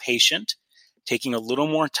little more patient, taking a little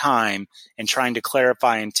more time, and trying to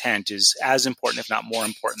clarify intent is as important, if not more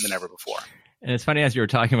important than ever before. And it's funny, as you were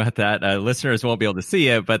talking about that, listeners won't be able to see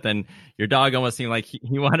it, but then your dog almost seemed like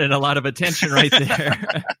he wanted a lot of attention right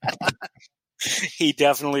there. He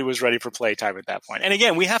definitely was ready for playtime at that point. And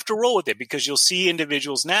again, we have to roll with it because you'll see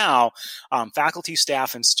individuals now, faculty,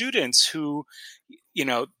 staff, and students who, you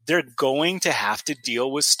know, they're going to have to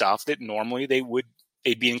deal with stuff that normally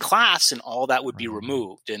they'd be in class and all that would be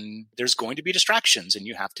removed. And there's going to be distractions, and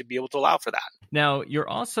you have to be able to allow for that. Now, you're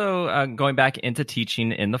also going back into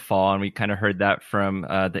teaching in the fall, and we kind of heard that from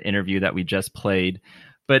the interview that we just played.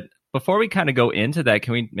 But before we kind of go into that,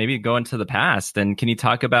 can we maybe go into the past? And can you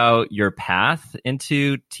talk about your path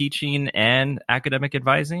into teaching and academic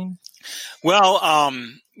advising? Well,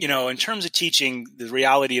 in terms of teaching, the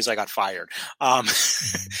reality is I got fired.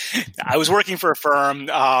 I was working for a firm,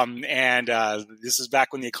 and this is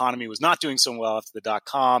back when the economy was not doing so well after the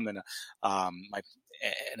 .com, and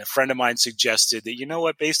a friend of mine suggested that, you know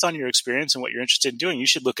what, based on your experience and what you're interested in doing, you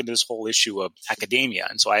should look into this whole issue of academia.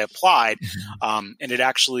 And so I applied, and it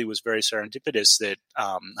actually was very serendipitous that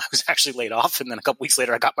I was actually laid off, and then a couple weeks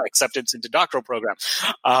later I got my acceptance into doctoral program.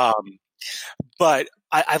 But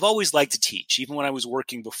I've always liked to teach, even when I was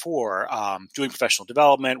working before, doing professional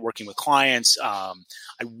development, working with clients. I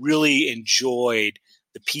really enjoyed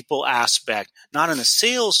the people aspect, not in the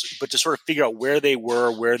sales, but to sort of figure out where they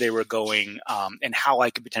were going, and how I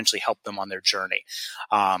could potentially help them on their journey.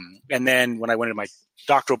 And then when I went into my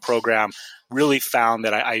doctoral program, really found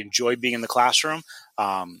that I enjoyed being in the classroom.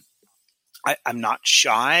 I'm not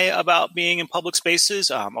shy about being in public spaces.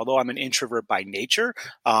 Although I'm an introvert by nature,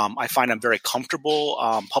 I find I'm very comfortable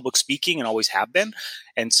public speaking and always have been.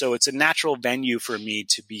 And so it's a natural venue for me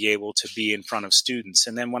to be able to be in front of students.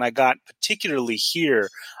 And then when I got particularly here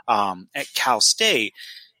at Cal State,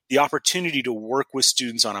 the opportunity to work with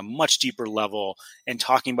students on a much deeper level and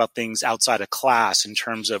talking about things outside of class in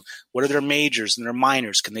terms of what are their majors and their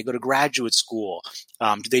minors? Can they go to graduate school?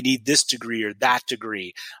 Do they need this degree or that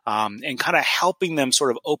degree? And kind of helping them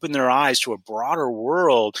sort of open their eyes to a broader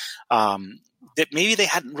world that maybe they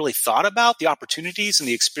hadn't really thought about, the opportunities and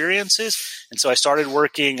the experiences. And so I started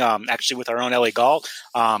working actually with our own LA Galt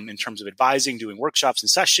in terms of advising, doing workshops and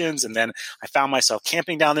sessions. And then I found myself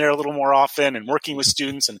camping down there a little more often and working with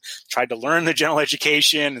students and tried to learn the general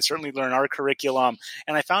education and certainly learn our curriculum.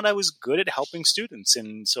 And I found I was good at helping students.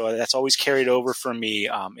 And so that's always carried over for me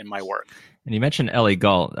in my work. And you mentioned Ellie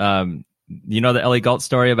Galt. You know the Ellie Galt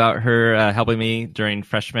story about her helping me during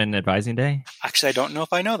freshman advising day? Actually, I don't know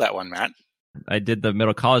if I know that one, Matt. I did the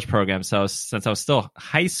middle college program. So since I was still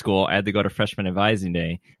high school, I had to go to freshman advising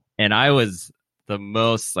day. And I was the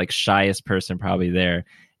most shyest person probably there.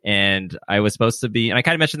 And I was supposed to be, and I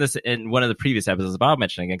kind of mentioned this in one of the previous episodes, but I'll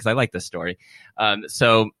mention it again because I like this story.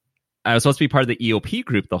 So I was supposed to be part of the EOP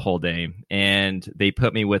group the whole day. And they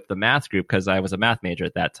put me with the math group because I was a math major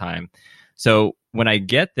at that time. So when I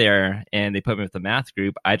get there and they put me with the math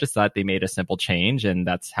group, I just thought they made a simple change and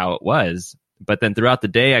that's how it was. But then throughout the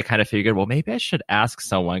day, I kind of figured, well, maybe I should ask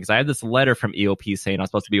someone because I had this letter from EOP saying I'm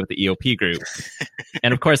supposed to be with the EOP group.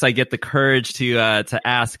 And of course, I get the courage to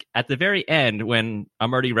ask at the very end when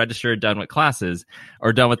I'm already registered, done with classes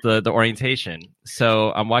or done with the orientation.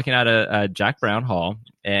 So I'm walking out of Jack Brown Hall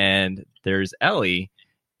and there's Ellie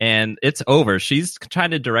and it's over. She's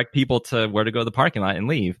trying to direct people to where to go to the parking lot and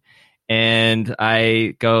leave. And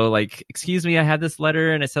I go excuse me, I had this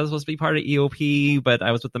letter and it says I was supposed to be part of EOP, but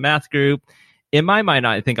I was with the math group. In my mind,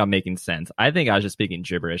 I think I'm making sense. I think I was just speaking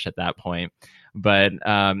gibberish at that point. But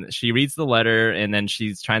she reads the letter and then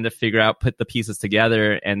she's trying to figure out, put the pieces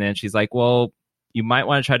together. And then she's like, well, you might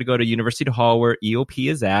want to try to go to University Hall where EOP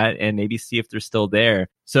is at and maybe see if they're still there.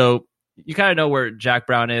 So you kind of know where Jack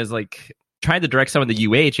Brown is, trying to direct someone to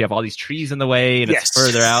UH. You have all these trees in the way and it's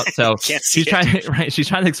further out. So she's trying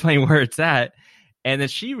to explain where it's at. And then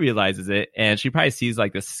she realizes it and she probably sees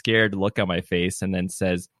this scared look on my face and then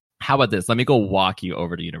says, how about this? Let me go walk you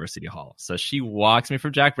over to University Hall. So she walks me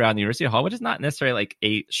from Jack Brown to University Hall, which is not necessarily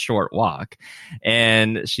a short walk.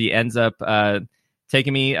 And she ends up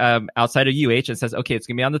taking me outside of UH and says, okay, it's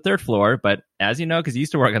going to be on the third floor. But as you know, because you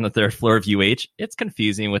used to work on the third floor of UH, it's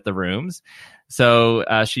confusing with the rooms. So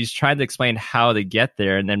she's trying to explain how to get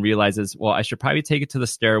there and then realizes, well, I should probably take it to the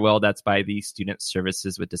stairwell that's by the Student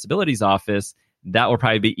Services with Disabilities office. That will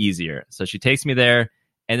probably be easier. So she takes me there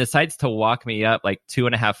and decides to walk me up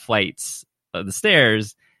 2.5 flights of the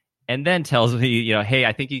stairs and then tells me, hey,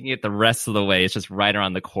 I think you can get the rest of the way. It's just right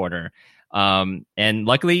around the corner. And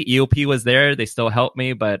luckily EOP was there. They still helped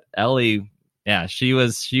me, but Ellie, yeah, she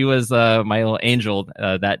was my little angel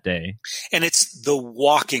that day. And it's the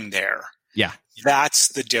walking there. Yeah. That's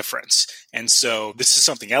the difference. And so this is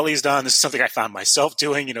something Ellie's done. This is something I found myself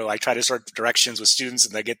doing. I try to start directions with students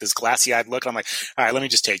and they get this glassy eyed look. I'm like, all right, let me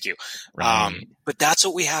just take you. Right. But that's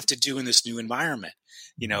what we have to do in this new environment.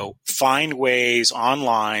 Find ways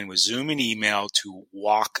online with Zoom and email to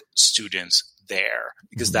walk students there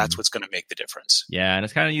because that's what's going to make the difference. Yeah. And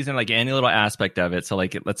it's kind of using any little aspect of it. So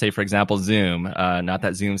let's say, for example, Zoom, not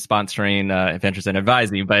that Zoom's sponsoring Adventures in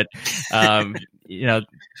Advising, but,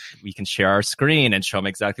 we can share our screen and show them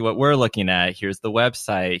exactly what we're looking at. Here's the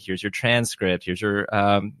website. Here's your transcript. Here's your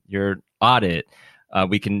audit.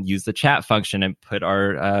 We can use the chat function and put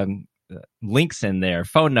our links in there,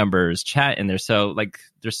 phone numbers, chat in there. So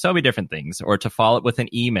there's so many different things, or to follow up with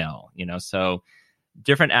an email, so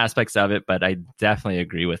different aspects of it, but I definitely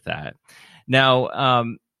agree with that. Now,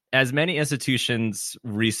 as many institutions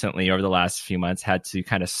recently over the last few months had to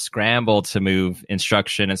kind of scramble to move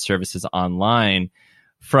instruction and services online,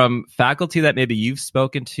 from faculty that maybe you've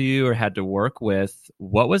spoken to or had to work with,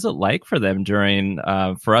 what was it like for them during,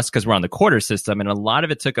 for us, because we're on the quarter system, and a lot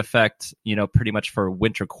of it took effect, pretty much for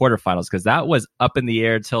winter quarterfinals, because that was up in the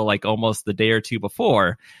air till almost the day or two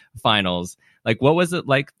before finals. What was it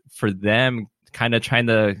like for them kind of trying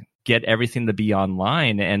to get everything to be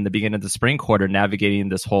online and the beginning of the spring quarter, navigating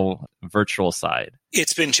this whole virtual side?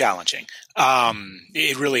 It's been challenging.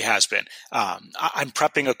 It really has been. I'm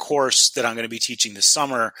prepping a course that I'm going to be teaching this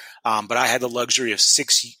summer, but I had the luxury of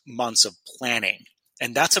 6 months of planning.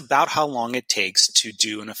 And that's about how long it takes to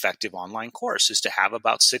do an effective online course, is to have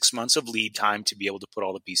about 6 months of lead time to be able to put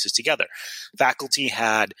all the pieces together. Faculty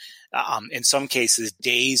had, in some cases,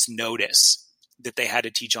 days notice that they had to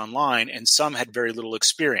teach online, and some had very little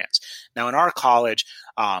experience. Now, in our college,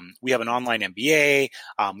 we have an online MBA,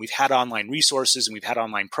 we've had online resources, and we've had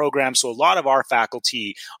online programs. So a lot of our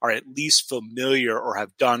faculty are at least familiar or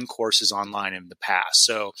have done courses online in the past.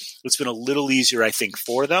 So it's been a little easier, I think,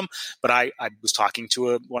 for them. But I was talking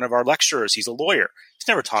to one of our lecturers. He's a lawyer. He's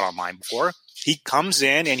never taught online before. He comes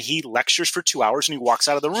in and he lectures for 2 hours and he walks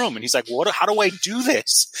out of the room and he's like, how do I do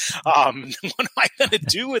this? What am I going to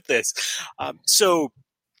do with this? So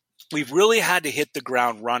we've really had to hit the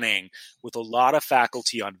ground running with a lot of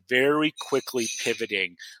faculty on very quickly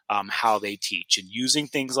pivoting how they teach and using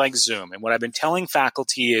things like Zoom. And what I've been telling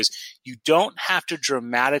faculty is you don't have to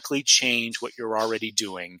dramatically change what you're already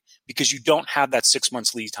doing because you don't have that 6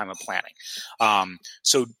 months lead time of planning.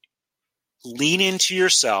 So lean into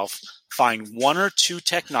yourself. Find one or two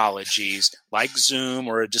technologies like Zoom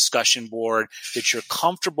or a discussion board that you're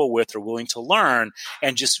comfortable with or willing to learn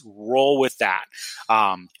and just roll with that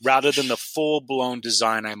rather than the full-blown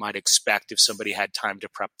design I might expect if somebody had time to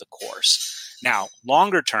prep the course. Now,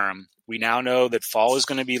 longer term, we now know that fall is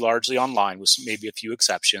going to be largely online with maybe a few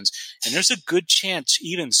exceptions. And there's a good chance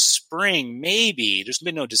even spring, maybe. There's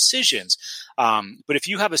been no decisions. But if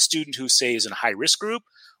you have a student who, say, is in a high-risk group,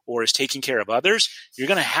 or is taking care of others, you're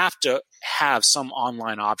going to have some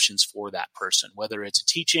online options for that person, whether it's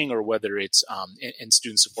teaching or whether it's in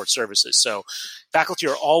student support services. So faculty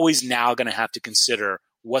are always now going to have to consider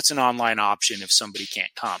what's an online option if somebody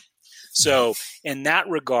can't come. So in that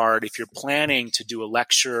regard, if you're planning to do a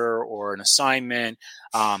lecture or an assignment,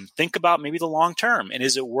 think about maybe the long term. And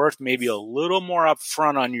is it worth maybe a little more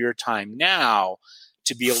upfront on your time now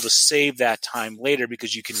to be able to save that time later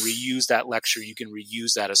because you can reuse that lecture, you can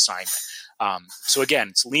reuse that assignment. So again,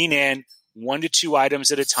 it's lean in, 1 to 2 items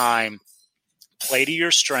at a time, play to your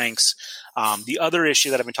strengths. The other issue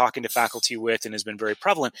that I've been talking to faculty with and has been very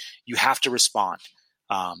prevalent, you have to respond.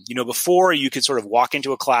 Before you could sort of walk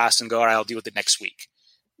into a class and go, all right, I'll deal with it next week.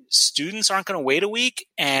 Students aren't going to wait a week,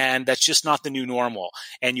 and that's just not the new normal.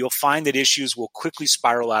 And you'll find that issues will quickly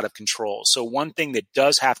spiral out of control. So one thing that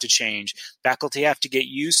does have to change, faculty have to get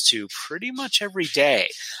used to pretty much every day,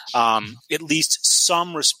 at least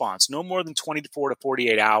some response, no more than 24 to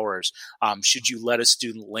 48 hours should you let a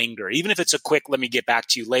student linger. Even if it's a quick, let me get back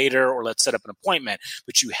to you later, or let's set up an appointment,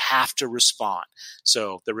 but you have to respond.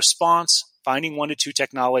 So the response, finding 1 to 2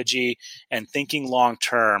 technology, and thinking long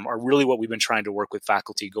term are really what we've been trying to work with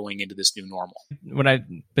faculty going into this new normal. When I've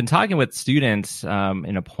been talking with students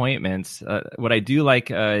in appointments, what I do like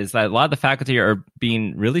is that a lot of the faculty are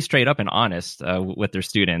being really straight up and honest with their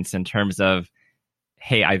students in terms of,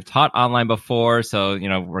 hey, I've taught online before, so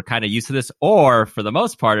we're kind of used to this. Or for the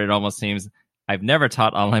most part, it almost seems I've never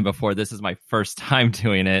taught online before. This is my first time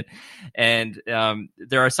doing it. And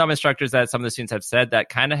there are some instructors that some of the students have said that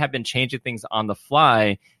kind of have been changing things on the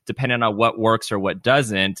fly, depending on what works or what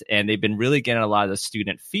doesn't. And they've been really getting a lot of the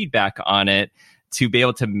student feedback on it to be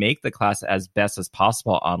able to make the class as best as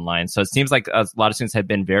possible online. So it seems like a lot of students have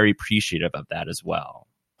been very appreciative of that as well.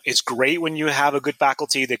 It's great when you have a good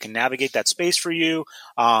faculty that can navigate that space for you.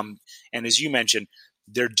 And as you mentioned,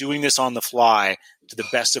 they're doing this on the fly to the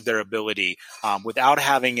best of their ability without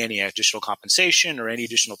having any additional compensation or any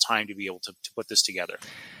additional time to be able to put this together.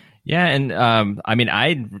 Yeah. And I'm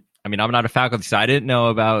not a faculty, so I didn't know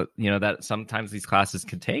about, that sometimes these classes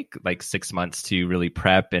can take like 6 months to really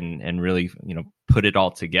prep and really, put it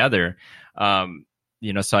all together.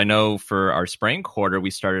 So I know for our spring quarter, we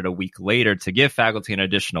started a week later to give faculty an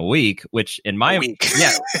additional week, which in my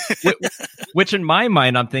which in my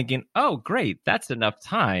mind, I'm thinking, oh, great, that's enough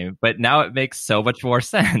time. But now it makes so much more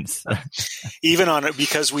sense. Even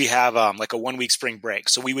because we have like a 1 week spring break.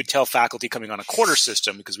 So we would tell faculty coming on a quarter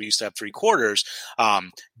system, because we used to have 3 quarters,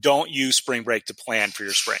 don't use spring break to plan for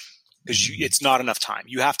your spring because it's not enough time.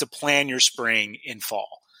 You have to plan your spring in fall.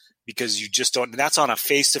 Because you just don't, that's on a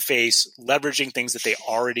face-to-face, leveraging things that they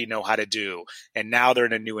already know how to do. And now they're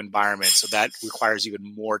in a new environment. So that requires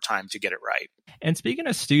even more time to get it right. And speaking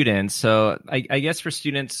of students, so I guess for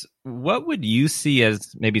students, what would you see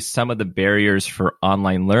as maybe some of the barriers for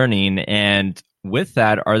online learning? And with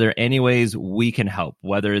that, are there any ways we can help,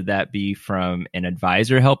 whether that be from an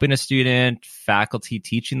advisor helping a student, faculty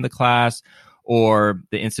teaching the class, or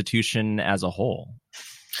the institution as a whole?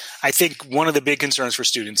 I think one of the big concerns for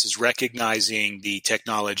students is recognizing the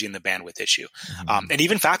technology and the bandwidth issue. And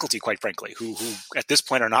even faculty, quite frankly, who at this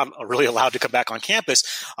point are not really allowed to come back on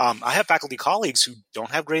campus. I have faculty colleagues who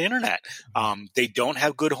don't have great internet. They don't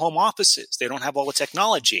have good home offices. They don't have all the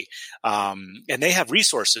technology. And they have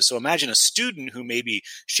resources. So imagine a student who may be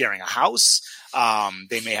sharing a house.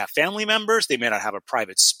 They may have family members. They may not have a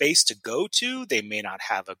private space to go to. They may not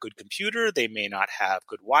have a good computer. They may not have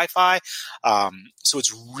good Wi-Fi. So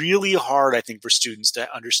it's really hard, I think, for students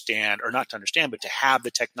to understand, or not to understand, but to have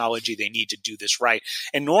the technology they need to do this right.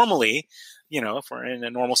 And normally, if we're in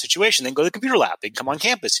a normal situation, then go to the computer lab. They can come on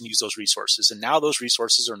campus and use those resources. And now those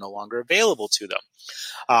resources are no longer available to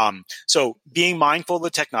them. So being mindful of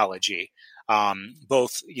the technology,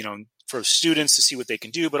 both, for students to see what they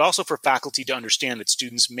can do, but also for faculty to understand that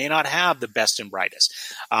students may not have the best and brightest.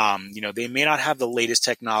 They may not have the latest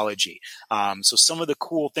technology. So some of the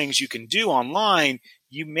cool things you can do online,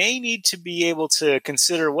 you may need to be able to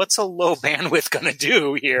consider what's a low bandwidth going to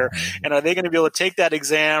do here. And are they going to be able to take that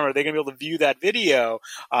exam? Or are they going to be able to view that video?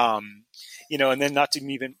 And then not to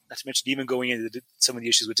mention even going into some of the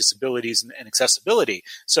issues with disabilities and accessibility.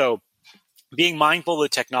 So being mindful of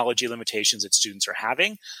the technology limitations that students are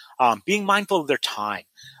having, being mindful of their time.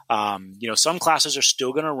 Some classes are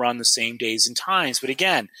still going to run the same days and times, but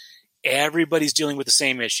again, everybody's dealing with the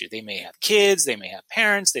same issue. They may have kids, they may have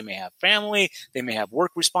parents, they may have family, they may have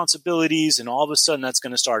work responsibilities, and all of a sudden that's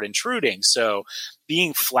going to start intruding. So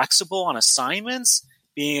being flexible on assignments,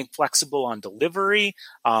 being flexible on delivery,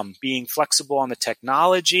 being flexible on the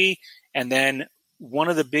technology, and then one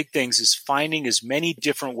of the big things is finding as many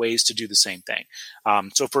different ways to do the same thing.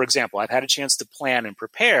 So for example, I've had a chance to plan and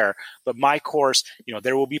prepare, but my course,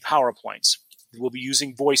 there will be PowerPoints. We'll be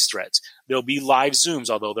using voice threads. There'll be live Zooms,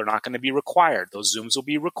 although they're not going to be required. Those Zooms will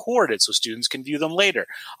be recorded so students can view them later.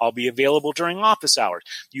 I'll be available during office hours.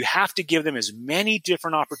 You have to give them as many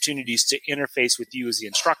different opportunities to interface with you as the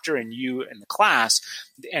instructor and you and the class.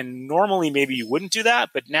 And normally maybe you wouldn't do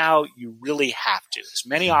that, but now you really have to. As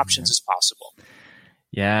many options as possible.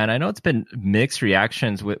 Yeah, and I know it's been mixed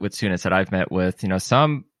reactions with students that I've met with.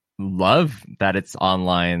 Some love that it's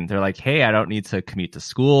online. They're like, hey, I don't need to commute to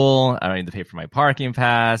school. I don't need to pay for my parking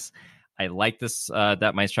pass. I like this,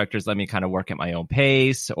 that my instructors let me kind of work at my own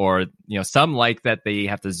pace. Or, some like that they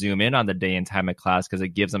have to zoom in on the day and time of class because it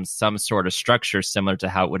gives them some sort of structure similar to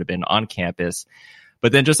how it would have been on campus.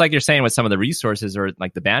 But then just like you're saying with some of the resources or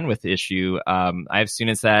like the bandwidth issue, I have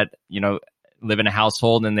students that, live in a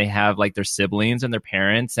household and they have like their siblings and their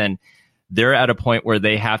parents, and they're at a point where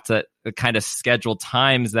they have to kind of schedule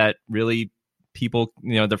times that really people,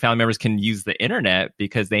 their family members can use the internet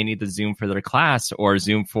because they need to Zoom for their class or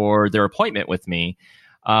Zoom for their appointment with me.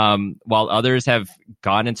 While others have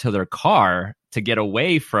gone into their car to get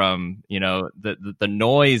away from, the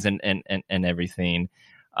noise and everything.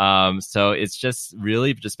 So it's just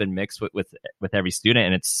really just been mixed with every student,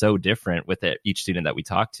 and it's so different with each student that we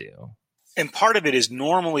talk to. And part of it is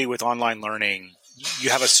normally with online learning,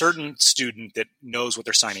 you have a certain student that knows what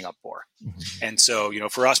they're signing up for. Mm-hmm. And so,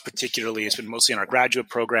 for us particularly, it's been mostly in our graduate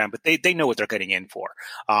program, but they know what they're getting in for.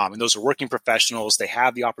 And those are working professionals. They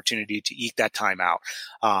have the opportunity to eke that time out.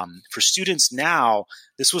 For students now,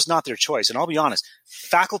 this was not their choice. And I'll be honest,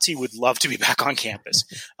 faculty would love to be back on campus.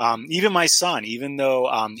 Even my son, even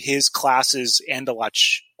though his classes end a lot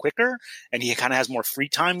quicker and he kind of has more free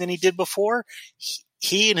time than he did before,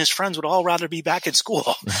 he and his friends would all rather be back in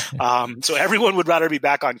school. So everyone would rather be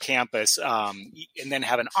back on campus and then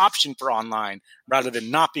have an option for online rather than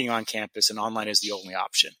not being on campus, and online is the only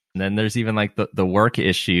option. And then there's even like the work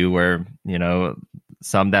issue where,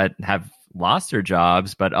 some that have lost their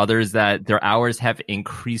jobs, but others that their hours have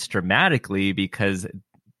increased dramatically because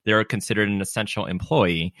they're considered an essential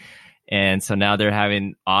employee. And so now they're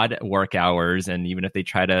having odd work hours. And even if they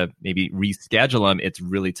try to maybe reschedule them, it's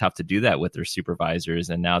really tough to do that with their supervisors.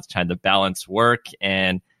 And now it's trying to balance work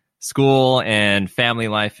and school and family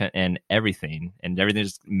life and everything. And everything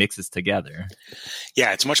just mixes together.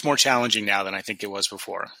 Yeah, it's much more challenging now than I think it was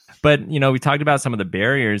before. But, we talked about some of the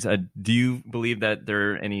barriers. Do you believe that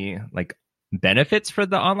there are any benefits for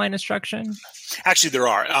the online instruction? Actually, there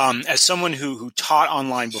are. As someone who taught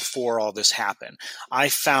online before all this happened, I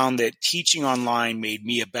found that teaching online made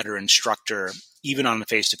me a better instructor, even on a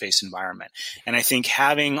face-to-face environment. And I think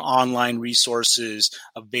having online resources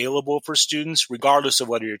available for students, regardless of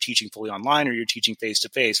whether you're teaching fully online or you're teaching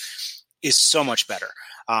face-to-face, is so much better.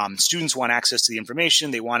 Students want access to the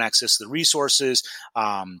information. They want access to the resources.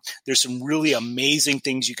 There's some really amazing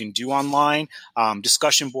things you can do online.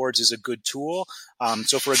 Discussion boards is a good tool.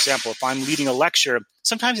 So for example, if I'm leading a lecture,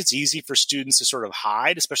 sometimes it's easy for students to sort of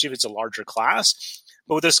hide, especially if it's a larger class.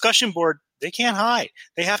 But with a discussion board, they can't hide.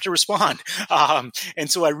 They have to respond. And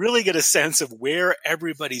so I really get a sense of where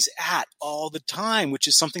everybody's at all the time, which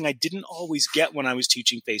is something I didn't always get when I was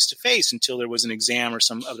teaching face-to-face until there was an exam or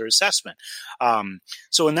some other assessment.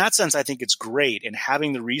 So in that sense, I think it's great. And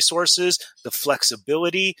having the resources, the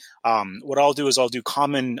flexibility, what I'll do is I'll do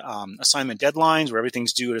common assignment deadlines where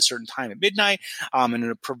everything's due at a certain time at midnight. And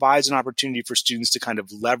it provides an opportunity for students to kind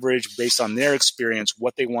of leverage based on their experience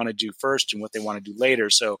what they want to do first and what they want to do later.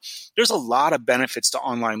 So there's a lot of benefits to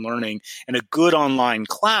online learning, and a good online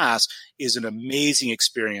class is an amazing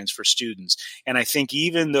experience for students. And I think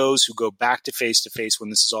even those who go back to face-to-face when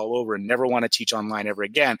this is all over and never want to teach online ever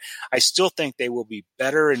again, I still think they will be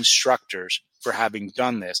better instructors for having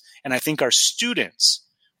done this. And I think our students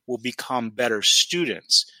will become better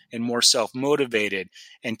students and more self-motivated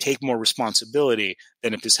and take more responsibility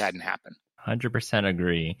than if this hadn't happened. 100%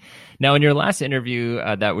 agree. Now, in your last interview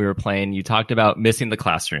that we were playing, you talked about missing the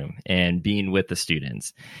classroom and being with the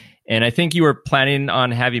students. And I think you were planning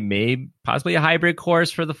on having maybe possibly a hybrid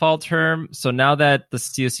course for the fall term. So now that the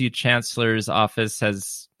CSU Chancellor's office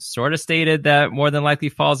has sort of stated that more than likely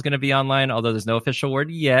fall is going to be online, although there's no official word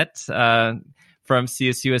yet from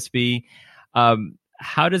CSUSB,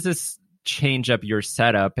 how does this change up your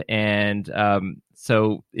setup? And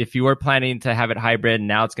so if you were planning to have it hybrid and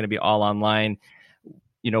now it's going to be all online,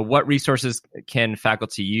 what resources can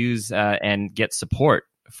faculty use and get support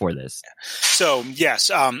for this? So yes,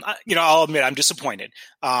 I'll admit I'm disappointed.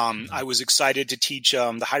 I was excited to teach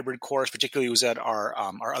the hybrid course, particularly it was at our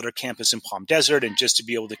other campus in Palm Desert, and just to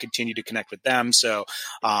be able to continue to connect with them. So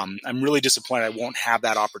I'm really disappointed I won't have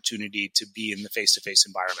that opportunity to be in the face-to-face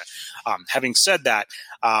environment. Having said that,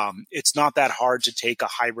 it's not that hard to take a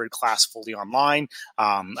hybrid class fully online.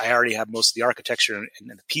 I already have most of the architecture and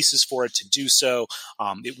the pieces for it to do so.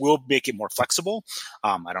 It will make it more flexible.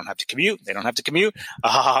 I don't have to commute. They don't have to commute.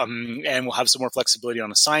 And we'll have some more flexibility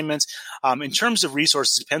on assignments. In terms of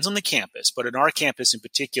resources, it depends on the campus, but in our campus in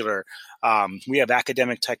particular, we have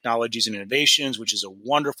Academic Technologies and Innovations, which is a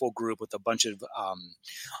wonderful group with a bunch of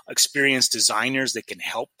experienced designers that can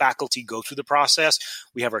help faculty go through the process.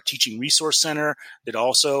 We have our Teaching Resource Center that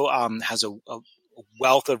also has a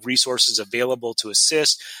wealth of resources available to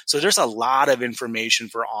assist. So there's a lot of information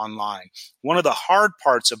for online. One of the hard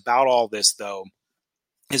parts about all this, though,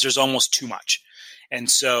 is there's almost too much. And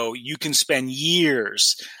so you can spend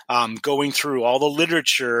years going through all the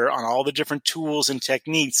literature on all the different tools and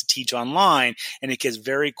techniques to teach online, and it gets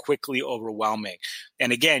very quickly overwhelming.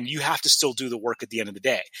 And again, you have to still do the work at the end of the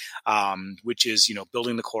day, which is,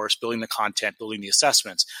 building the course, building the content, building the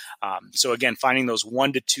assessments. So again, finding those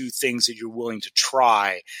 1 to 2 things that you're willing to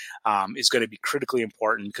try is going to be critically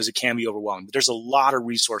important because it can be overwhelming. But there's a lot of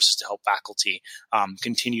resources to help faculty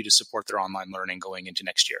continue to support their online learning going into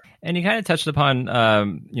next year. And you kind of touched upon,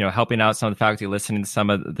 helping out some of the faculty, listening to some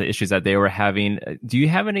of the issues that they were having. Do you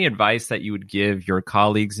have any advice that you would give your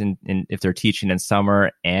colleagues in if they're teaching in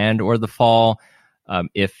summer and or the fall,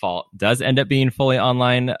 if fall does end up being fully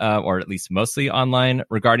online or at least mostly online,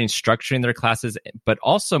 regarding structuring their classes, but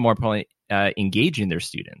also more importantly, engaging their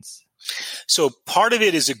students? So part of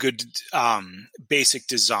it is a good basic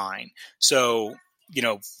design. So,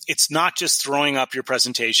 it's not just throwing up your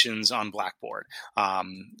presentations on Blackboard,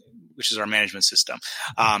 which is our management system.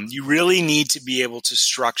 You really need to be able to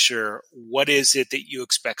structure what is it that you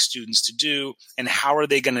expect students to do and how are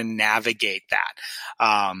they going to navigate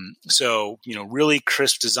that. So, really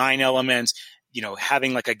crisp design elements,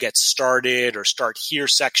 having like a get started or start here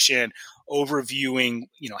section, overviewing,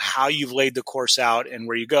 how you've laid the course out and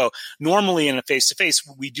where you go. Normally in a face-to-face,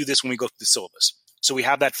 we do this when we go through the syllabus. So we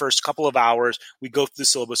have that first couple of hours, we go through the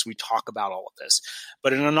syllabus, we talk about all of this.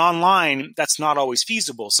 But in an online, that's not always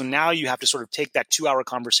feasible. So now you have to sort of take that 2-hour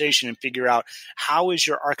conversation and figure out how is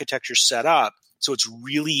your architecture set up so it's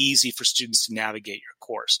really easy for students to navigate your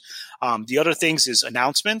course. The other things is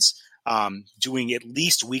announcements, doing at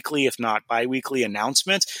least weekly, if not biweekly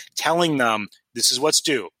announcements, telling them this is what's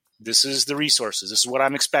due. This is the resources. This is what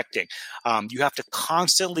I'm expecting. You have to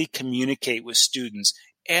constantly communicate with students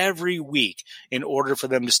every week in order for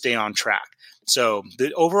them to stay on track. So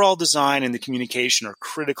the overall design and the communication are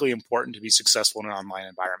critically important to be successful in an online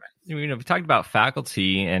environment. We talked about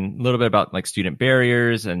faculty and a little bit about like student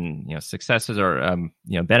barriers and successes or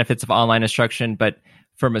benefits of online instruction. But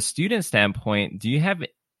from a student standpoint, do you have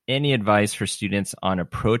any advice for students on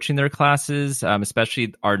approaching their classes,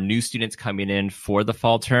 especially our new students coming in for the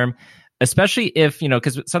fall term? Especially if,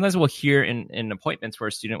 because sometimes we'll hear in appointments where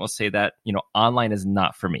a student will say that, online is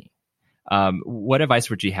not for me. What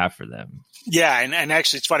advice would you have for them? Yeah, and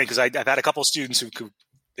actually it's funny because I've had a couple of students who've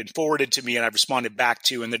been forwarded to me and I've responded back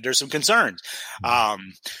to, and there's some concerns.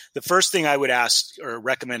 The first thing I would ask or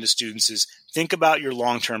recommend to students is think about your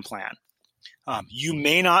long-term plan. You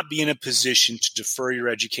may not be in a position to defer your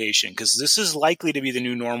education because this is likely to be the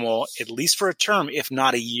new normal, at least for a term, if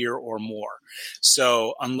not a year or more.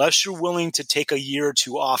 So unless you're willing to take a year or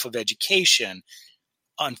two off of education,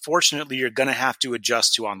 unfortunately, you're going to have to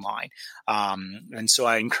adjust to online. And so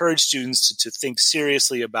I encourage students to think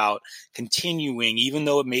seriously about continuing, even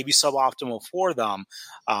though it may be suboptimal for them,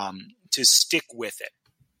 to stick with it.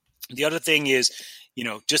 The other thing is,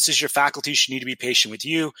 just as your faculty should need to be patient with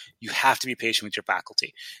you, you have to be patient with your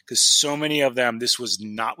faculty because so many of them, this was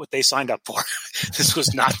not what they signed up for. This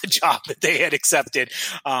was not the job that they had accepted.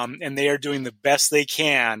 And they are doing the best they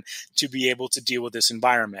can to be able to deal with this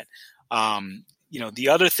environment. the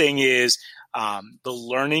other thing is the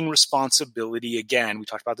learning responsibility, again, we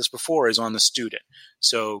talked about this before, is on the student.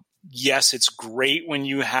 So yes, it's great when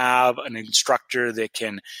you have an instructor that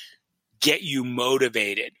can get you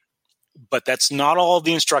motivated, but that's not all of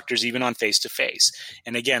the instructors, even on face-to-face.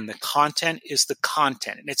 And again, the content is the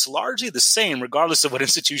content, and it's largely the same regardless of what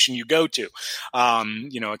institution you go to.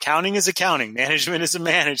 Accounting is accounting, management is a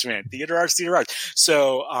management, theater arts, theater arts.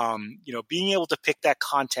 So, being able to pick that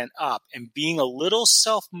content up and being a little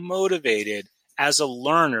self-motivated as a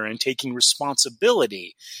learner and taking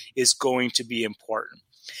responsibility is going to be important.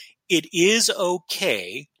 It is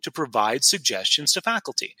okay to provide suggestions to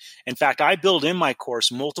faculty. In fact, I build in my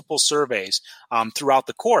course multiple surveys throughout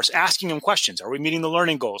the course, asking them questions. Are we meeting the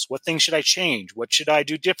learning goals? What things should I change? What should I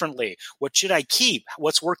do differently? What should I keep?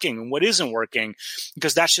 What's working and what isn't working?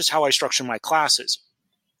 Because that's just how I structure my classes.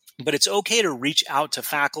 But it's okay to reach out to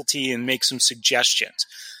faculty and make some suggestions.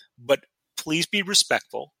 But please be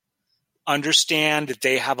respectful. Understand that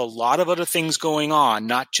they have a lot of other things going on,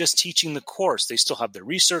 not just teaching the course. They still have their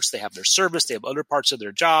research, they have their service, they have other parts of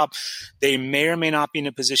their job. They may or may not be in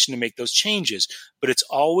a position to make those changes, but it's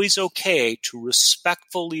always okay to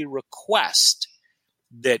respectfully request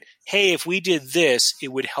that, hey, if we did this, it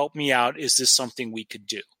would help me out. Is this something we could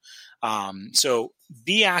do? So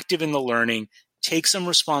be active in the learning, take some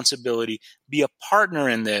responsibility, be a partner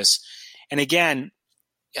in this. And again,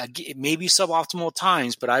 it may be suboptimal at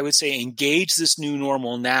times, but I would say engage this new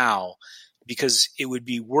normal now, because it would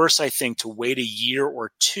be worse, I think, to wait a year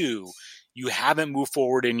or two. You haven't moved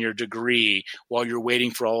forward in your degree while you're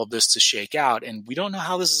waiting for all of this to shake out. And we don't know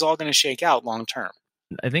how this is all going to shake out long term.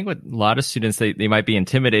 I think with a lot of students, they might be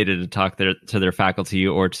intimidated to talk to their faculty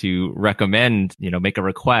or to recommend, make a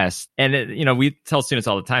request. And, we tell students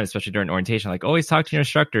all the time, especially during orientation, like always talk to your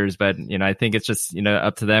instructors. But, I think it's just,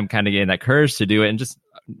 up to them kind of getting that courage to do it and just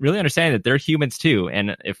really understanding that they're humans too.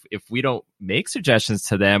 And if we don't make suggestions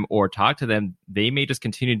to them or talk to them, they may just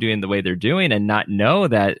continue doing the way they're doing and not know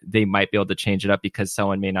that they might be able to change it up because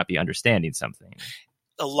someone may not be understanding something.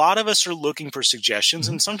 A lot of us are looking for suggestions,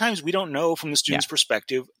 and sometimes we don't know from the student's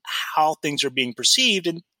perspective how things are being perceived,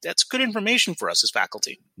 and that's good information for us as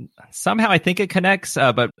faculty. Somehow I think it connects,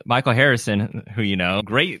 but Michael Harrison, who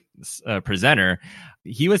great presenter,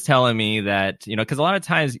 he was telling me that, because a lot of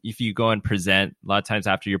times if you go and present, a lot of times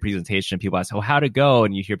after your presentation, people ask, oh, how'd it go?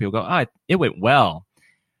 And you hear people go, it went well.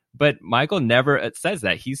 But Michael never says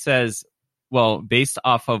that. He says, well, based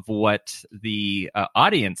off of what the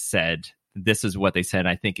audience said, this is what they said. And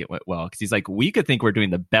I think it went well. Because he's like, we could think we're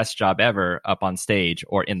doing the best job ever up on stage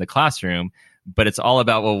or in the classroom, but it's all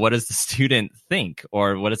about, well, what does the student think,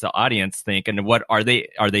 or what does the audience think, and what are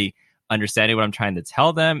they understanding what I'm trying to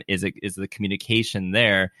tell them? Is the communication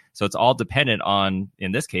there? So it's all dependent on,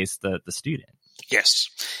 in this case, the student. Yes,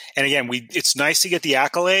 and again, it's nice to get the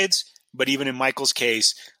accolades, but even in Michael's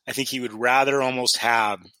case, I think he would rather almost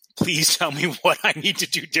have, please tell me what I need to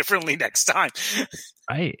do differently next time.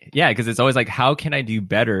 Right. Yeah, because it's always like, how can I do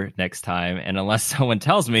better next time? And unless someone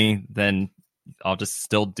tells me, then I'll just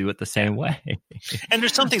still do it the same way. And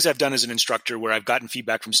there's some things I've done as an instructor where I've gotten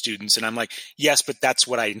feedback from students and I'm like, yes, but that's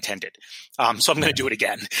what I intended. So I'm going to do it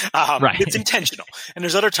again. Right. It's intentional. And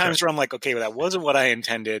there's other times where I'm like, okay, well, that wasn't what I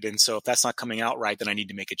intended. And so if that's not coming out right, then I need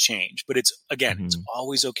to make a change. But it's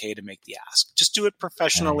always okay to make the ask. Just do it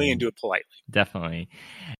professionally and do it politely. Definitely.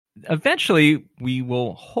 Eventually, we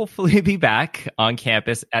will hopefully be back on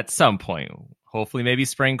campus at some point. Hopefully maybe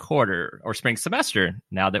spring quarter or spring semester,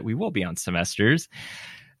 now that we will be on semesters.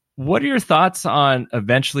 What are your thoughts on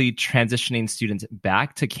eventually transitioning students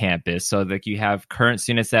back to campus so that you have current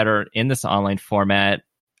students that are in this online format?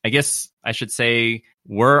 I guess I should say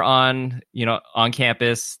we're on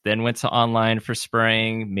campus, then went to online for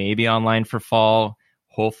spring, maybe online for fall,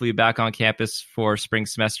 hopefully back on campus for spring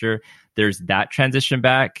semester. There's that transition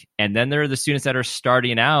back. And then there are the students that are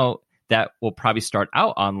starting out that will probably start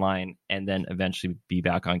out online and then eventually be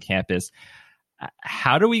back on campus.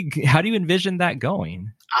 How do you envision that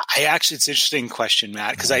going? It's an interesting question,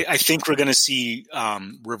 Matt, because I think we're going to see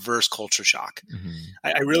reverse culture shock. Mm-hmm.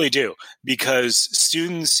 I really do, because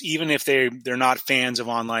students, even if they're not fans of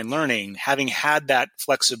online learning, having had that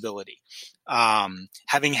flexibility,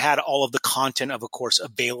 having had all of the content of a course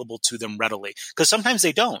available to them readily, because sometimes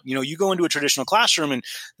they don't. You go into a traditional classroom and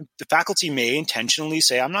the faculty may intentionally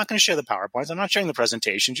say, I'm not going to share the PowerPoints, I'm not sharing the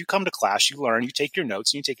presentations. You come to class, you learn, you take your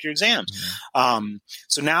notes, and you take your exams. Mm-hmm.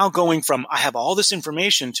 So now going from I have all this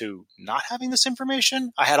information to not having this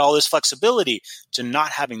information, I had all this flexibility to not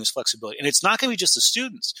having this flexibility. And it's not going to be just the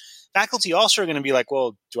students. Faculty also are going to be like,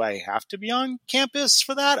 well, do I have to be on campus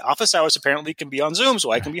for that? Office hours apparently can be on Zoom,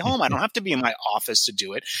 so I can be home. I don't have to be in my office to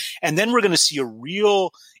do it. And then we're going to see a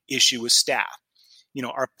real issue with staff.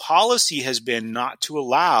 Our policy has been not to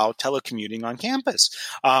allow telecommuting on campus.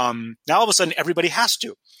 Now all of a sudden everybody has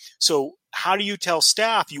to. So how do you tell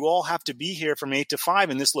staff you all have to be here from 8 to 5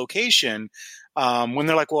 in this location when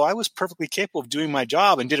they're like, well, I was perfectly capable of doing my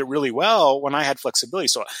job and did it really well when I had flexibility.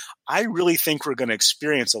 So I really think we're going to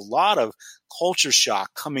experience a lot of culture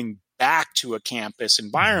shock coming back to a campus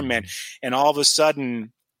environment. And all of a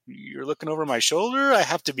sudden, you're looking over my shoulder. I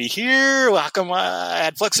have to be here. How come I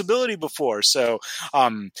had flexibility before? So,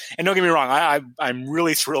 and don't get me wrong, I'm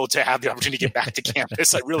really thrilled to have the opportunity to get back to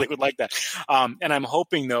campus. I really would like that. And I'm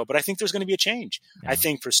hoping though, but I think there's going to be a change. Yeah. I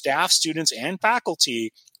think for staff, students, and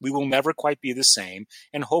faculty, we will never quite be the same.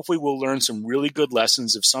 And hopefully we'll learn some really good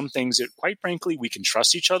lessons of some things that quite frankly, we can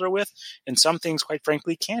trust each other with. And some things quite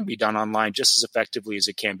frankly can be done online just as effectively as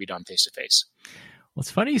it can be done face to face. Well, it's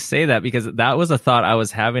funny you say that because that was a thought I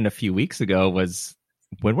was having a few weeks ago was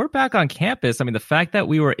when we're back on campus, I mean, the fact that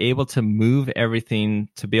we were able to move everything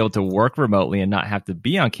to be able to work remotely and not have to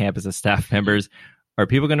be on campus as staff members, are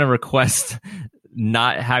people going to request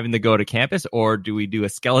not having to go to campus, or do we do a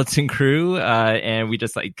skeleton crew and we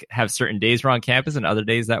just like have certain days we're on campus and other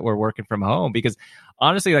days that we're working from home? Because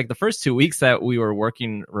honestly, like the first 2 weeks that we were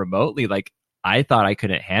working remotely, like I thought I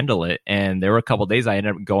couldn't handle it. And there were a couple of days I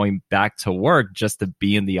ended up going back to work just to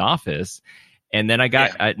be in the office. And then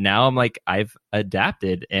now I'm like, I've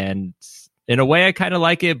adapted, and in a way I kind of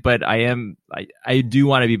like it, but I do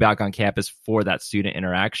want to be back on campus for that student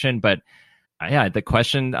interaction. But the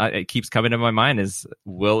question it keeps coming to my mind is,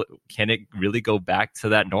 can it really go back to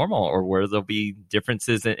that normal, or where there'll be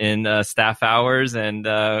differences in staff hours and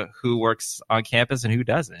who works on campus and who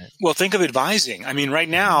doesn't? Well, think of advising. I mean, right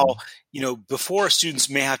now, before students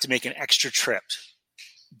may have to make an extra trip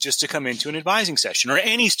just to come into an advising session or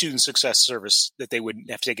any student success service that they would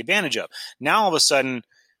have to take advantage of. Now, all of a sudden,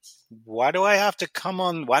 why do I have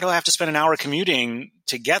to spend an hour commuting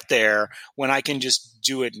to get there when I can just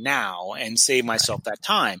do it now and save myself that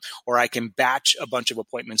time? Or I can batch a bunch of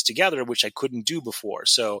appointments together, which I couldn't do before.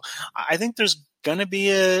 So I think there's going to be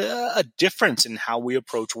a difference in how we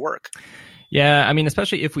approach work. Yeah, I mean,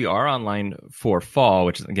 especially if we are online for fall,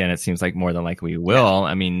 which again, it seems like more than likely we will.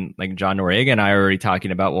 I mean, like John Noriega and I are already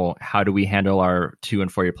talking about, well, how do we handle our 2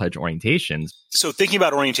 and 4 year pledge orientations? So thinking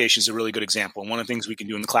about orientation is a really good example, and one of the things we can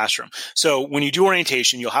do in the classroom. So when you do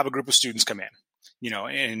orientation, you'll have a group of students come in,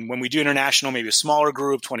 and when we do international, maybe a smaller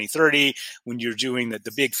group, 20, 30. When you're doing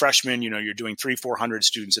the big freshmen, you're doing 300-400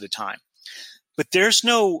 students at a time. But there's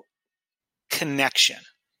no connection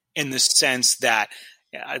in the sense that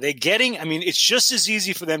are they getting, it's just as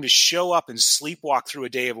easy for them to show up and sleepwalk through a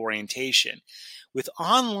day of orientation. With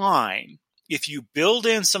online, if you build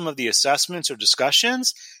in some of the assessments or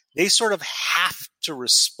discussions, they sort of have to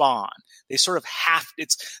respond. It's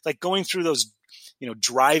like going through those,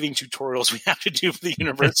 driving tutorials we have to do for the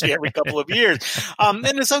university every couple of years. And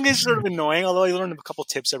in some cases, sort of annoying, although I learned a couple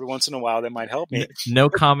tips every once in a while that might help me. No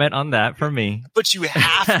comment on that for me. But you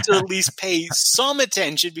have to at least pay some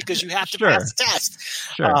attention because you have to pass the test.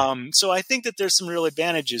 Sure. So I think that there's some real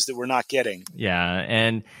advantages that we're not getting. Yeah.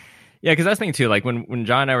 And yeah, because I was thinking too, like when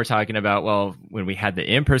John and I were talking about, well, when we had the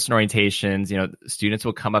in-person orientations, students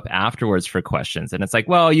will come up afterwards for questions. And it's like,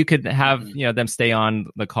 well, you could have, them stay on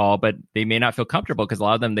the call, but they may not feel comfortable because a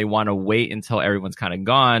lot of them, they want to wait until everyone's kind of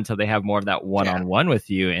gone until they have more of that one-on-one with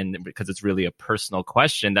you. And because it's really a personal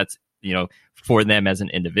question that's, for them as an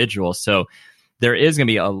individual. So there is going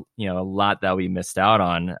to be a lot that we missed out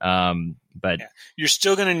on. But you're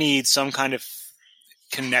still going to need some kind of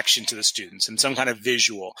connection to the students and some kind of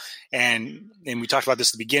visual. And we talked about this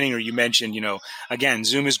at the beginning, or you mentioned, again,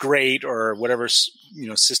 Zoom is great or whatever,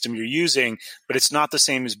 system you're using, but it's not the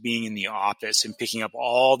same as being in the office and picking up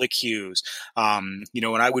all the cues. When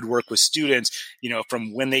I would work with students,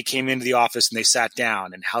 from when they came into the office and they sat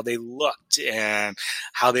down and how they looked and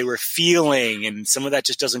how they were feeling. And some of that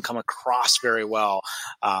just doesn't come across very well.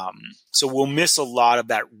 So we'll miss a lot of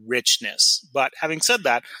that richness. But having said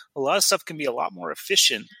that, a lot of stuff can be a lot more efficient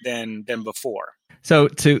than before. So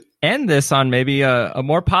to end this on maybe a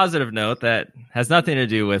more positive note that has nothing to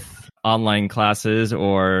do with online classes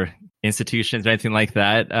or institutions or anything like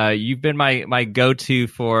that, you've been my go-to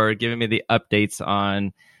for giving me the updates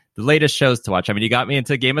on the latest shows to watch. I mean, you got me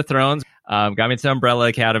into Game of Thrones, got me into Umbrella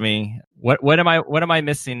Academy. What am I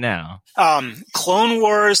missing now? Clone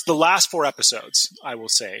Wars, the last 4 episodes, I will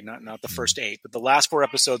say, not the first 8, but the last 4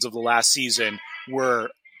 episodes of the last season were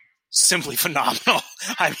simply phenomenal.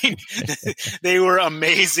 I mean, they were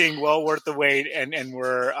amazing, well worth the wait, and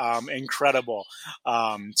were incredible.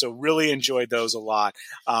 So really enjoyed those a lot.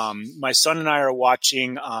 My son and I are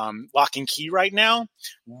watching Lock and Key right now.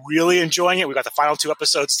 Really enjoying it. We got the final 2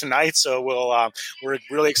 episodes tonight, so we're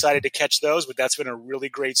really excited to catch those. But that's been a really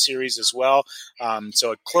great series as well.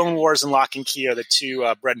 So Clone Wars and Lock and Key are the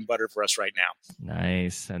 2 bread and butter for us right now.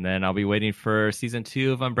 Nice. And then I'll be waiting for season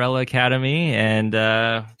 2 of Umbrella Academy and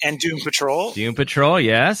Doom Patrol. Doom Patrol,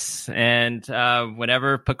 yes. And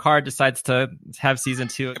whenever Picard decides to have season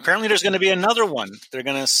 2. Apparently there's going to be another one. They're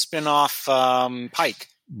going to spin off Pike.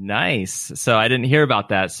 Nice. So I didn't hear about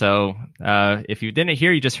that. So if you didn't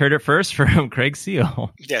hear, you just heard it first from Craig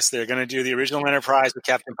Seal. Yes, they're going to do the original Enterprise with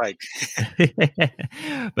Captain Pike.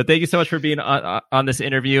 But thank you so much for being on this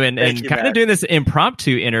interview and kind of doing this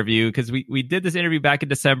impromptu interview, because we did this interview back in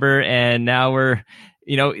December, and now we're,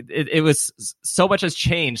 it was so much has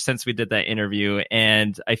changed since we did that interview.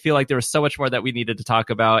 And I feel like there was so much more that we needed to talk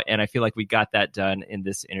about. And I feel like we got that done in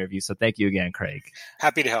this interview. So thank you again, Craig.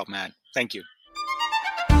 Happy to help, Matt. Thank you.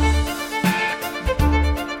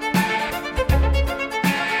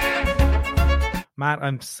 Matt,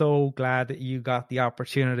 I'm so glad that you got the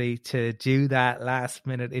opportunity to do that last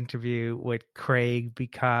minute interview with Craig,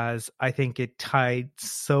 because I think it tied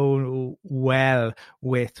so well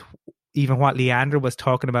with even what Leandra was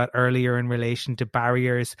talking about earlier in relation to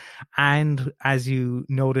barriers. And as you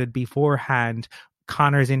noted beforehand,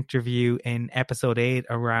 Connor's interview in episode 8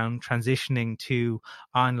 around transitioning to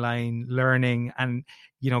online learning. And,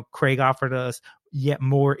 Craig offered us yet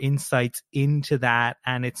more insights into that.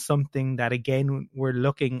 And it's something that, again, we're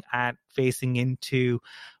looking at facing into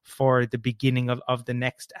for the beginning of the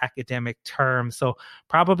next academic term. So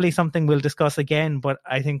probably something we'll discuss again, but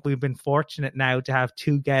I think we've been fortunate now to have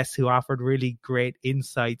 2 guests who offered really great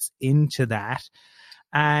insights into that.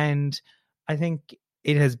 And I think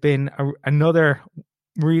it has been another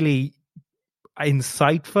really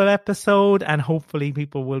insightful episode, and hopefully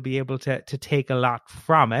people will be able to take a lot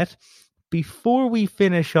from it. Before we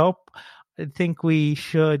finish up, I think we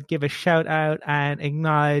should give a shout out and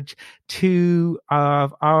acknowledge 2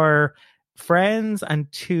 of our friends and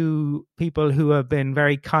 2 people who have been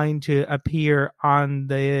very kind to appear on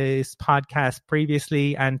this podcast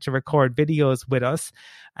previously and to record videos with us.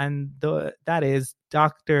 And that is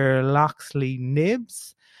Dr. Loxley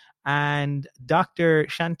Nibbs and Dr.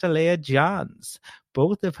 Chantalea Johns,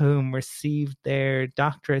 both of whom received their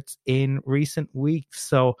doctorates in recent weeks.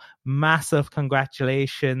 So massive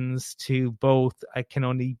congratulations to both. I can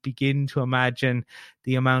only begin to imagine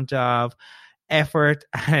the amount of effort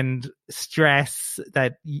and stress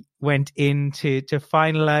that went into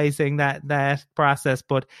finalizing that process,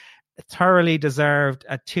 but thoroughly deserved.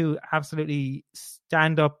 2 absolutely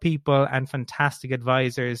stand-up people and fantastic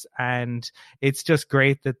advisors, and it's just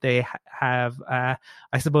great that they have I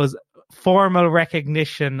suppose formal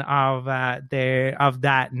recognition of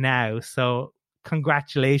that now. So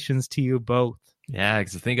congratulations to you both. Yeah,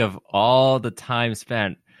 because think of all the time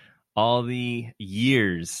spent, all the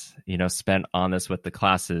years spent on this with the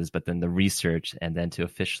classes, but then the research, and then to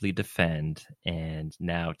officially defend, and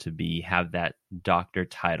now to have that doctor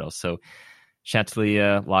title. So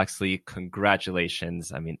Chantalea, Loxley,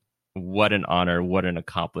 congratulations. I mean, what an honor, what an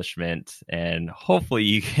accomplishment. And hopefully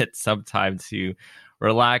you get some time to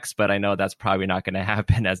relax, but I know that's probably not going to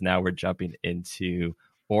happen, as now we're jumping into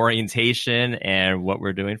orientation and what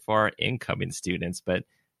we're doing for our incoming students. But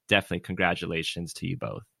definitely congratulations to you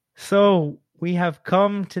both. So we have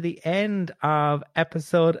come to the end of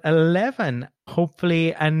episode 11.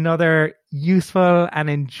 Hopefully another useful and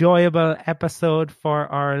enjoyable episode for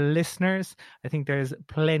our listeners. I think there's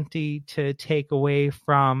plenty to take away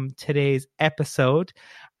from today's episode.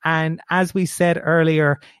 And as we said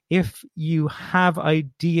earlier, if you have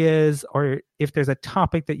ideas or if there's a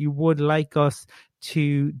topic that you would like us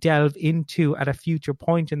to delve into at a future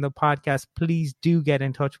point in the podcast, please do get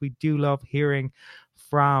in touch. We do love hearing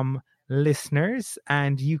from listeners,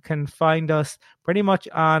 and you can find us pretty much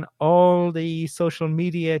on all the social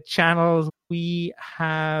media channels. We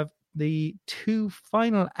have the 2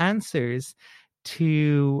 final answers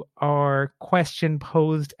to our question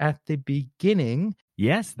posed at the beginning.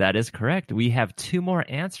 Yes, that is correct. We have 2 more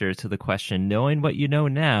answers to the question, knowing what you know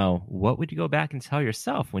now, what would you go back and tell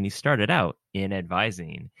yourself when you started out in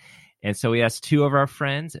advising? And so we asked 2 of our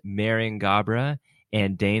friends, Marian Gabra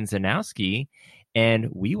and Dane Zanowski, and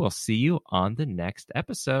we will see you on the next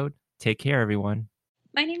episode. Take care, everyone.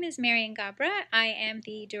 My name is Marian Gabra. I am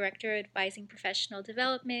the Director of Advising Professional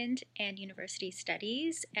Development and University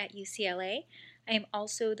Studies at UCLA. I am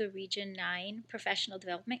also the Region 9 Professional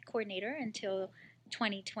Development Coordinator until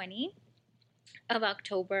 2020 of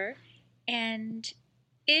October. And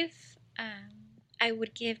if I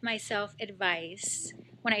would give myself advice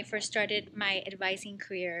when I first started my advising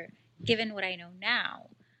career, given what I know now,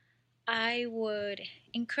 I would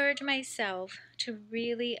encourage myself to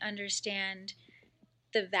really understand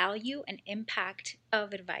the value and impact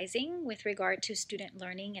of advising with regard to student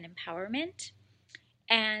learning and empowerment.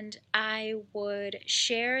 And I would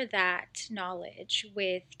share that knowledge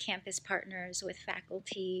with campus partners, with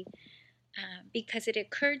faculty, because it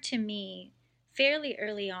occurred to me fairly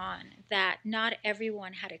early on that not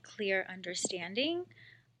everyone had a clear understanding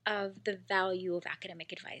of the value of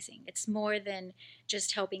academic advising. It's more than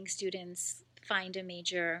just helping students find a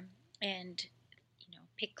major and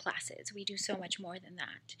pick classes. We do so much more than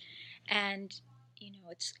that. And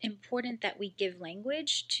it's important that we give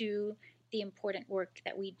language to the important work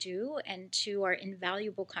that we do and to our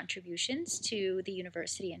invaluable contributions to the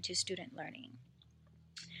university and to student learning.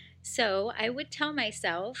 So I would tell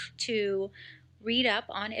myself to read up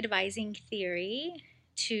on advising theory,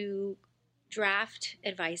 to draft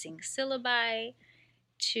advising syllabi,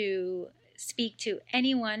 to speak to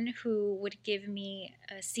anyone who would give me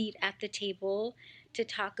a seat at the table to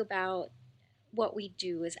talk about what we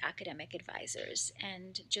do as academic advisors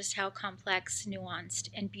and just how complex, nuanced,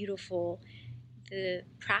 and beautiful the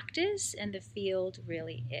practice and the field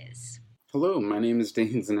really is. Hello, my name is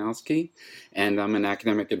Dane Zanowski, and I'm an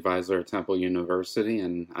academic advisor at Temple University,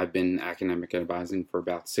 and I've been academic advising for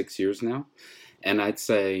about 6 years now. And I'd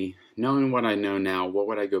say, knowing what I know now, what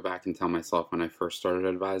would I go back and tell myself when I first started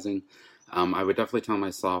advising? I would definitely tell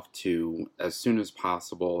myself to, as soon as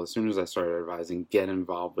possible, as soon as I started advising, get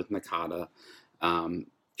involved with NACADA,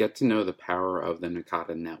 get to know the power of the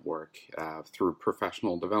NACADA network through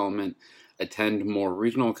professional development, attend more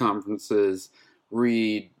regional conferences,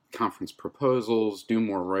 read conference proposals, do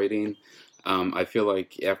more writing. I feel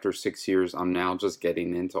like after 6 years, I'm now just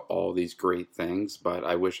getting into all these great things, but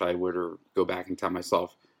I wish I would go back and tell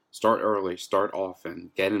myself, start early, start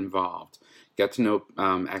often, get involved, get to know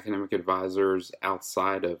academic advisors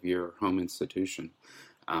outside of your home institution,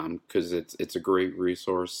 because it's a great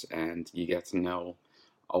resource and you get to know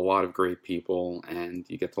a lot of great people and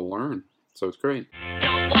you get to learn. So it's great.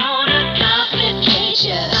 Don't want a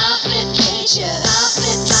complication.